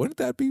stupid. Wouldn't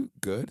that be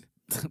good?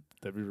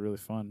 That'd be really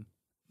fun.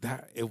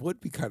 It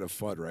would be kind of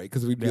fun, right?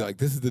 Because we'd be Yeah. like,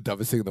 this is the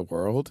dumbest thing in the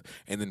world.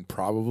 And then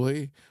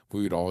probably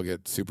we would all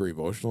get super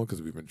emotional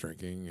because we've been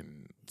drinking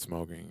and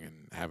smoking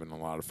and having a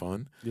lot of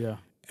fun. Yeah.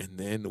 And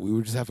then we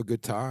would just have a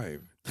good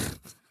time.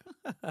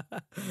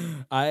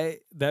 That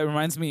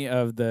reminds me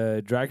of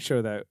the drag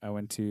show that I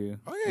went to.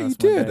 Oh, yeah, you last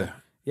did. Monday.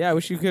 Yeah, I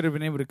wish you could have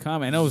been able to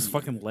come. I know it was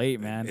fucking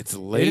late, man. It's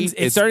late.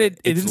 It started.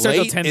 It didn't start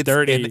till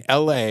 10:30. It's in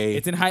L.A.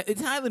 It's in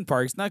Highland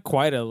Park. It's not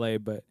quite LA,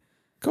 but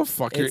Go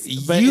fuck but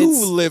you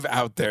it's- live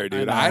out there,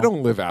 dude. know. I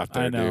don't live out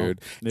there, I know.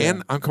 dude. Yeah.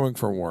 And I'm coming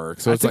from work.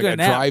 So I it's took like a a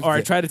nap, drive. or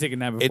I tried to take a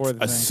nap before It's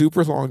the a thing.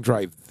 super long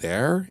drive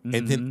there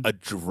and then Mhm. a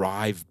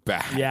drive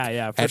back.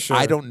 Yeah, for And sure.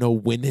 I don't know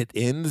when it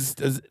ends.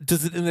 Does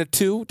it end at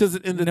 2? Does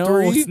it end at No,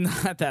 3? it's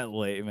not that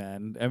late,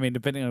 man. I mean,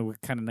 depending on what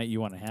kind of night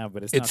you want to have,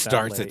 but it's It not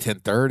starts that at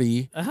late.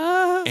 10:30.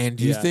 And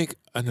do you Yeah. think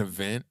an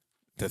event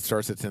that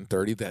starts at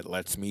 10:30 that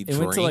lets me It drink?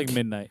 went to like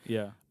midnight.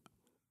 Yeah,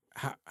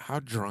 How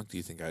drunk do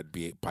you think I'd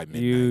be by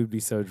midnight? you'd be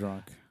so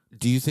drunk.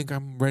 Do you think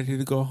I'm ready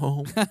to go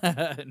home?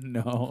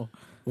 No,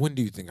 When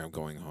do you think I'm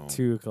going home?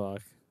 2:00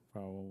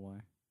 probably,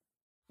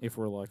 if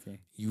we're lucky.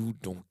 You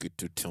don't get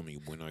to tell me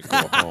when I go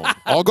home.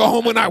 I'll go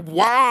home when I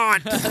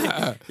want.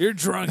 You're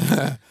drunk.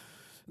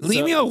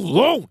 Leave me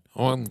alone.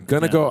 Oh, I'm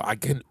gonna Yeah. go. I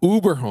can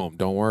Uber home.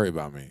 Don't worry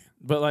about me.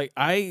 But like,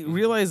 I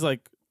realize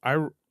like I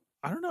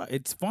don't know.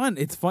 It's fun.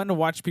 It's fun to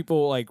watch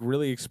people like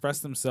really express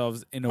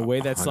themselves in a way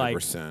that's like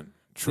 100%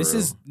 true. this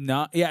is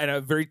not and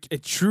a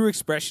true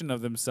expression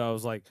of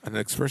themselves. Like an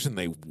expression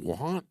they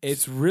want.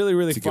 it's really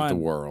really to give the fun.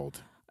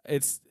 world.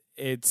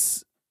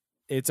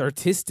 It's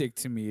artistic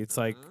to me. It's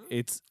like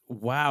it's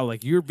wow.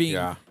 Like you're being.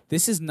 Yeah.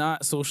 This is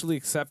not socially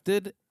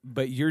accepted,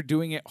 but you're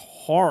doing it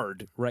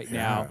hard right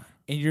now,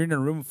 and you're in a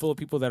room full of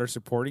people that are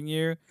supporting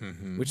you,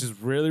 Mhm. which is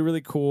really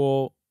really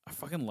cool. I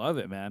fucking love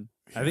it, man.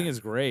 I think it's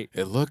great.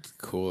 It looked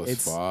cool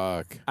as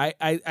fuck.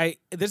 I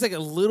there's like a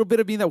little bit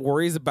of me that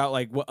worries about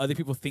like what other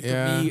people think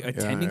of me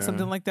attending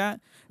something like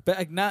that, but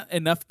like not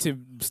enough to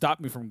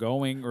stop me from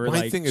going or My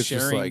like thing is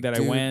just sharing like, that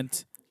dude, I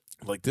went.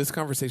 Like this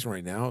conversation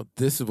right now,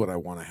 this is what I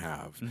want to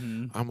have.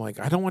 Mm-hmm. I'm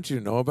like, I don't want you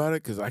to know about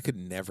it because I could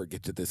never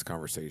get to this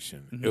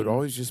conversation. Mm-hmm. It would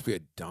always just be a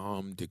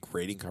dumb,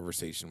 degrading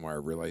conversation where I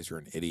realize you're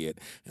an idiot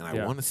and I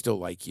Yeah. want to still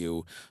like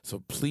you.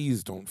 So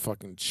please don't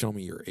fucking show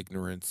me your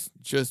ignorance.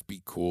 Just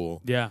be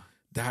cool. Yeah.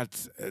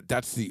 That's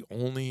the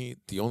only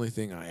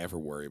thing I ever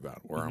worry about.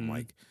 Where I'm Mhm.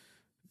 like,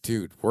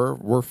 dude,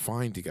 we're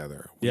fine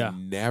together. We Yeah.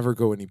 never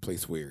go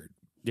anyplace weird.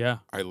 Yeah.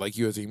 I like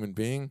you as a human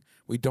being.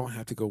 We don't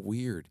have to go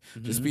weird.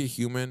 Just Mhm. be a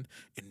human,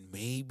 and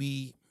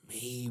maybe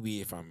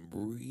if I'm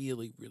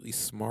really, really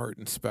smart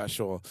and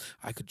special,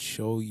 I could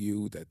show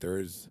you that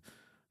there's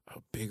a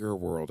bigger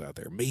world out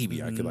there.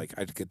 Maybe I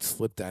could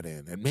slip that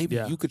in, and maybe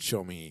Yeah. you could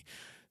show me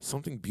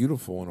something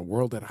beautiful in a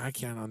world that I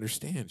can't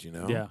understand.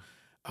 Yeah.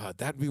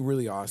 That'd be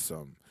really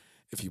awesome.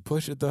 If you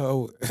push it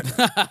though,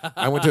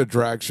 I went to a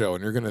drag show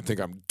and you're gonna think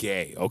I'm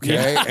gay,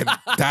 okay? And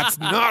that's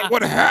not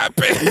what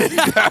happened.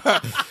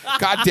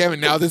 God damn it!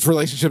 Now this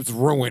relationship's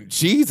ruined.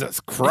 Jesus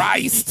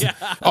Christ! Yeah.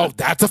 Oh,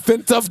 that's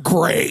offensive.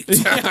 Great.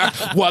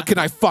 What can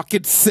I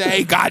fucking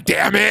say? God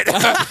damn it!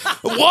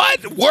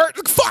 What?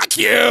 Word? Fuck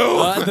you!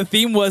 The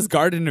theme was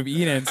Garden of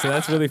Eden, so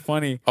that's really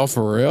funny. Oh,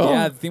 for real?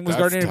 Yeah, the theme was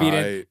That's Garden of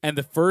Eden, tight. and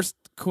the first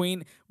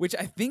queen, which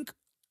I think.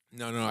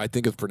 No, I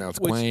think it's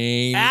pronounced Which-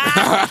 Queen.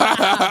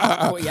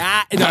 Oh,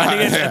 yeah, no,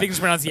 I think it's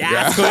pronounced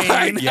Yas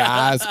Queen.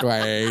 Yas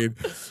Queen.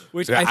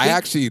 Which Yeah, I think, I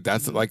actually,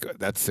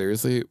 that's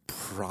seriously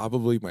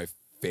probably my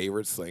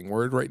favorite slang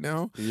word right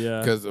now. Yeah.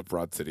 Because of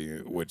Broad City,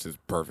 which is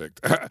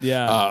perfect.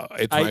 Yeah.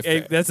 It's my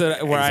That's where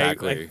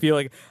exactly. I feel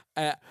like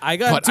I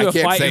got But into I a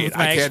can't fight say with it.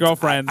 my I can't-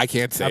 ex-girlfriend I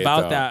can't say it,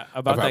 about though. that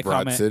About that Broad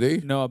comment.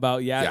 City? No,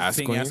 about Yas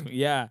saying Queen?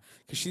 yeah,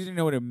 because she didn't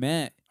know what it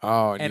meant.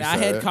 Oh, And you I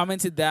said had it?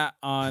 commented that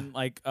on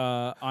like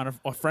on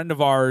a friend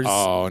of ours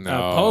Oh,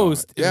 no.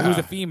 post Yeah. who's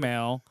a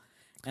female,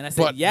 and I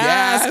said But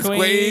Yas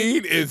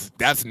Queen. that's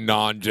It's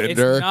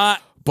non-gender.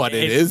 not, But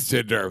it it's- is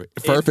gender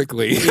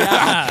perfectly.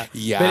 yeah,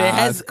 Yas but it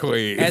has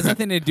Queen. it has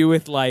nothing to do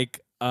with like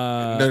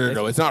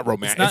No. It's not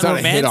romantic. It's not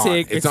a hit on.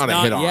 romantic. It's not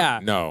a hit on. Yeah,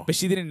 No. But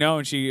she didn't know,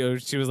 and she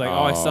was like,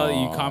 "Oh, I saw that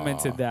you Oh.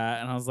 commented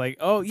that," and I was like,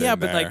 "Oh yeah,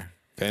 Been but like." there.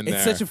 Been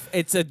It's there.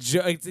 such a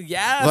joke.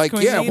 Yeah, like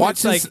Queen. yeah,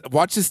 watch It's this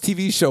watch this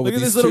TV show Look with at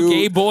these this little two.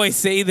 gay boy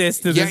say this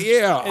to Yeah, this.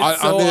 yeah.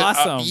 It's so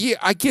awesome. Yeah,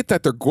 I get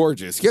that they're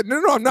gorgeous. Yeah,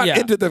 no, I'm not Yeah.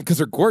 into them because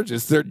they're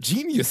gorgeous. They're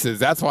geniuses.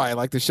 That's why I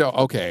like the show.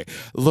 Okay,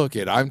 look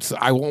it.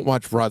 I won't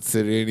watch Broad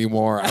City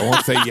anymore. I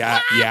won't say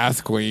Yas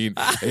Queen.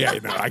 Yeah,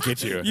 no, I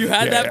get you. You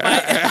had that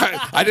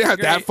fight. I didn't have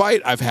that Great.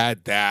 fight. I've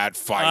had that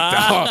fight.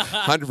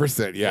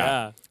 100%.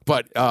 Yeah.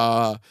 But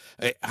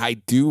I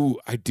do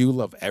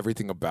love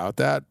everything about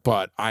that.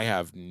 But I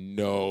have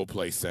no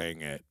place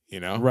saying it. You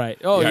know, Right.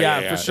 Oh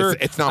yeah, for sure.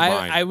 It's not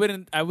mine. I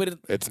wouldn't.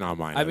 It's not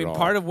mine. I at mean, all.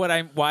 part of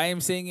why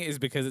I'm saying it is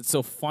because it's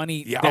so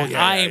funny Yeah, that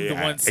I am yeah, the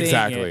one saying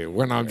exactly. it.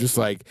 When I'm just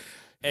like,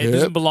 It doesn't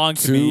hip belong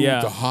to me,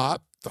 yeah. the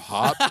hop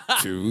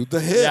to the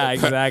hip. Yeah,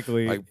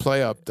 exactly. Like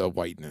play up the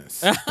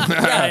whiteness. yeah.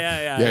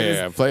 yeah.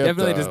 It just Play up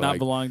definitely the, does not like,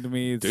 belong to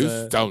me. It's,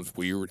 This sounds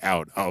weird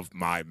out of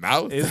my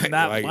mouth. Isn't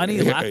that Like,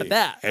 funny? Laugh at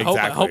that. Exactly.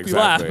 I hope you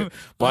laugh. exactly. I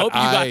But hope you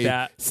got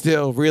that.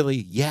 still really,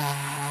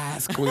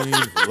 yes, queen,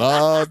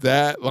 love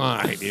that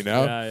line. You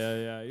know.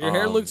 Yeah. Your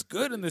hair looks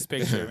good in this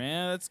picture,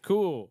 man. That's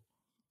cool.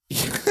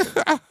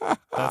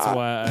 That's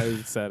why I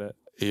said it.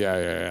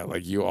 Yeah.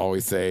 Like you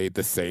always say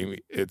the same.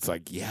 It's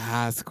like,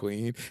 yes,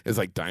 queen. It's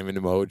like diamond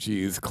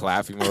emojis,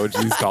 clap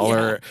emojis,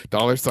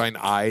 dollar sign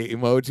eye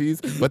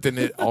emojis. But then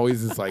it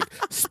always is like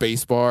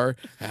space bar,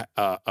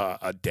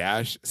 a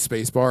dash,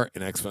 space bar,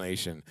 an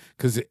explanation.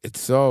 Because it's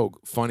so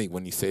funny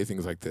when you say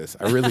things like this.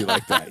 I really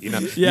like that. You know,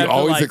 Yeah, you but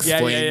always like,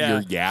 explain yeah.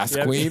 your yes,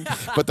 Yep. queen.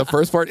 But the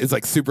first part is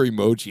like super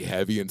emoji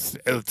heavy and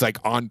it's like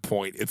on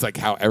point. It's like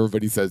how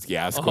everybody says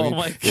yes, queen. Oh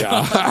my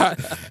Yeah.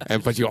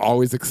 But you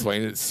always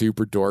explain it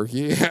super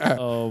dorky.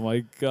 Oh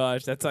my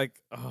gosh, that's like,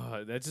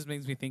 that just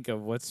makes me think of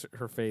what's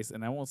her face,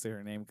 and I won't say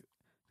her name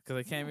because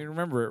I can't even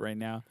remember it right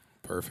now.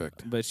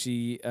 Perfect. But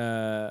she's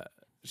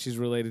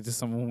related to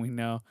someone we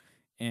know,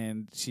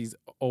 and she's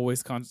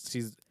always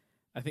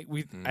I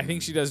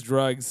think she does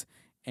drugs,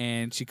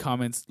 and she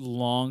comments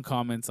long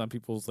comments on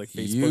people's like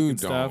Facebook You and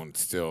stuff. don't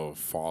still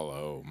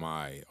follow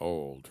my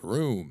old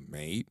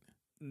roommate.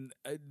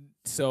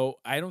 So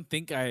I don't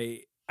think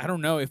I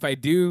don't know if I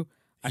do.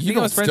 I You think I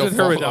don't was friends still with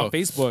her follow- on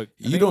Facebook. I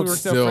You think don't we were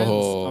still friends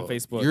on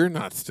Facebook. You're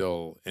not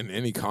still in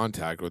any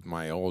contact with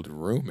my old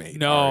roommate.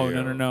 No. are you?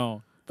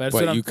 But that's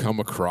But what you come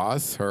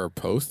across her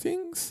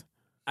postings?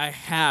 I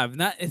have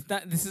not. It's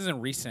not. This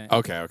isn't recent.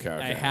 Okay.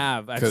 I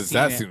have. I've Because seen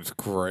that it. seems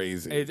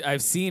crazy.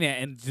 I've seen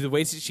it, and the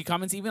way she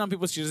comments, even on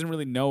people she doesn't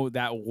really know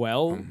that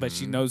well, but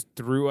she knows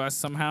through us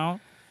somehow.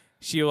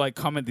 She'll like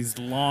comment these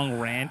long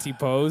ranty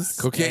posts.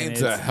 and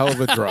Cocaine's a it's- hell of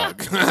a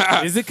drug.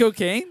 Is it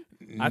cocaine?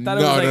 I thought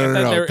it was No, like no,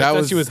 no. I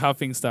thought she was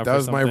huffing stuff. That or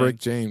was my something. Rick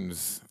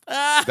James.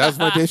 That was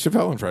my Dave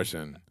Chappelle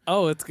impression.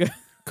 Oh, it's good.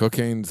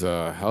 Cocaine's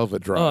a hell of a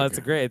drug. Oh, that's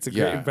it's a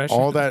great impression.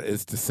 All that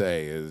is to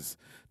say is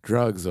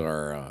drugs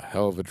are a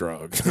hell of a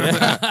drug.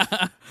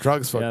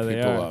 Drugs fuck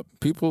people up.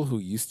 People who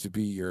used to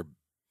be your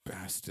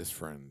bestest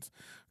friends,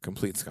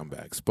 complete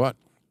scumbags. But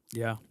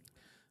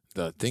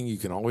the thing you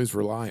can always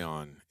rely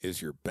on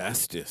is your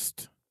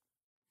best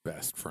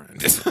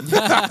friend.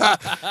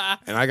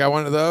 And I got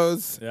one of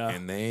those,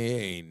 and they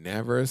ain't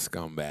never a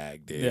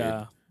scumbag, dude.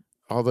 Yeah.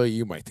 Although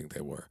you might think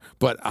they were.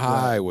 But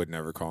I would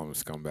never call them a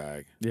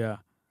scumbag. Yeah.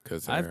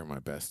 Because they're my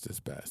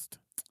bestest best.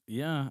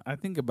 Yeah, I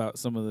think about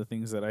some of the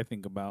things that I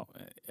think about.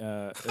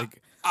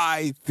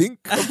 I think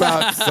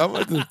about some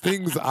of the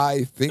things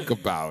I think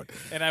about.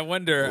 And I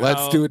wonder.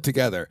 Let's do it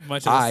together.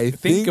 I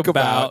think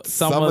about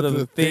some of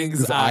the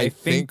things I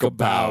think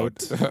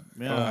about.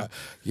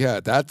 Yeah,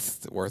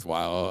 that's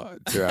worthwhile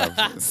to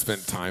have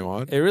spent time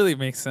on. It really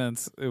makes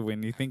sense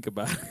when you think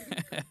about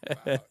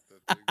it.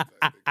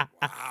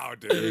 Wow,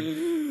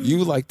 dude.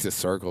 You like to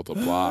circle the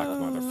block,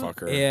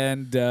 motherfucker.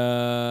 And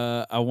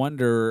I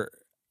wonder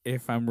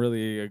if I'm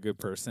really a good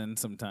person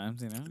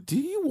sometimes, you know? Do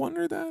you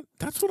wonder that?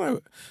 That's what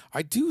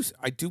I do.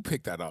 I do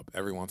pick that up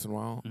every once in a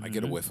while. I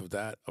get a whiff of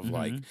that, of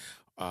like,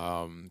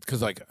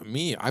 because like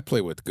me, I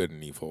play with good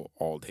and evil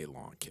all day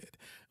long, kid.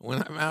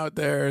 When I'm out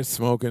there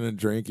smoking and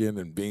drinking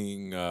and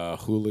being a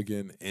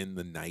hooligan in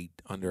the night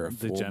under a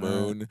full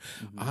moon,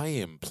 I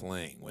am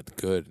playing with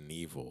good and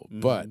evil.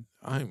 But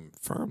I'm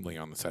firmly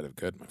on the side of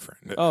good, my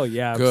friend. Oh,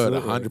 yeah, good,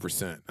 absolutely.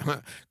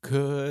 100%.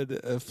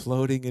 Good,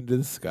 floating into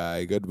the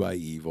sky, goodbye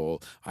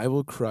evil. I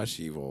will crush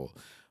evil.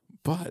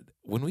 But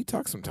when we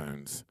talk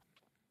sometimes,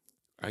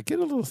 I get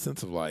a little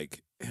sense of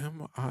like,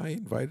 am I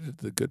invited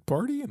to the good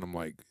party? And I'm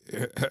like,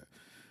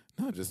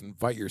 no, just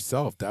invite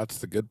yourself. That's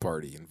the good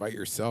party. Invite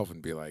yourself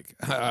and be like,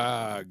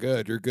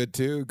 good. You're good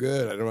too?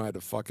 Good. I don't have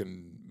to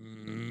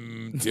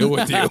fucking deal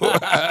with you.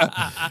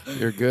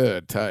 You're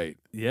good. Tight.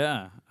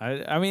 Yeah.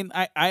 I mean,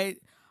 I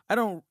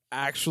don't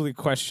actually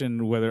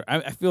question whether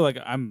I feel like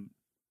I'm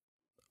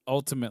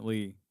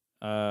ultimately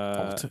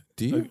Do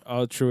you?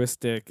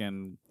 altruistic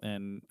and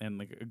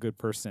like a good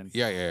person.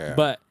 Yeah.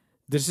 But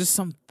there's just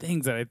some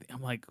things that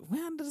I'm like,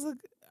 man,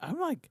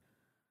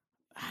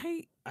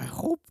 I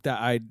hope that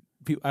I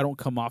don't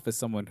come off as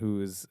someone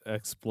who is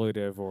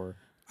exploitive or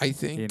I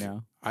think you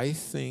know. I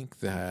think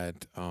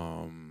that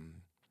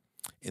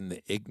in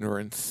the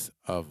ignorance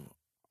of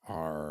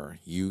our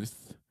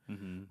youth,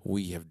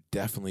 we have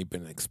definitely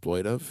been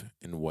exploitive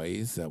in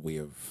ways that we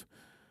have.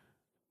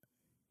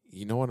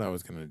 You know what I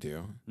was gonna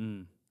do?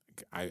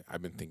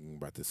 I've been thinking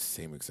about this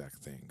same exact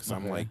thing because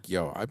I'm like,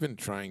 yo, I've been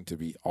trying to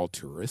be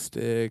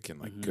altruistic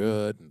and like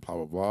good and blah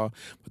blah blah,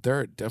 but there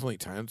are definitely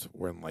times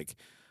when like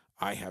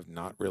I have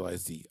not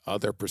realized the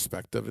other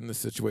perspective in the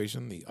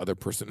situation, the other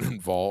person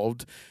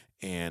involved,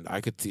 and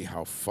I could see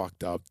how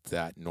fucked up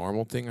that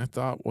normal thing I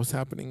thought was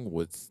happening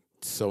was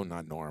so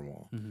not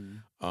normal.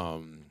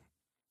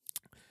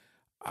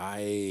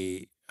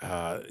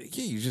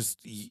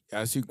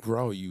 As you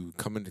grow, you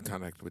come into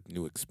contact with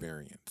new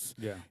experience.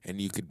 Yeah.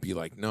 And you could be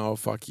like, no,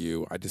 fuck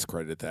you. I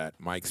discredit that.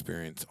 My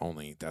experience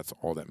only. That's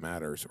all that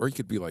matters. Or you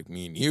could be like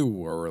me and you,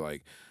 where we're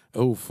like,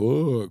 oh,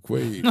 fuck,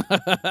 wait.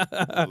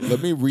 Let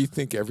me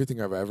rethink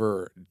everything I've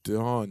ever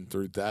done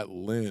through that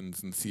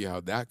lens and see how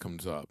that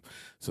comes up.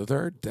 So there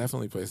are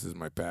definitely places in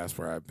my past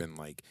where I've been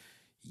like,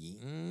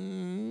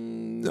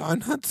 I'm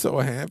not so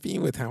happy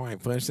with how I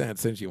pushed that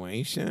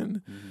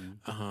situation.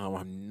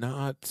 I'm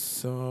not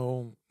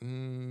so.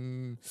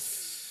 Maybe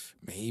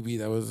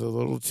that was a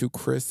little too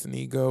Chris and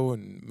ego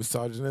and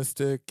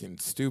misogynistic and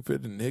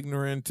stupid and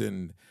ignorant.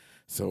 And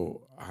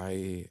so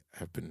I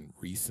have been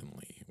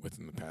recently,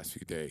 within the past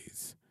few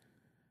days,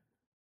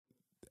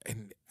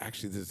 and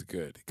actually this is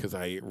good because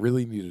I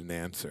really need an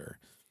answer.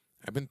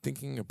 I've been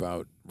thinking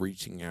about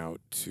reaching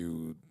out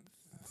to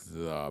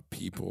the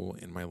people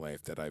in my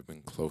life that I've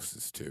been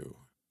closest to,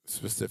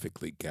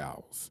 specifically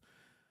gals,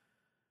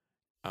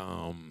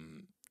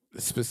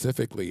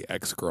 specifically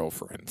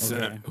ex-girlfriends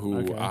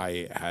who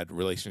I had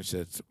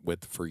relationships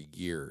with for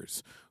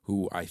years,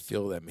 who I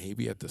feel that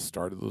maybe at the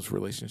start of those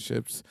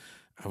relationships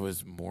I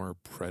was more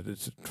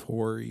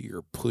predatory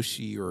or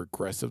pushy or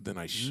aggressive than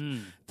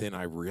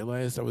I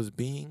realized I was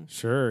being.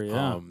 Sure,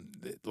 yeah.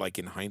 Like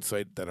in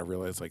hindsight, that I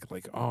realized,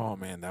 like, oh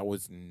man, that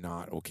was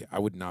not okay. I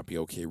would not be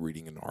okay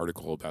reading an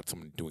article about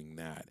someone doing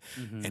that,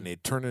 and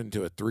it turned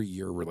into a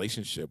 3-year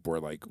relationship where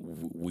like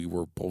we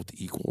were both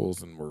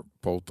equals and we're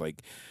both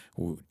like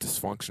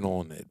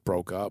dysfunctional, and it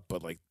broke up.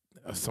 But like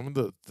some of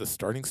the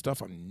starting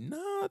stuff, I'm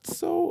not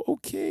so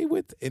okay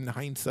with in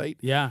hindsight.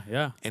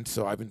 Yeah. And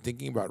so I've been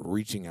thinking about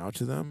reaching out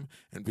to them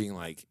and being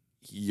like,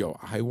 yo,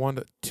 I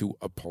want to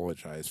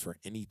apologize for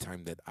any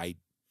time that I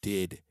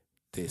did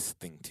this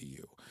thing to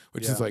you,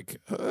 which is like,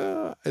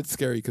 it's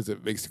scary because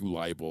it makes you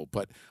liable,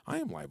 but I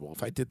am liable.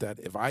 If I did that,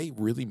 if I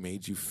really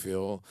made you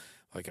feel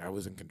like I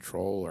was in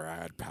control or I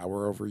had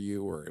power over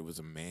you, or it was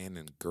a man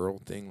and girl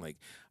thing, like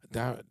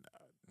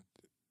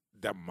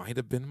that might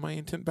have been my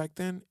intent back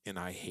then, and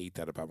I hate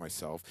that about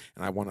myself,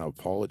 and I want to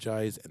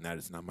apologize, and that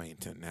is not my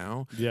intent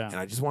now. Yeah. And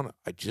I just want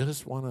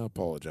to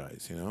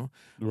apologize, you know,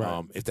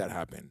 Right. if that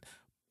happened.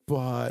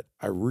 But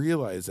I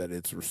realize that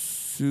it's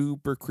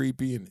super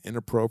creepy and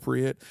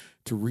inappropriate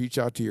to reach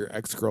out to your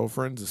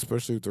ex-girlfriends,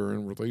 especially if they're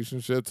in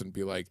relationships, and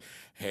be like,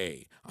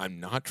 hey, I'm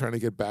not trying to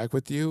get back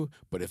with you,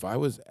 but if I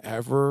was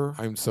ever,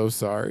 I'm so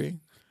sorry.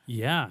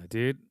 Yeah,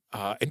 dude.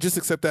 And just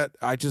accept that.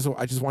 I just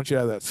want you to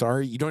have that.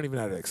 Sorry, you don't even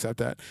have to accept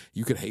that.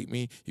 You could hate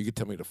me. You could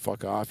tell me to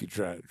fuck off. You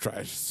try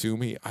to sue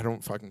me. I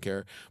don't fucking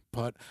care.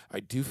 But I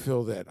do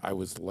feel that I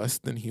was less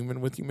than human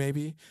with you,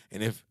 maybe.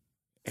 And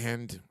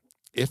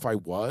if I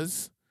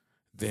was,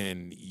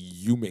 then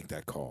you make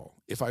that call.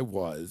 If I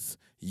was,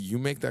 you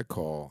make that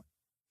call.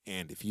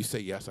 And if you say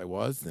yes, I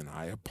was, then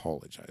I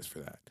apologize for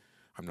that.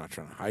 I'm not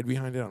trying to hide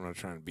behind it. I'm not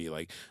trying to be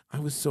like, I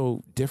was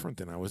so different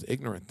then. I was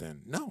ignorant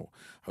then. No,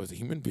 I was a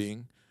human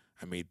being.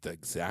 I made the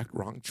exact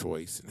wrong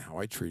choice in how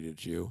I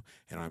treated you,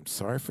 and I'm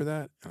sorry for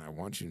that, and I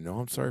want you to know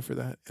I'm sorry for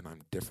that, and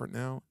I'm different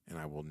now, and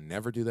I will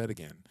never do that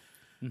again.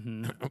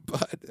 Mm-hmm.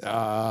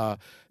 But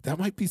that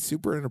might be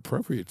super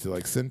inappropriate to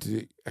like send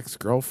to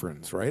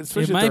ex-girlfriends, right?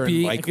 Especially It if might they're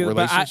be, in, like, but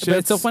relationships.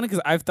 it's so funny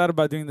because I've thought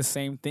about doing the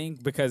same thing,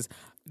 because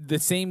the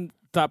same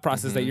thought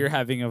process that Mhm. you're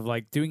having of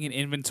like doing an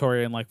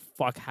inventory and like,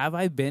 fuck, have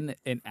I been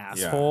an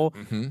asshole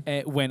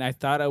when I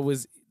thought I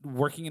was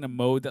working in a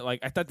mode that like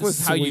I thought this Was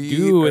is how you sweet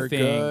do or a thing,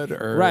 good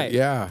or, right?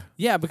 Yeah,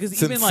 Yeah, because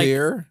even like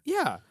sincere,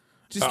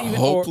 just even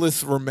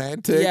hopeless,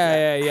 romantic.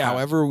 Yeah.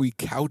 However we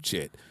couch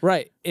it,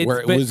 right,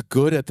 where it was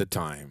good at the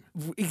time.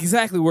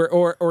 exactly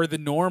or the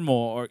normal,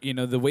 or you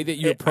know, the way that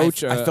you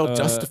approach. I felt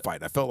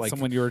justified. I felt like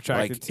someone you were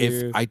attracted like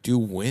to. if I do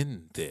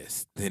win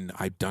this, then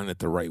I've done it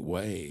the right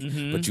way.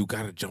 Mhm. But you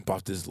got to jump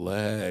off this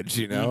ledge,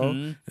 you know.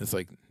 Mhm. It's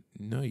like,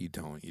 no, you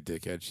don't, you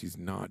dickhead. She's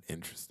not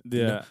interested. Yeah.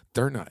 You know,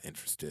 they're not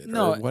interested.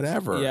 No, or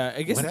whatever. yeah,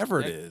 I guess whatever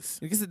it is.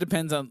 I guess it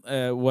depends on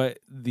what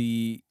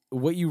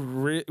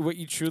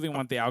you truly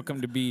want the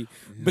outcome to be,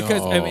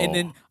 because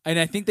and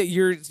I think that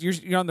you're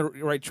on the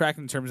right track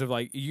in terms of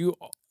like you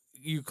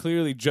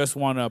clearly just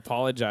want to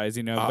apologize,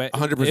 you know. But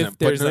 100%. if But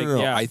there's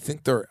no. yeah, I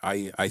think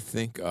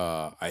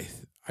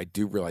I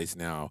do realize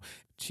now.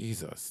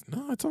 Jesus,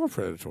 no, it's all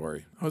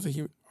predatory. I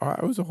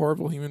was a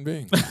horrible human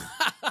being.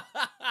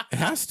 It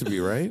has to be,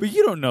 right? but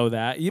you don't know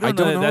that. You don't I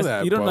know don't know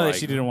that, You don't but, know that like,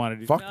 she didn't want to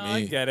do. fuck No, me.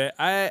 I get it.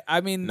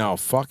 I mean, No,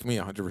 fuck me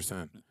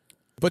 100%.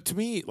 But to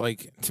me,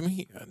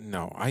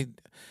 no,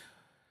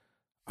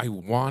 I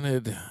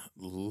wanted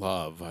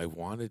love. I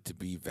wanted to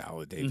be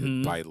validated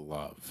Mhm. by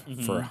love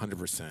for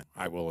 100%.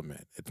 I will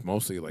admit. It's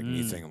mostly like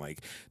me Mm. saying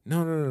like,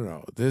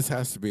 no. This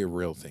has to be a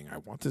real thing. I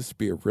want this to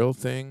be a real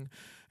thing,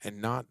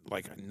 and not.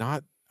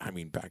 I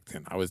mean, back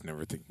then I was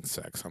never thinking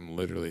sex. I'm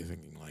literally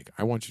thinking like,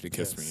 I want you to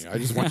kiss Kiss. me. I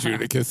just want you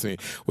to kiss me.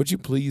 Would you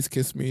please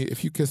kiss me?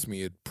 If you kiss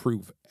me, it'd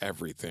prove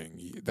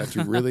everything that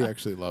you really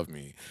actually love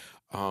me.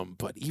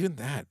 But even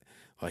that,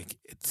 like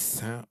it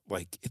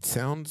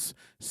sounds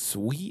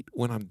sweet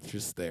when I'm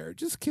just there.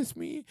 Just kiss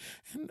me,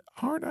 and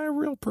aren't I a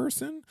real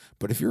person?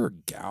 But if you're a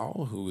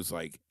gal who's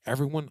like,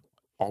 everyone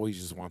always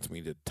just wants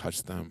me to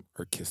touch them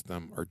or kiss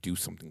them or do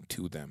something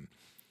to them,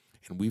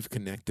 and we've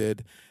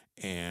connected,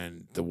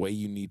 and the way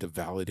you need to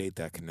validate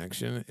that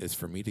connection is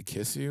for me to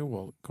kiss you,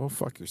 well, go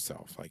fuck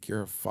yourself. Like,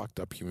 you're a fucked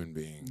up human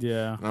being.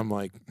 yeah, And I'm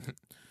like,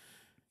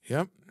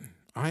 yep,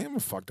 I am a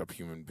fucked up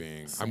human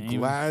being. I'm Same.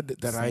 glad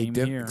that I Same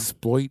didn't here.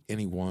 exploit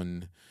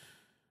anyone.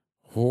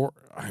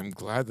 I'm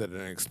glad that I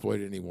didn't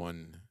exploit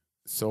anyone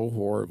so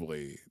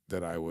horribly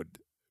that I would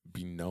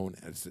be known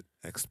as an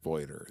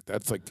exploiter.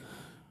 That's like,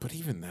 but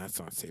even that's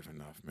not safe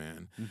enough,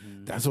 man.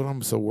 Mhm. That's what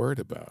I'm so worried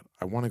about.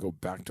 I want to go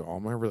back to all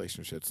my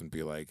relationships and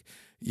be like,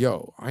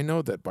 yo, I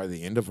know that by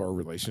the end of our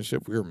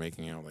relationship, we were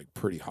making out like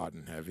pretty hot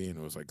and heavy, and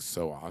it was like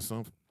so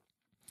awesome.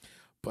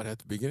 But at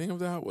the beginning of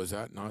that, was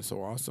that not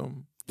so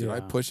awesome? Did I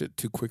Yeah. push it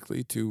too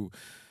quickly to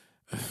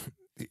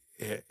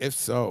if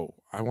so,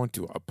 I want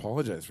to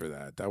apologize for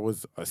that. That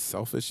was a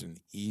selfish and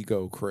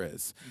ego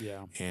Chris.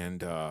 Yeah.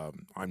 And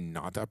I'm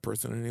not that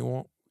person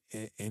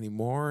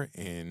anymore.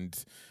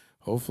 And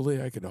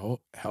hopefully I can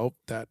help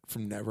that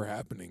from never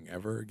happening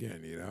ever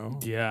again, you know?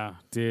 Yeah,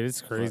 dude,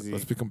 it's crazy.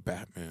 Let's become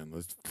Batman.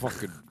 Let's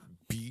fucking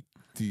beat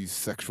these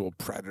sexual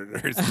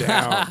predators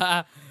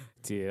down.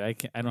 Dude,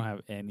 I don't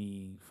have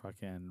any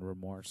fucking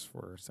remorse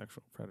for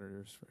sexual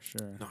predators for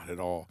sure. Not at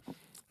all.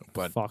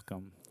 But Fuck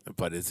them.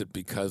 But is it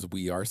because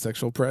we are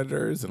sexual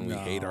predators and we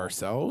hate No.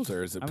 ourselves,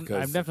 or is it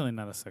because I'm definitely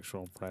not a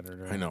sexual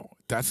predator. I know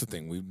that's the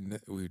thing.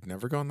 We've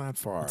never gone that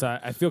far. So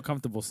I feel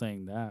comfortable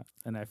saying that,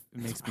 and it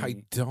makes me.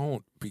 I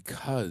don't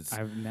because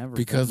I've never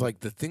because been- like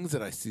the things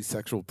that I see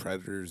sexual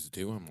predators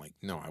do, I'm like,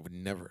 no, I would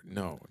never.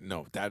 No,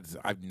 that's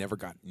I've never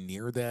got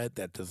near that.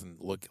 That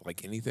doesn't look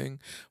like anything.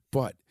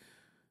 But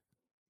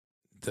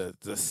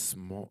the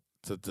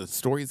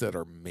stories that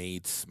are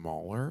made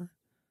smaller,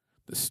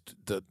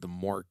 the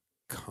more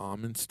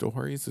common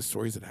stories, the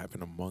stories that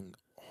happen among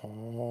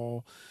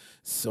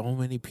so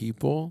many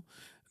people,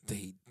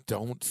 they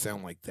don't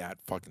sound like that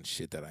fucking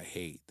shit that I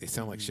hate. They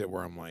sound like shit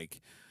where I'm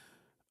like,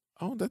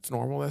 oh, that's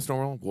normal. That's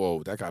normal.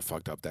 Whoa, that got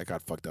fucked up. That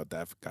got fucked up.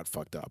 That got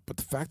fucked up. But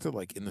the fact that,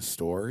 like, in the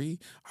story,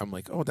 I'm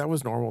like, oh, that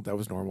was normal. That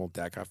was normal.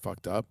 That got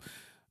fucked up.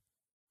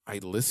 I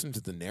listened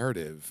to the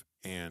narrative,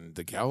 and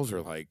the gals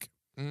are like,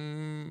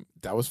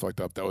 that was fucked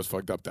up. That was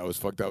fucked up. That was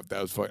fucked up.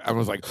 That was fucked. I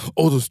was like,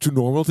 oh, those two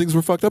normal things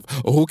were fucked up.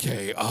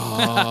 Okay.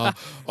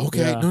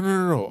 Okay. Yeah.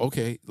 No.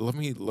 Okay. Let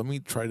me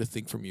try to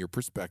think from your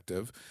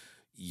perspective.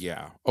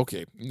 Yeah.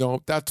 Okay. No,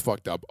 that's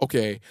fucked up.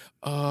 Okay.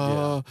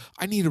 I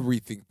need to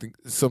rethink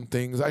some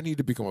things. I need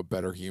to become a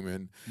better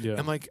human. Yeah.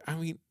 And like, I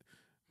mean,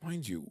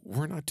 mind you,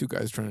 we're not two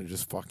guys trying to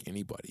just fuck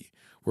anybody.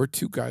 We're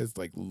two guys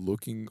like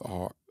looking.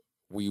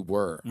 We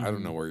were. I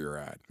don't know where you're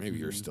at. Maybe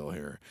you're still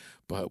here,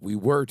 but we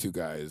were two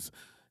guys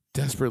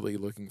desperately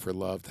looking for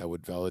love that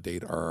would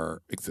validate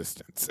our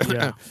existence.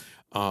 Yeah.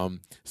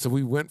 So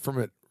we went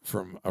from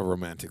a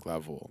romantic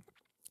level,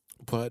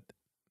 but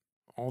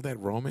all that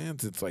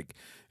romance, it's like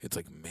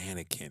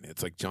Mannequin.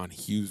 It's like John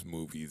Hughes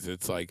movies.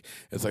 It's like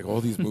all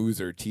these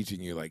movies are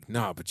teaching you like,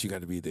 nah, but you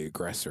got to be the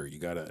aggressor. You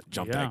got to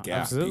jump that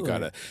gap.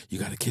 Absolutely. You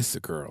got to kiss the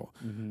girl.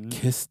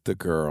 Kiss the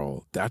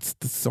girl. That's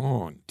the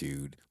song,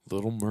 dude.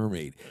 Little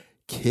Mermaid.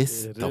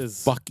 Kiss the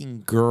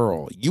fucking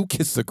girl. You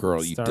kiss the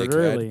girl, you dickhead.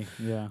 Early.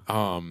 Yeah.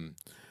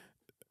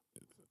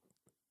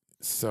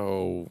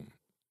 So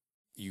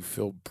you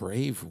feel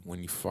brave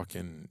when you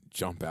fucking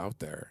jump out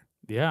there.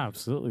 Yeah,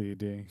 absolutely. You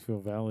do. You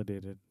feel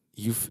validated.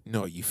 You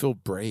feel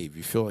brave.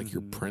 You feel like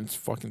you're Prince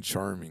fucking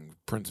Charming,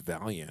 Prince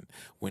Valiant,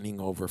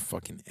 winning over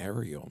fucking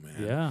Ariel,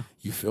 man. Yeah.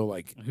 You feel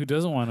like, who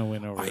doesn't want to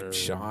win over? I'm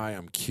shy,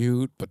 I'm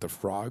cute, but the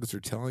frogs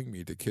are telling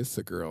me to kiss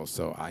the girl,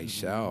 so I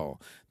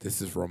shall.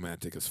 This is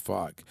romantic as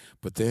fuck.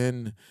 But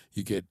then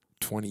you get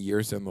 20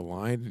 years down the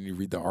line and you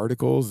read the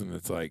articles and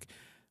it's like,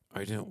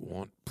 I didn't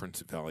want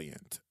Prince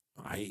Valiant.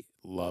 I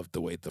loved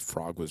the way the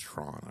frog was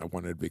drawn. I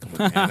wanted to become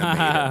an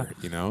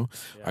animator, you know?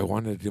 Yeah. I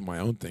wanted to do my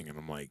own thing, and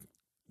I'm like,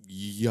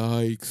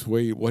 yikes,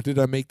 wait, what did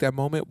I make that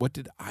moment? What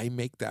did I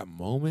make that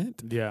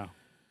moment? Yeah.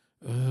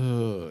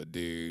 Oh,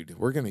 dude,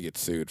 we're going to get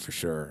sued for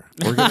sure.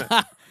 We're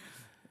gonna.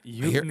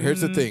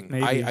 Here's the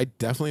thing. I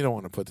definitely don't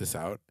want to put this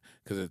out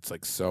because it's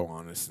like so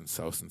honest and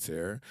so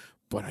sincere.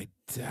 But I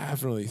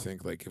definitely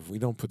think like if we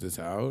don't put this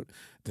out,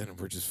 then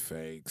we're just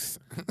fakes.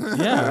 Yeah,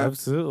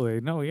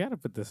 absolutely. No, we got to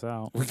put this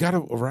out. We got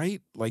to,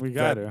 right? Like we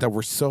gotta. That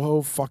we're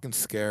so fucking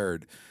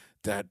scared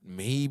that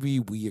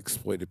maybe we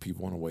exploited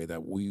people in a way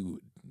that we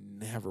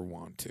never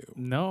want to.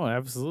 No,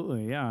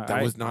 absolutely. Yeah.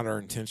 That was not our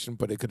intention,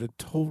 but it could have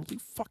totally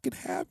fucking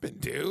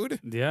happened, dude.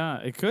 Yeah,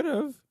 it could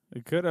have.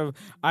 It could have.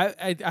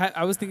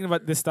 I was thinking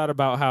about this thought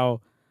about how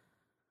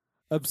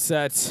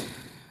upset,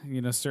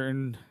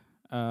 certain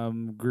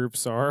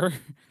groups are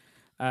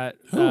at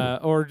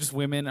or just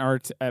women are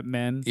at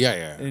men.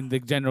 Yeah. In the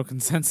general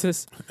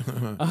consensus.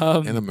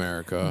 In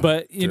America.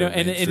 But and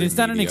it's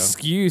not an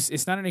excuse.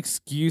 It's not an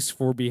excuse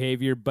for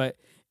behavior, but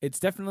it's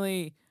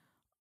definitely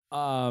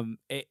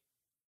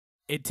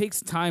it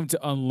takes time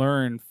to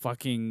unlearn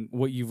fucking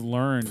what you've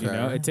learned.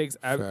 Fair, it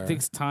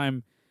takes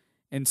time,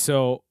 and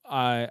so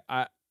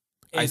I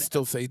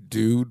still say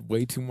dude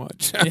way too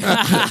much.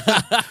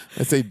 I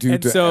say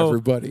dude to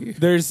everybody.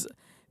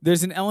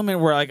 There's an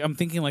element where like I'm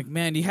thinking like,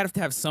 man, you have to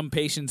have some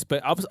patience,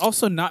 but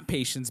also not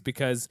patience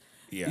because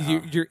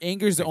your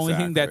anger is the only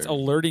thing that's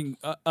alerting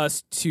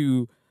us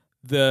to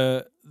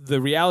the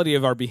reality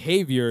of our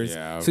behaviors.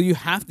 Yeah. So you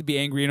have to be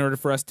angry in order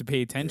for us to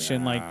pay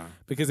attention. Like,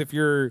 because if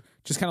you're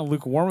just kind of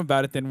lukewarm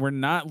about it, then we're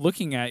not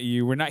looking at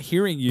you. We're not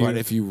hearing you. But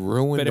if you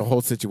ruin the whole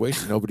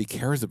situation, nobody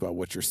cares about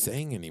what you're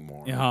saying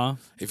anymore. Uh-huh.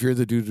 If you're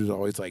the dude who's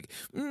always like,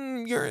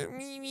 you're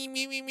me,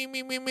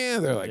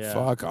 they're like,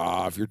 fuck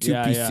off. You're too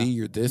PC.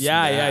 You're this.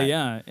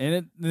 Yeah.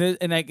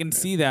 And I can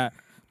see that.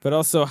 But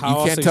also, how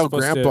you can't tell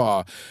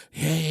Grandpa,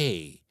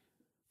 hey,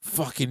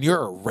 fucking,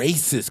 you're a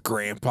racist,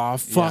 Grandpa.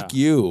 Fuck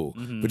you.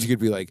 Mm-hmm. But you could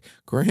be like,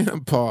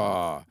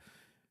 Grandpa,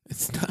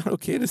 it's not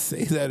okay to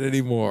say that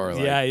anymore.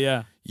 Like,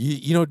 yeah.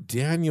 You know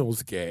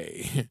Daniel's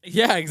gay.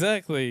 Yeah,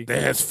 exactly.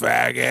 This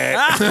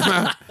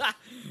faggot.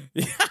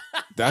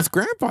 That's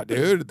Grandpa,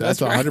 dude. That's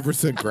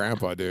 100%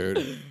 Grandpa,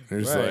 dude.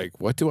 They're just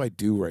like, what do I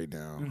do right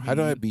now? Mm-hmm. How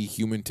do I be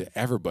human to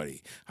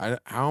everybody?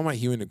 How am I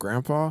human to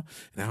Grandpa?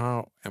 And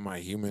how am I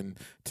human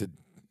to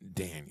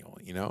Daniel?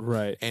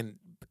 Right. And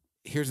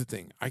here's the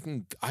thing. I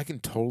can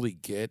totally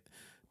get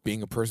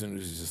being a person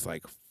who's just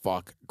like,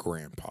 fuck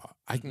Grandpa.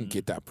 I can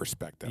get that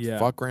perspective. Yeah.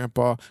 Fuck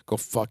Grandpa, go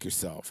fuck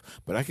yourself.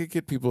 But I could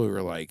get people who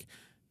are like,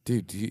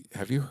 dude,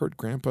 have you heard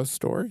Grandpa's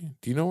story?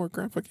 Do you know where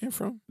Grandpa came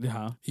from?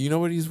 Yeah. You know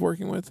what he's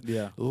working with?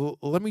 Yeah.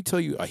 Let me tell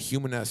you a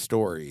human-ass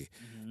story.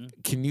 Mm-hmm.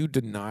 Can you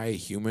deny a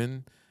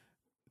human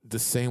the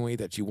same way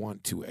that you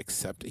want to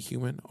accept a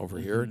human over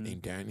here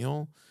named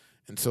Daniel?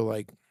 And so,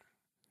 like,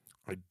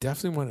 I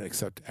definitely want to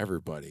accept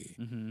everybody.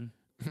 Mm-hmm.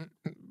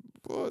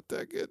 But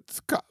that gets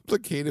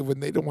complicated when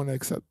they don't want to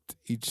accept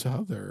each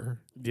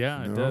other.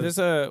 Yeah, there's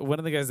one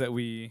of the guys that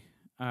we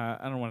I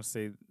don't want to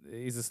say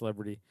he's a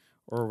celebrity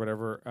or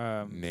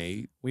whatever.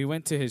 Nate. We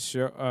went to his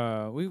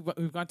show.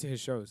 We've gone to his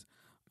shows.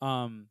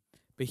 But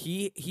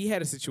he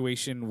had a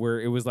situation where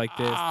it was like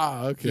this.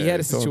 Okay. He had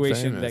a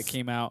situation that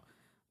came out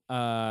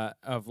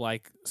of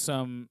like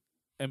some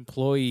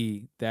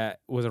employee that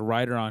was a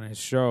writer on his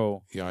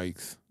show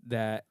Yikes.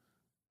 that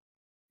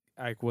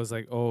like was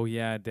like, oh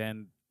yeah,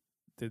 Dan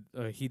did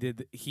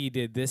he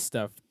did this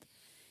stuff,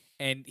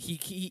 and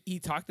he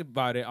talked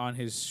about it on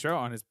his show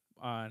on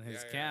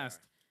his cast,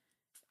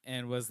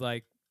 and was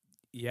like,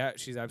 yeah,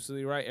 she's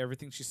absolutely right.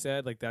 Everything she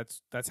said, like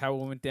that's how it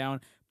went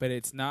down. But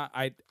it's not.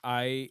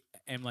 I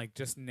am like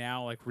just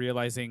now like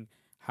realizing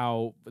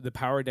how the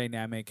power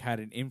dynamic had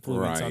an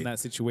influence on Right. that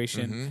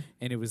situation, Mm-hmm.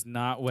 and it was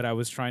not what I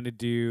was trying to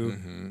do.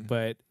 Mm-hmm.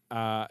 But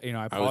you know,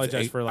 I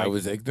apologize for like I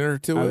was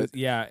ignorant to I it. was,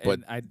 yeah, but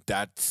and I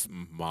that's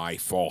my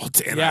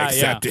fault, and Yeah, I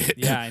accept yeah, it.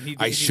 yeah, and he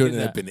I did shouldn't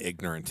that. have been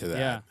ignorant to that.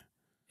 Yeah,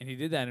 and he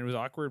did that, and it was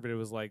awkward, but it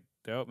was like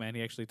dope, man.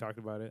 He actually talked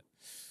about it.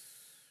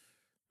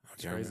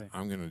 Okay, crazy.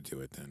 I'm gonna do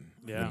it then.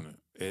 Yeah.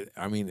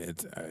 I mean,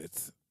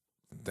 it's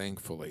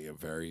thankfully a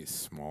very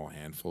small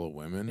handful of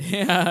women,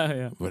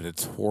 Yeah. but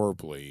it's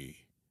horribly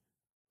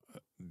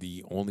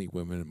the only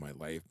women in my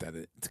life that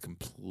it's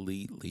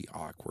completely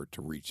awkward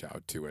to reach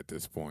out to at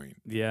this point.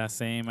 Yeah,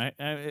 same. I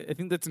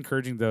think that's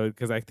encouraging though,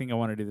 because I think I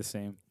want to do the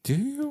same. Do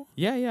you?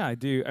 Yeah, I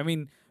do. I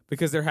mean,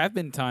 because there have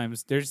been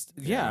times.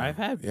 I've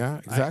had. Yeah,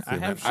 exactly. I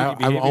man. have shitty I'm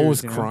behaviors,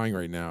 almost you know? crying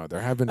right now.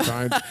 There have been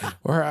times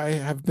where I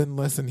have been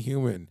less than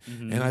human,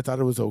 Mhm. and I thought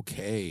it was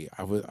okay.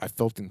 I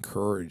felt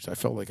encouraged. I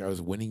felt like I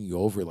was winning you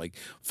over, like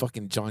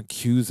fucking John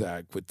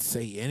Cusack would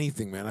say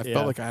anything, man. I Yeah.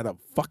 felt like I had a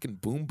fucking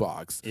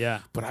boombox, Yeah.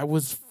 but I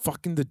was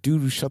fucking the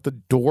dude who shut the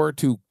door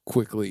too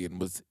quickly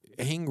and was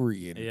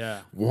angry and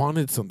Yeah.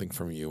 wanted something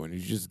from you, and you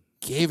just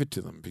gave it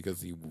to them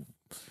because you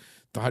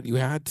thought you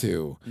had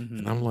to. Mhm.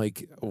 And I'm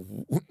like,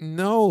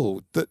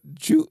 no, the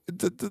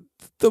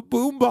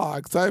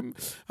boombox.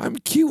 I'm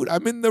cute.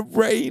 I'm in the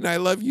rain. I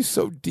love you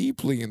so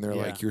deeply. And they're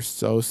Yeah. like, you're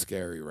so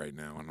scary right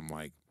now. And I'm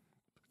like,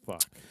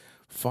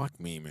 fuck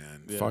me,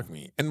 man. Yeah. Fuck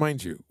me. And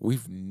mind you,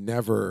 we've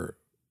never,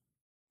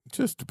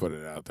 just to put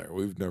it out there,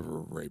 we've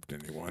never raped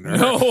anyone or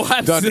No, done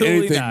absolutely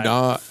anything.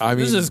 not. I mean,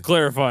 Let's just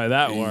clarify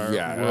that word.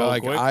 yeah, real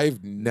like quick.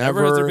 I've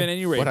Never has there been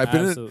any rape. But I've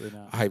been Absolutely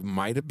not. I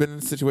might have been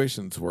in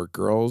situations where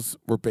girls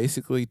were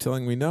basically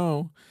telling me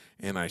no,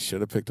 and I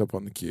should have picked up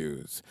on the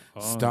cues.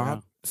 Oh,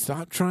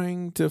 Stop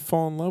trying to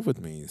fall in love with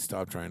me.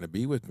 Stop trying to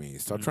be with me.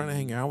 Stop trying to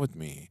hang out with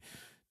me.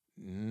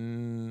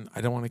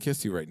 I don't want to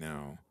kiss you right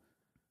now.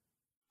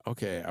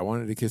 Okay, I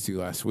wanted to kiss you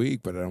last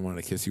week, but I don't want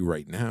to kiss you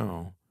right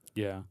now.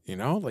 Yeah. You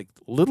know, like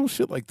little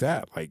shit like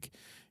that. Like,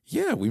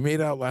 yeah, we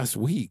made out last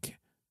week.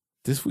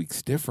 This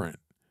week's different.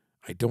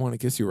 I don't want to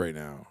kiss you right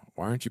now.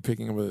 Why aren't you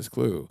picking up this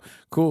clue?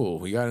 Cool.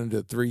 We got into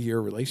a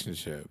 3-year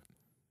relationship.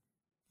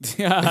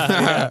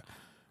 Yeah.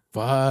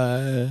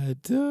 But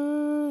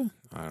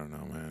I don't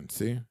know, man.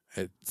 See,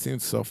 it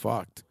seems so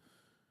fucked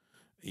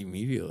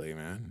immediately,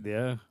 man.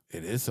 Yeah.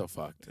 It is so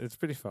fucked. It's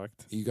pretty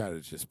fucked. You got to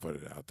just put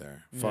it out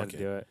there. You Fuck gotta it.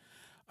 do it.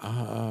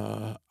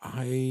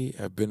 I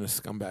have been a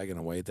scumbag in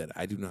a way that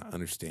I do not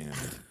understand.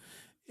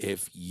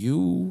 If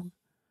you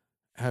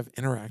have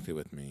interacted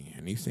with me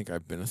and you think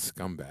I've been a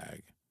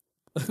scumbag,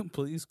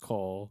 Please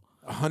call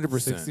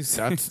 100%.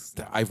 66.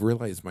 I've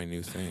realized my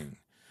new thing.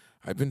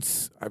 I've been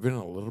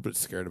a little bit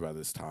scared about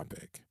this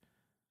topic.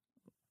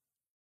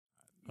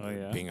 Oh,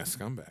 yeah? Being a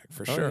scumbag,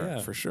 for Oh, sure, yeah.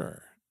 for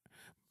sure.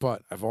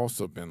 But I've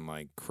also been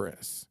like,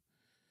 Chris,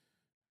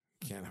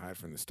 can't hide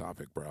from this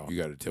topic, bro. You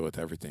got to deal with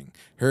everything.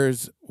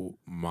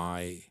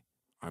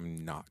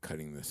 I'm not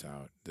cutting this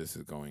out. This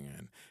is going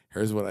in.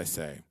 Here's what I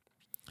say.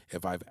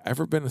 If I've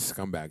ever been a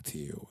scumbag to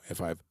you,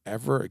 if I've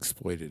ever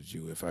exploited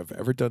you, if I've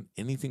ever done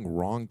anything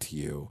wrong to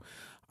you,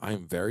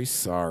 I'm very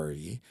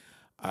sorry.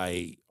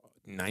 I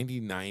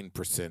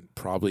 99%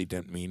 probably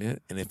didn't mean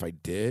it. And if I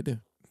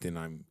did, then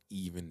I'm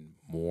even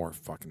more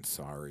fucking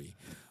sorry.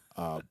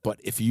 But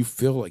if you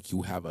feel like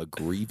you have a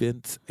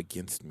grievance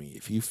against me,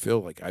 if you feel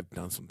like I've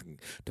done something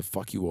to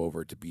fuck you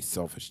over, to be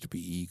selfish, to be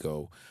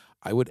ego,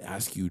 I would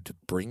ask you to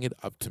bring it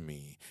up to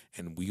me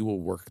and we will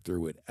work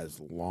through it as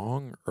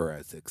long or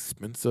as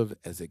expensive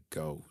as it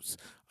goes.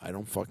 I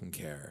don't fucking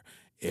care.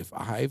 If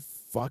I've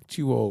fucked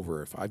you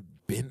over, if I've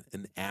been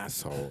an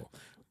asshole,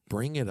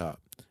 bring it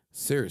up.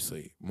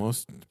 Seriously,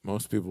 most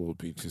people will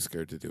be too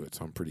scared to do it,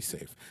 so I'm pretty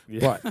safe.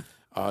 Yeah.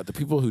 But the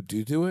people who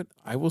do it,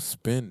 I will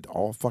spend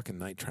all fucking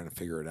night trying to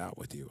figure it out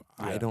with you.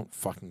 Yeah. I don't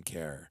fucking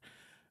care.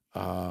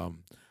 I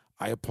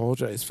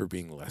apologize for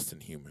being less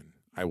than human.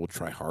 I will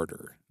try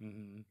harder.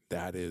 Mhm.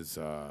 That is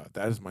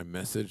my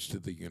message to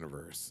the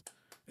universe.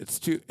 It's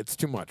too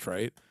much,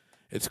 right?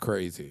 It's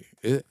crazy.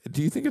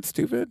 Do you think it's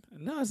stupid?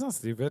 No, it's not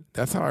stupid.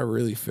 That's how I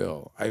really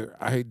feel.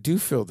 I do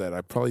feel that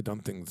I've probably done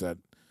things that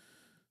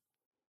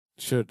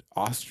should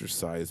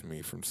ostracize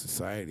me from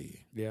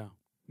society. Yeah.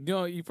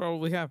 No, you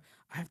probably have.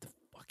 I have to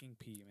fucking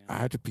pee, man. I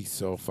had to be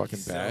so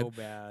fucking bad. So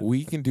bad.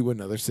 We can do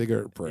another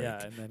cigarette break.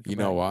 Yeah, and then You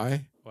know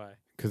why? Why?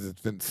 Because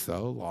it's been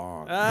so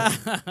long.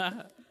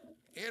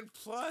 And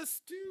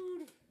plus,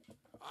 dude,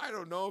 I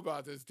don't know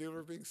about this, dude.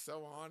 We're being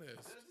so honest.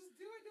 Just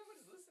do it.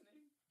 Nobody's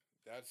listening.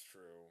 That's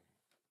true.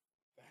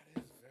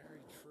 That is very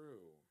true.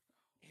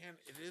 And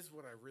it is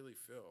what I really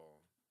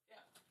feel. Yeah.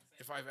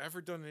 If I've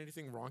ever done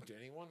anything wrong to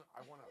anyone,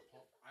 I want to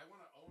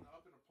own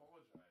up and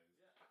apologize.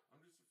 I'm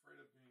just afraid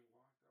of being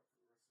locked up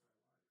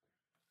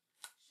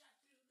for the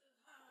rest of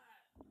my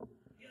life.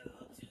 You're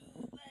to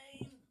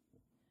blame.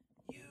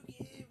 You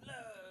give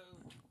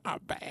love A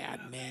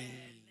bad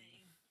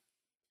name.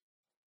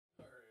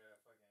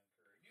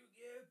 You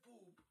give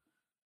poop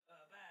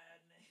a bad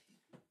name.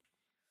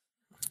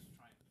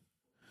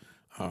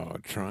 Oh,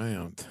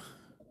 triumph.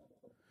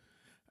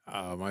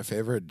 My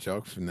favorite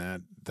joke from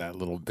that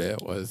little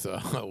bit was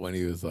when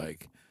he was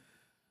like,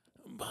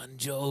 Bon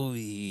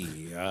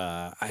Jovi,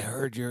 I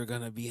heard you're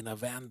going to be in a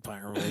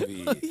vampire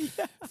movie.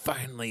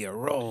 Finally, a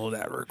role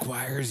that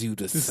requires you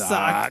to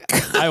suck.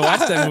 I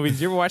watched that movie. Did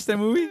you ever watch that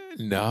movie?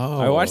 No.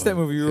 I watched that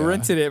movie. We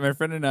rented it, my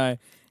friend and I,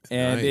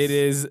 and Nice. it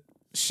is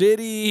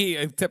shitty.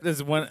 Except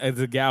there's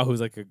a gal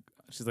who's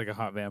she's like a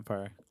hot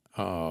vampire.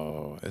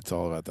 Oh, it's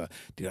all about that.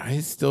 Dude, I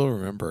still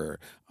remember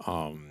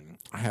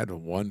I had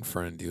one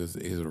friend, he was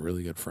a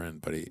really good friend,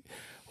 but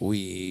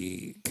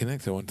we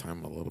connected one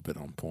time a little bit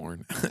on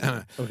porn.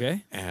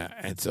 Okay.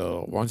 And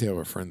so once you have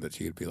a friend that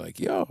you could be like,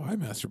 yo, I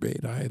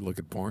masturbate, I look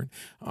at porn.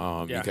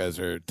 Yeah. You guys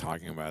are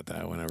talking about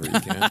that whenever you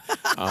can.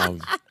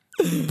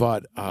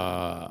 But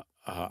I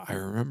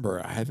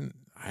remember I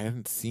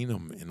hadn't seen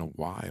him in a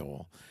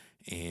while,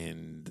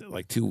 and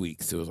like 2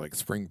 weeks. It was like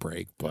spring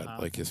break, but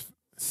like his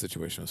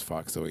situation was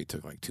fucked, so he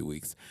took like 2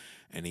 weeks,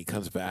 and he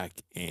comes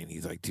back and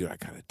he's like, dude, I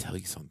gotta tell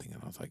you something.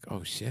 And I was like,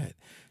 oh shit,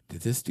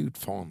 did this dude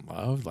fall in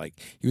love?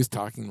 Like, he was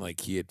talking like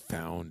he had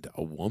found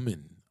a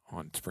woman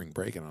on spring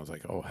break, and I was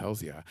like, oh,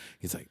 hells yeah.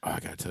 He's like, oh, I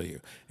gotta tell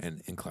you.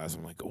 And in class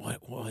I'm like,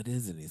 what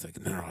is it? And he's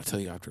like, no, I'll tell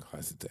you after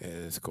class.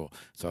 It's cool.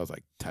 So I was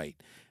like, tight.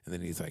 And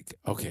then he's like,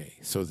 okay,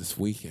 so this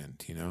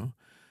weekend,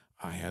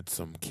 I had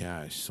some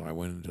cash, so I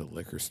went into the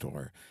liquor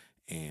store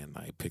and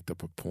I picked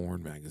up a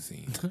porn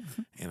magazine,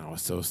 and I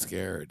was so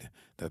scared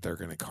that they're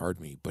going to card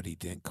me, but he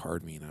didn't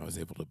card me, and I was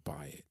able to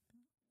buy it.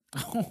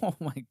 Oh,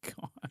 my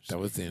gosh. That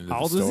was the end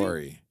How of the old is he?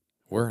 story.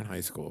 We're in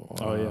high school.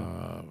 Oh,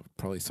 yeah.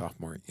 Probably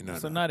sophomore.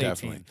 So not 18.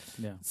 definitely.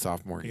 Yeah.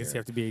 Sophomore I year. guess you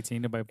have to be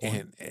 18 to buy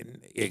porn.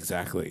 And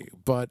exactly.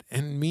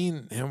 And me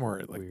and him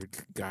were like Weird.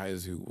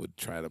 guys who would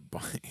try to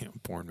buy a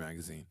porn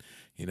magazine,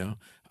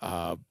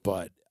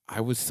 But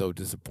I was so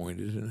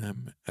disappointed in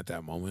him at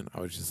that moment.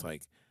 I was just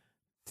like,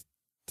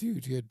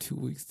 dude, you had 2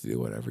 weeks to do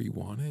whatever you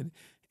wanted,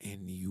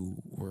 and you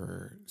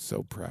were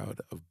so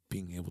proud of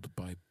being able to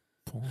buy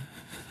porn.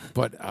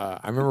 But I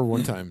remember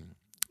one time,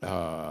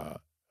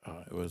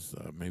 it was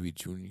maybe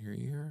junior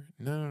year.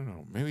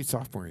 No, maybe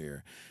sophomore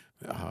year.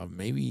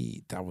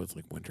 Maybe that was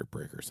like winter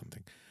break or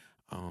something.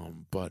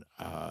 But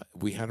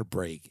we had a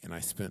break, and I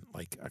spent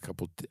like I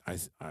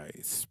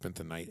spent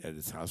the night at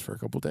his house for a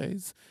couple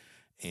days.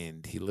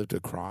 And he lived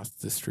across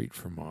the street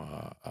from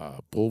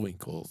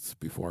Bullwinkle's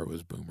before it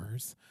was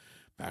Boomers.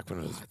 Back when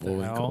it was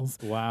Bullwinkle's.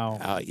 Wow.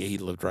 Yeah, he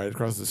lived right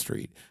across the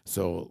street.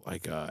 So,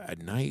 like,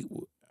 at night,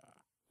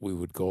 we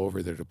would go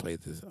over there to play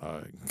this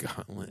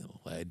Gauntlet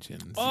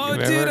Legends. Oh,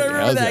 dude, I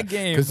remember that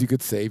game. Because you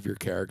could save your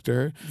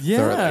character.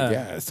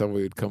 Yeah. So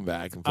we would come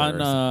back and play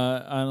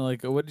on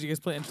like, what did you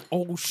guys play?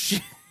 Oh,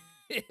 shit.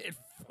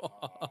 Oh,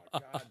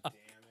 God damn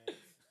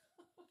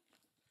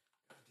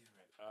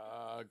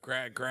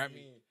it. Grab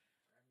me.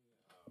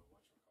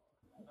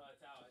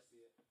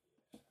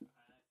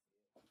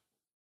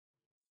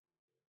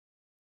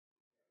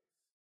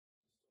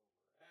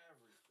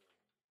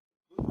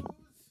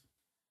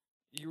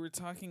 You were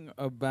talking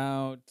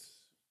about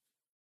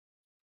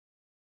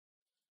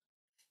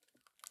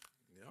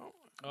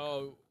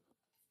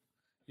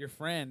your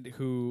friend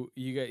who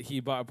he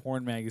bought a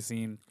porn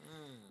magazine,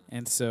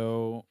 and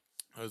so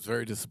I was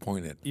very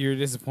disappointed. you're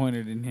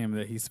disappointed in him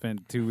that he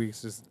spent 2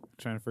 weeks just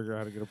trying to figure out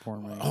how to get a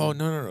porn magazine. Oh,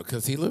 no,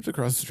 because he lived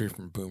across the street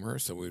from Boomer,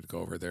 so we would go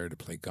over there to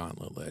play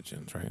Gauntlet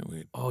Legends, right?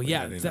 We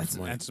had enough That's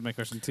money. answers my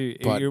question too.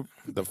 But You're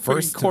the putting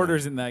first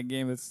quarters in that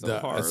game. It's so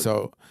hard.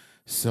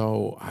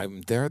 So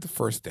I'm there the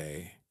first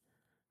day.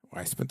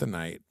 I spent the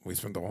night. We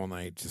spent the whole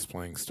night just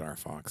playing Star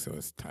Fox. It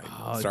was tight.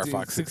 Oh, Star dude,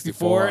 Fox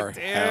 64.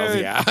 64. Hells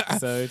yeah.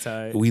 So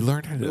tight. We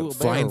learned how to Ooh,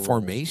 fly in barrel roll.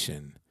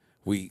 formation.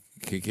 We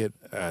could get.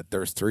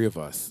 There's three of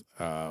us.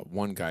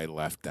 One guy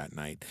left that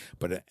night,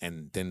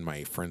 and then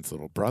my friend's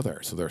little brother.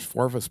 So there's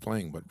four of us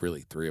playing, but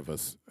really three of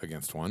us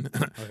against one.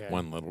 Okay.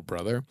 One little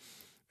brother.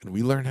 And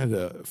we learned how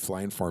to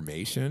fly in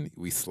formation.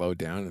 We slowed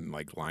down and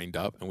like lined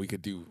up, and we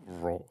could do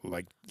roll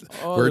like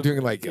we were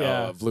doing like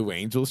Blue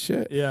Angel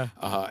shit. Yeah.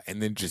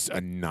 And then just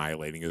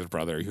annihilating his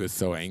brother. He was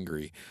so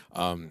angry.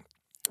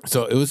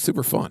 So it was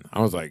super fun. I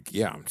was like,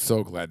 yeah, I'm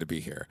so glad to be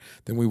here.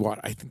 Then we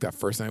watched. I think that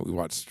first night we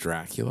watched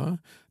Dracula,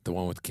 the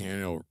one with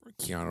Keanu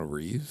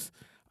Reeves,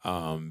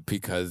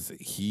 because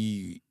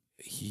he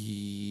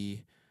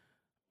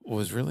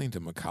was really into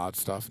macabre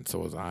stuff, and so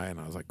was I. And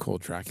I was like, cool,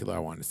 Dracula. I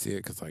wanted to see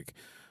it because like.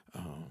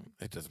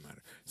 It doesn't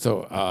matter.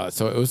 So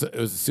it was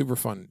a super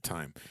fun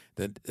time.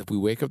 Then if we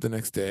wake up the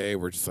next day,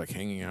 we're just like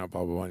hanging out,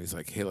 blah blah blah. And he's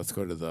like, "Hey, let's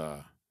go to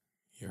the."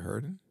 You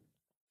heard him?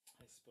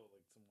 I spilled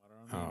like some water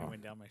Oh. It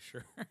went down my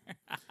shirt.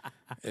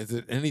 Is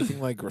it anything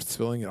like we're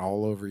spilling it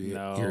all over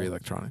No. your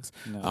electronics?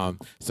 No.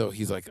 So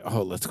he's like,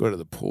 oh, let's go to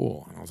the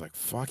pool. And I was like,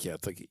 fuck yeah.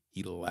 It's like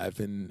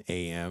 11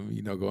 a.m.,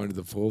 going to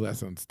the pool. That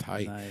sounds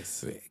tight.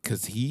 Nice.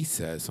 Because he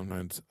says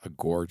sometimes a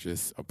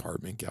gorgeous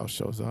apartment gal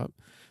shows up.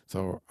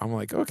 So I'm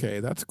like,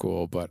 okay, that's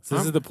cool. But So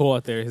this is the pool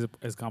out there,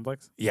 his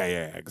complex? yeah,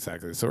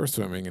 exactly. So we're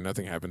swimming and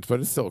nothing happens, but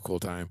it's still a cool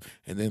time.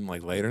 And then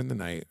like later in the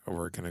night,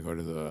 we're gonna go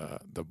to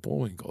the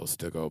Bullwinkles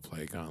to go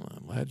play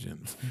Gauntlet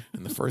Legends.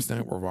 And the first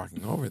night we're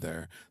walking over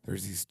there,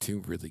 there's these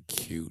two really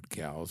cute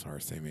gals our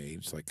same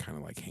age, like kind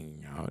of like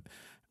hanging out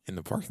in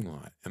the parking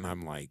lot. And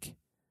I'm like,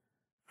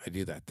 I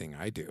do that thing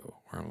I do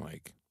where I'm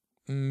like,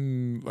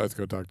 let's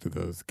go talk to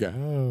those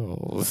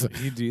gals.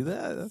 You do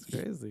that? That's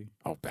crazy.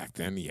 Oh, back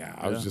then, yeah.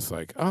 I was just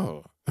like,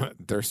 oh,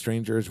 they're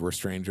strangers. We're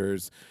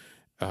strangers.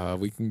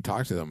 We can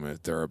talk to them.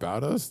 If they're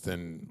about us,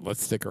 then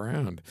let's stick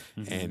around.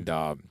 Mm-hmm.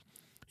 And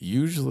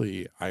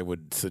usually I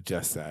would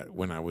suggest that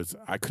when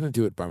I couldn't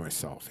do it by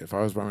myself. If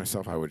I was by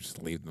myself, I would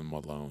just leave them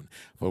alone.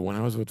 But when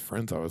I was with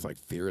friends, I was like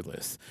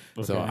fearless.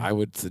 Okay. So I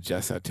would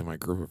suggest that to my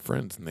group of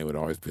friends, and they would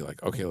always be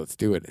like, okay, let's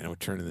do it. And it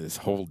would turn into this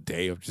whole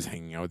day of just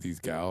hanging out with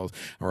these gals.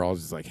 And we're all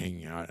just like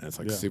hanging out, and it's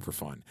like super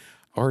fun.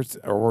 Or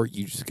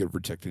you just get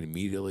rejected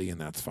immediately, and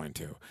that's fine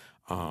too.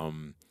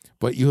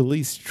 But you at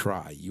least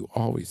try. You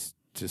always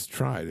just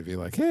try to be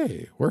like,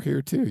 hey, we're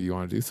here too. You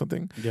want to do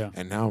something? Yeah.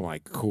 And now I'm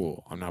like,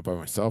 cool. I'm not by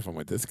myself. I'm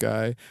with this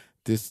guy.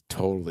 This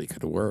totally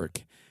could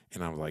work.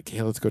 And I'm like,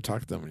 hey, let's go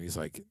talk to them. And he's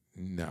like,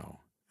 no.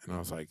 And I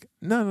was like,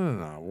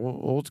 no.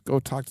 We'll go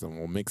talk to them.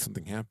 We'll make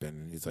something happen.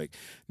 And he's like,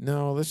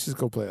 no, let's just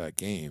go play that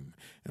game.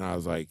 And I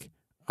was like,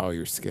 oh,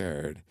 you're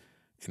scared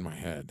in my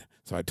head.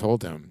 So I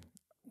told him,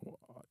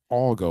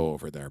 I'll go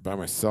over there by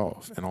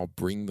myself and I'll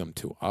bring them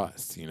to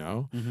us,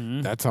 Mm-hmm.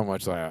 That's how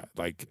much I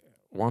like.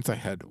 Once I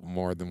had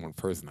more than one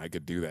person, I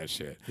could do that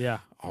shit. Yeah.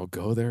 I'll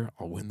go there.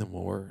 I'll win them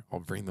over. I'll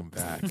bring them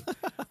back.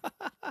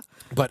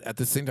 But at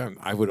the same time,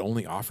 I would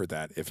only offer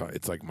that if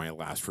it's like my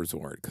last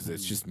resort because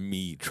it's just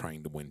me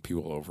trying to win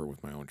people over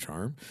with my own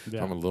charm. Yeah.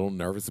 So I'm a little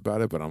nervous about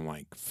it, but I'm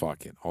like,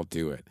 fuck it. I'll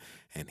do it.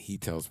 And he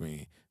tells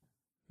me,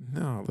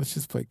 no, let's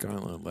just play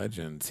Gauntlet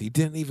Legends. He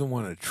didn't even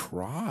want to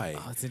try.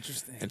 Oh, it's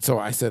interesting. And so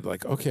I said,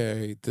 like,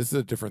 okay, this is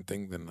a different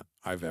thing than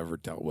I've ever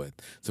dealt with.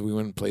 So we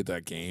went and played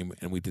that game,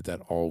 and we did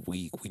that all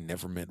week. We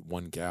never met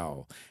one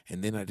gal.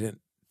 And then I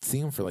didn't see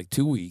him for like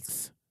 2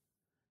 weeks.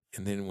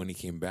 And then when he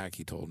came back,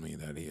 he told me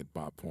that he had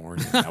bought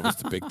porn. And that was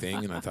the big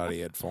thing. And I thought he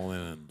had fallen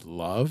in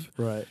love.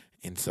 Right.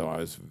 And so I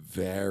was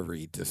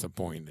very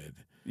disappointed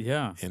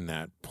Yeah. in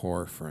that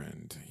poor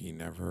friend. He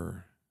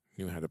never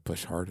knew how to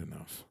push hard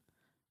enough.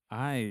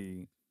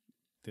 I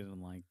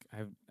didn't like.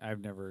 I've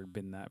never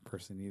been that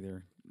person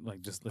either.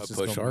 Like, let's just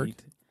push go hard?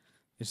 meet.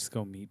 Let's just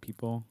go meet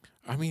people.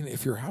 I mean,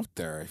 if you're out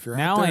there,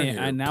 Now out there and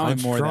you're now I'm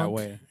punch more drunk, that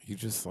way. You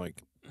just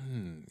like,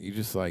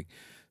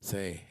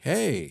 say,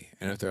 hey,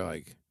 and if they're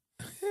like,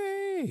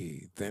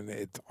 hey, then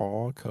it's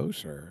all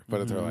kosher.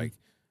 But if they're like,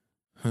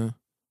 huh,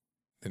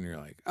 then you're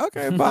like,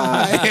 okay,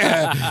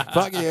 bye,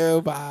 fuck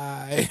you,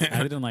 bye.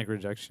 I didn't like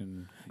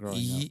rejection growing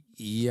up.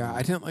 Yeah,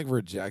 I didn't like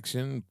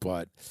rejection,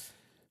 but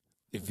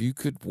if you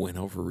could win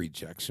over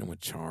rejection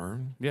with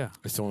charm, Yeah.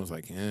 if someone's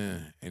like,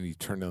 and you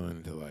turn them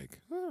into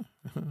like, huh?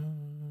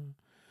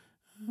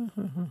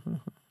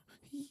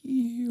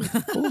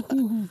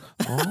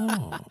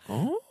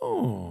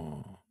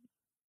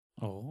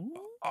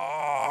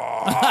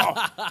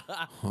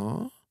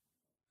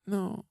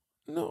 No.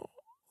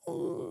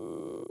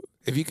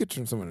 If you could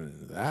turn someone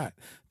into that,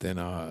 then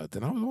I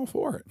was all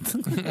for it.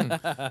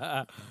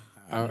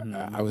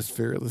 I was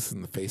fearless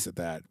in the face of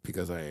that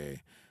because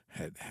I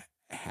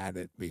had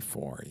it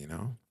before,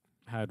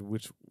 Had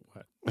what?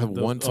 I've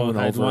won someone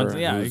had over ones-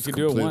 yeah, who's you could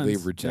do it completely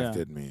once.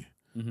 rejected me.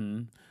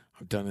 Mm-hmm.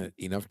 I've done it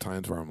enough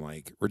times where I'm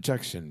like,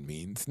 rejection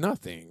means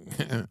nothing.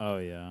 Oh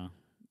yeah.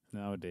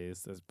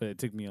 Nowadays, but it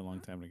took me a long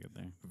time to get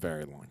there.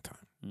 Very long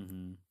time.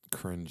 Mm-hmm.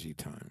 Cringy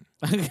time.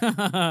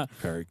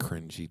 Very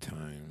cringy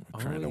time. Oh,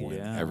 Trying to win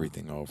yeah.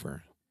 everything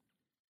over.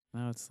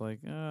 Now it's like,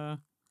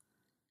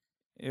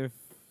 if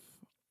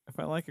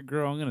I like a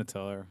girl, I'm gonna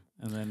tell her,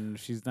 and then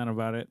if she's not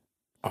about it.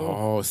 Cool.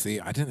 Oh, see,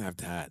 I didn't have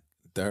that.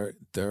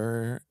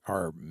 There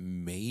are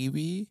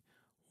maybe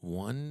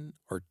 1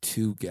 or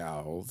 2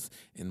 gals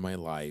in my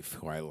life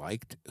who I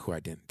liked, who I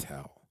didn't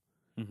tell.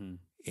 Mm-hmm.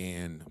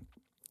 And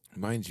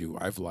mind you,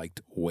 I've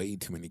liked way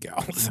too many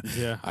gals.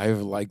 Yeah.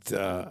 I've liked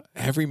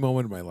every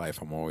moment of my life.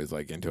 I'm always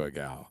like into a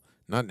gal.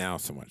 Not now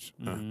so much.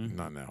 Mhm.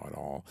 Not now at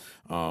all.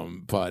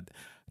 But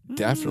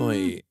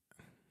definitely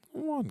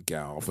one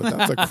gal. But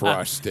that's a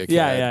crush, dickhead.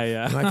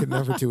 Yeah. And I could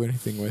never do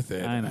anything with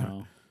it. I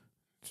know.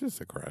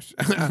 Just a crush.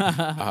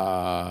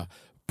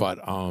 But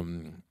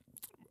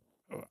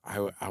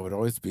I would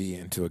always be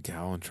into a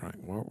gal and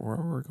trying. Where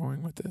we're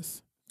going with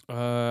this?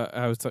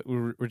 I was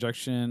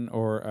rejection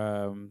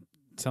or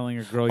telling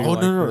a girl you Oh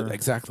like no, her.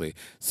 exactly.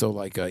 So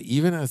like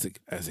even as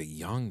a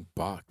young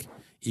buck,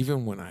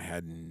 even when I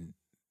hadn't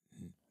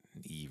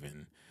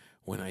even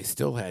when I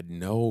still had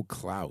no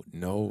clout,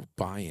 no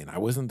buy-in. I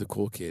wasn't the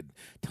cool kid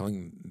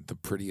telling the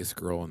prettiest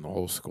girl in the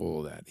whole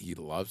school that he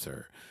loves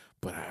her.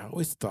 But I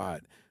always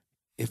thought,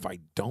 if I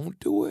don't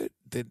do it,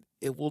 then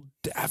it will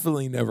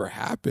definitely never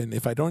happen.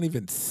 If I don't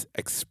even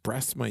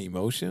express my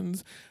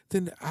emotions,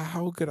 then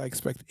how could I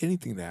expect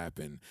anything to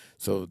happen?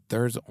 So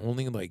there's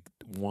only like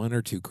 1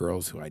 or 2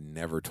 girls who I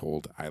never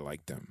told I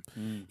liked them.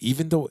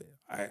 Even though,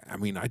 I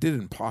mean, I did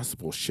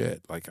impossible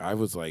shit. Like, I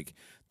was like,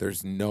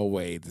 there's no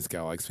way this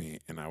guy likes me.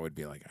 And I would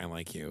be like, I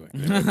like you.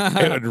 And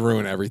it would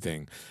ruin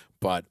everything.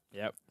 But,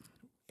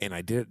 and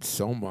I did it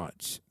so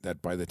much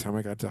that by the time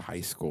I got to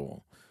high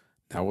school,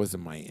 that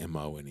wasn't my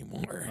MO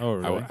anymore. Oh,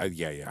 really?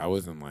 Yeah. I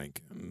wasn't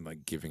like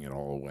giving it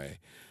all away.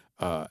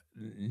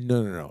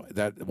 No.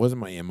 That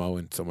wasn't my MO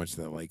in so much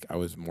that like I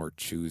was more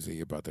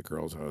choosy about the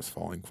girls I was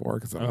falling for,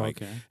 because I'm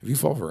like, if you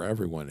fall for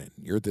everyone and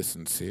you're this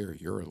sincere,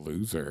 you're a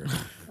loser.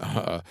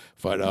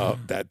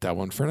 But that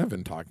one friend I've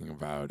been talking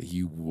about,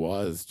 he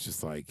was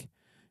just like,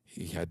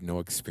 he had no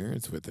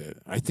experience with it.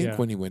 I think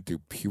when he went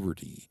through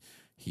puberty,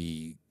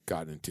 he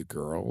got into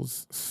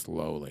girls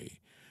slowly.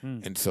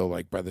 And so,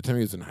 like, by the time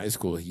he was in high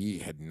school, he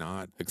had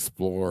not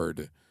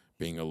explored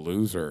being a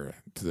loser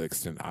to the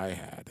extent I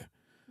had.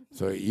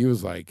 So he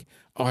was like,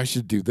 oh, I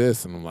should do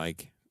this. And I'm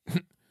like,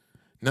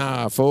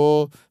 nah,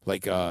 fool.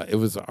 Like, it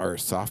was our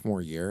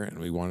sophomore year, and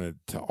we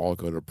wanted to all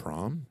go to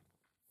prom.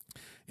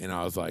 And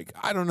I was like,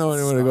 I don't know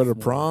anyone to go to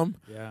prom.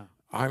 Yeah.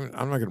 I'm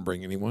not going to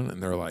bring anyone.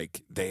 And they're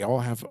like, they all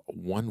have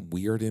one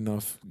weird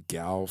enough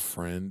gal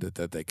friend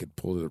that they could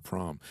pull to the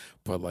prom.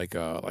 But like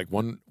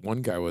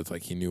one guy was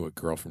like, he knew a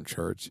girl from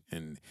church,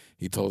 and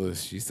he told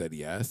us, she said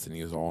yes, and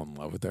he was all in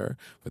love with her.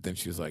 But then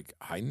she was like,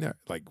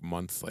 like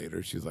months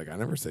later, she was like, I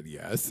never said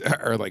yes.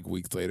 Or like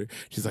weeks later,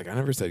 she's like, I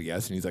never said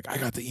yes. And he's like, I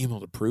got the email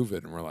to prove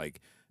it. And we're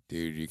like,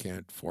 dude, you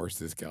can't force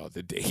this gal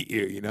to date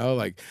you, you know?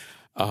 Like,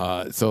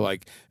 so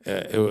like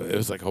it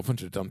was like a whole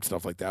bunch of dumb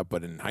stuff like that.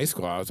 But in high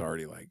school, I was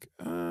already like,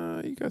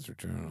 you guys are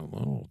doing a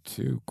little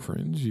too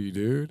cringy,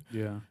 dude.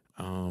 Yeah.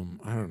 I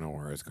don't know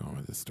where I was going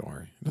with this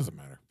story. It doesn't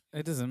matter.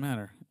 It doesn't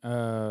matter.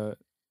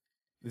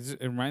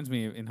 It reminds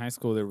me, in high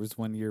school, there was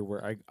one year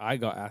where I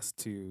got asked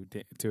to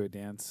a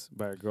dance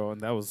by a girl,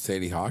 and that was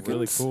Sadie Hawkins?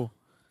 really cool.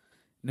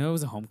 No, it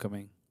was a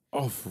homecoming.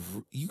 Oh,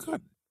 you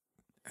got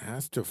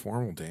asked to a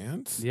formal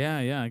dance?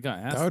 Yeah, I got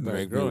asked. That would by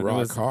make a girl, me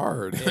rock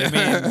hard.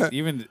 I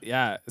mean,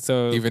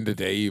 so even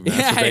today you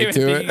masturbate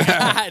to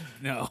it?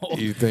 No.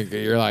 You think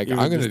you're like,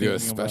 I'm going to do a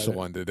special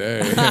one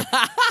today.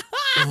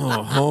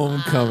 Oh,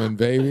 homecoming,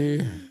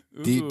 baby.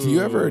 Do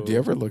you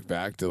ever look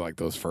back to like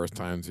those first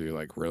times you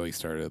like really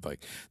started,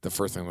 like the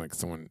first time like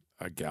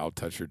a gal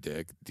touched your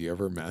dick? Do you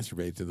ever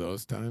masturbate to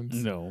those times?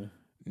 No,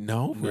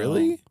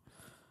 really?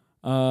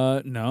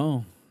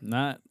 No,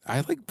 not.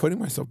 I like putting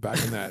myself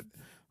back in that,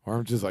 or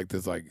I'm just like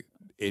this like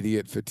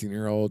idiot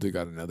 15-year-old who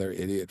got another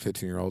idiot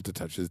 15-year-old to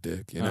touch his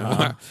dick, you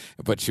know?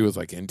 But she was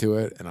like into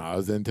it and I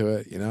was into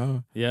it, you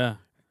know? Yeah.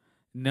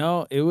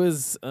 No, it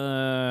was.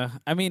 I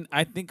mean,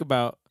 I think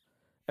about.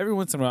 Every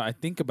once in a while, I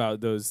think about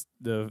those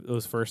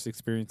first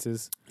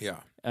experiences. Yeah.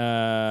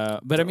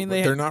 But I mean,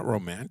 they're not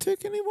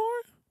romantic anymore?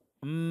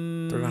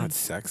 They're They're not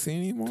sexy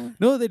anymore?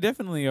 No, they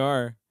definitely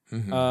are.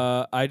 Mm-hmm.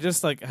 I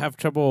just like have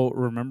trouble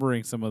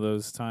remembering some of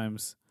those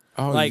times.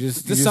 Oh, like, you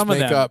just some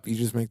make of them. up. You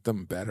just make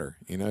them better.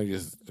 You know, you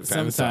just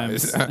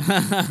Sometimes.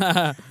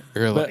 fantasize.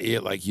 Or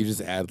like you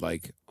just add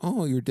like,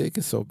 oh, your dick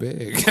is so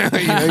big. You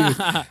know, you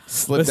just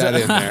slip that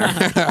in there.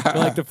 But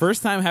like the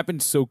first time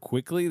happened so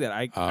quickly that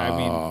I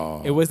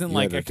mean, it wasn't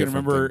like I can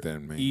remember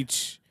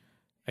each.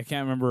 I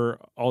can't remember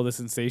all the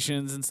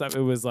sensations and stuff.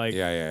 It was like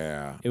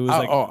yeah. It was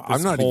like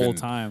I'm not whole even,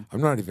 time. I'm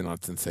not even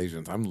on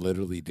sensations. I'm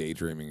literally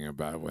daydreaming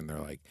about when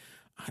they're like,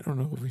 I don't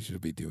know if we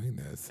should be doing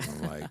this. And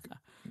I'm like,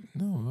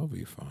 no, I'll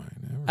be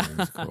fine.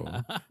 Everything's cool.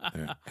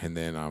 And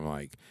then I'm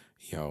like,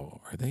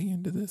 yo, are they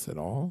into this at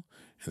all?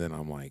 And then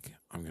I'm like,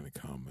 I'm gonna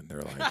come, and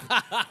they're like,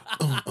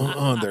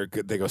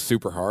 they go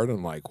super hard.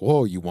 I'm like,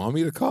 whoa, you want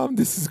me to come?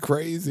 This is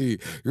crazy.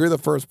 You're the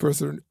first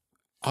person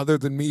other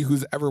than me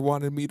who's ever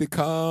wanted me to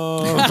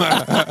come.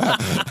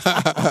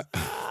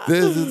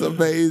 This is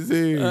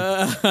amazing.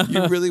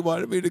 You really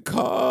wanted me to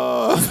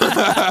come.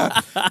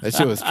 That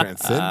shit was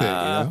transcendent, you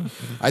know?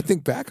 I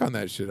think back on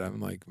that shit,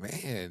 I'm like,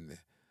 man,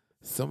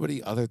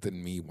 somebody other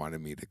than me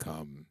wanted me to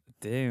come.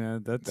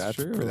 Dang, that's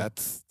true.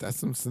 That's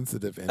some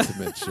sensitive,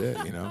 intimate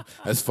shit, you know?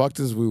 As fucked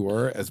as we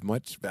were, as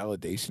much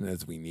validation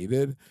as we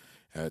needed,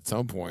 at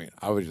some point,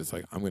 I was just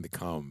like, I'm going to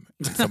come.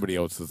 And somebody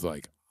else was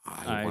like,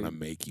 I want to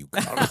make you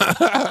come.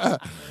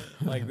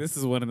 Like, this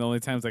is one of the only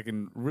times I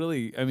can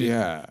really,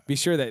 be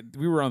sure that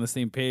we were on the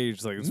same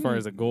page, like, as far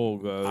as the goal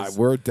goes.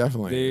 We're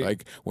definitely,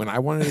 like, when I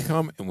wanted to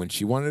come and when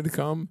she wanted to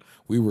come,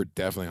 we were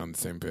definitely on the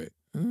same page.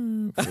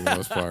 For the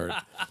most part.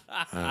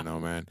 I don't know,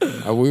 man.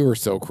 We were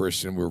so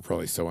Christian. We were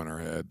probably so in our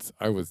heads.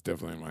 I was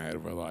definitely in my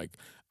head. We're like,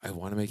 I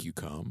want to make you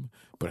come,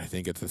 but I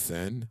think it's a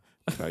sin.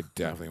 But I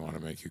definitely want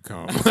to make you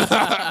come.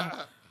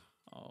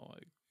 Oh my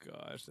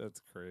gosh, that's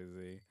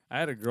crazy. I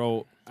had a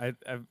girl.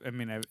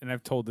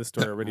 I've told this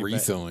story already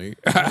recently.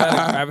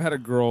 I've had a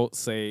girl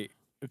say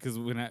because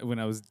when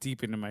I was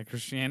deep into my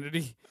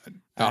Christianity,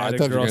 I thought you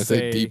were going to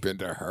say deep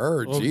into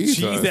her. Oh,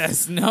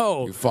 Jesus.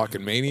 No. You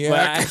fucking maniac.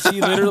 Well,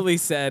 she literally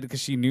said,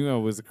 because she knew I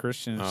was a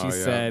Christian, Oh, she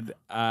yeah. said,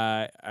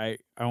 I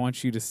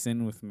want you to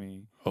sin with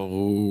me.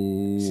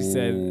 Oh. She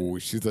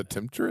said, she's a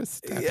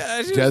temptress?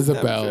 Yeah, she's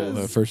Jezebel, a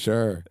temptress. For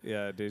sure.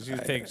 Yeah, dude.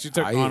 She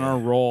took on her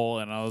role,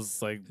 and I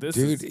was like, this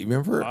dude, is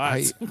remember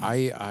hot.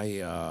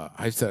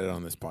 I've said it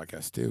on this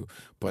podcast too,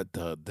 but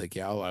the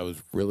gal I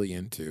was really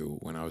into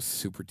when I was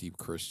super deep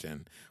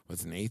Christian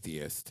was an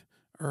atheist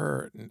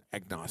or an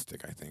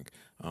agnostic, I think.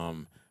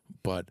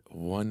 But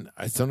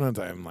sometimes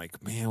I'm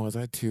like, man, was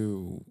I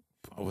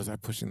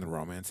pushing the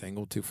romance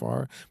angle too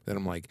far? Then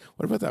I'm like,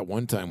 what about that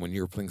one time when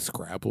you were playing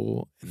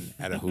Scrabble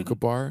at a hookah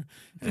bar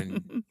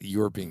and you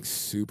were being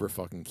super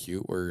fucking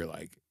cute, where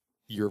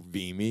you're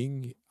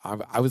beaming.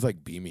 I was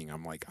like beaming.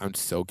 I'm like, I'm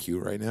so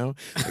cute right now.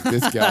 Like,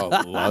 this gal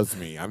loves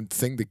me. I'm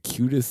saying the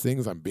cutest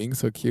things. I'm being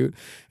so cute.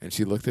 And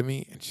she looked at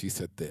me and she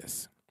said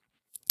this: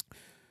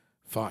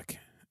 fuck,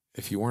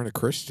 if you weren't a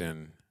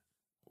Christian,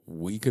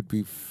 we could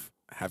be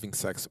having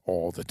sex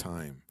all the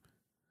time.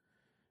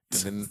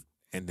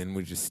 And then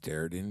we just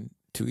stared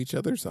into each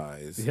other's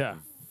eyes. Yeah.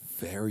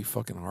 Very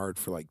fucking hard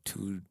for like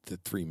 2 to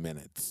 3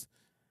 minutes.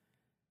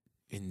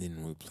 And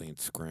then we played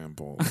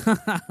Scramble.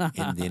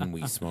 And then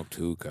we smoked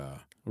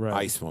hookah. Right.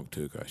 I smoked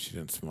hookah. She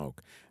didn't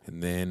smoke.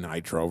 And then I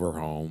drove her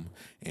home,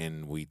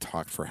 and we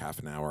talked for half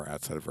an hour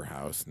outside of her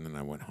house. And then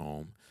I went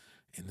home,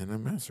 and then I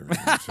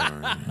masturbated.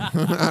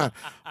 Sorry.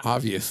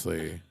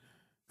 Obviously.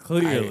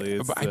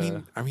 Clearly.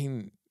 I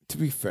mean, to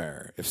be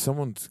fair, if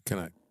someone's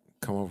going to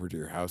come over to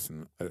your house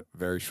in a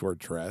very short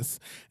dress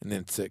and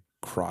then sit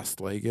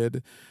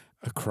cross-legged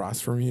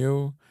across from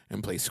you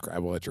and play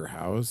Scrabble at your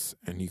house,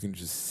 and you can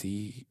just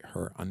see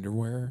her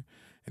underwear,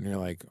 and you're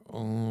like,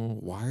 oh,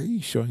 why are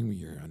you showing me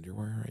your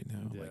underwear right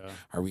now? Yeah. Like,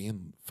 are we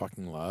in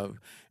fucking love?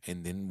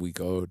 And then we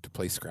go to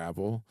play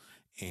Scrabble,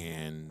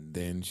 and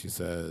then she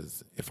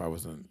says, if I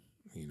wasn't,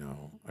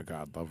 a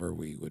God lover,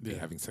 we would be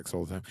having sex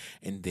all the time.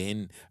 And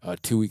then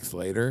 2 weeks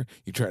later,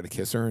 you try to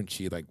kiss her, and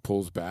she like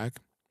pulls back.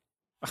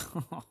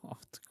 Oh,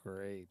 it's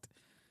great.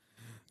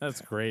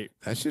 That's great.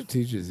 That shit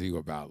teaches you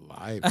about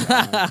life.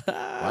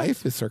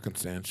 Life is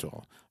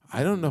circumstantial.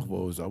 I don't know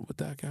what was up with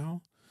that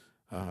gal.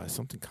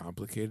 Something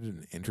complicated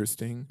and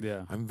interesting.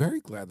 Yeah. I'm very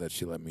glad that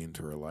she let me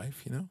into her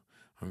life,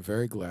 I'm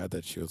very glad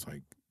that she was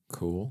like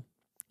cool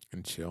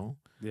and chill.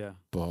 Yeah.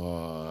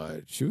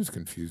 But she was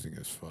confusing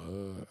as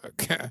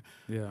fuck.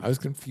 Yeah. I was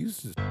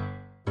confused as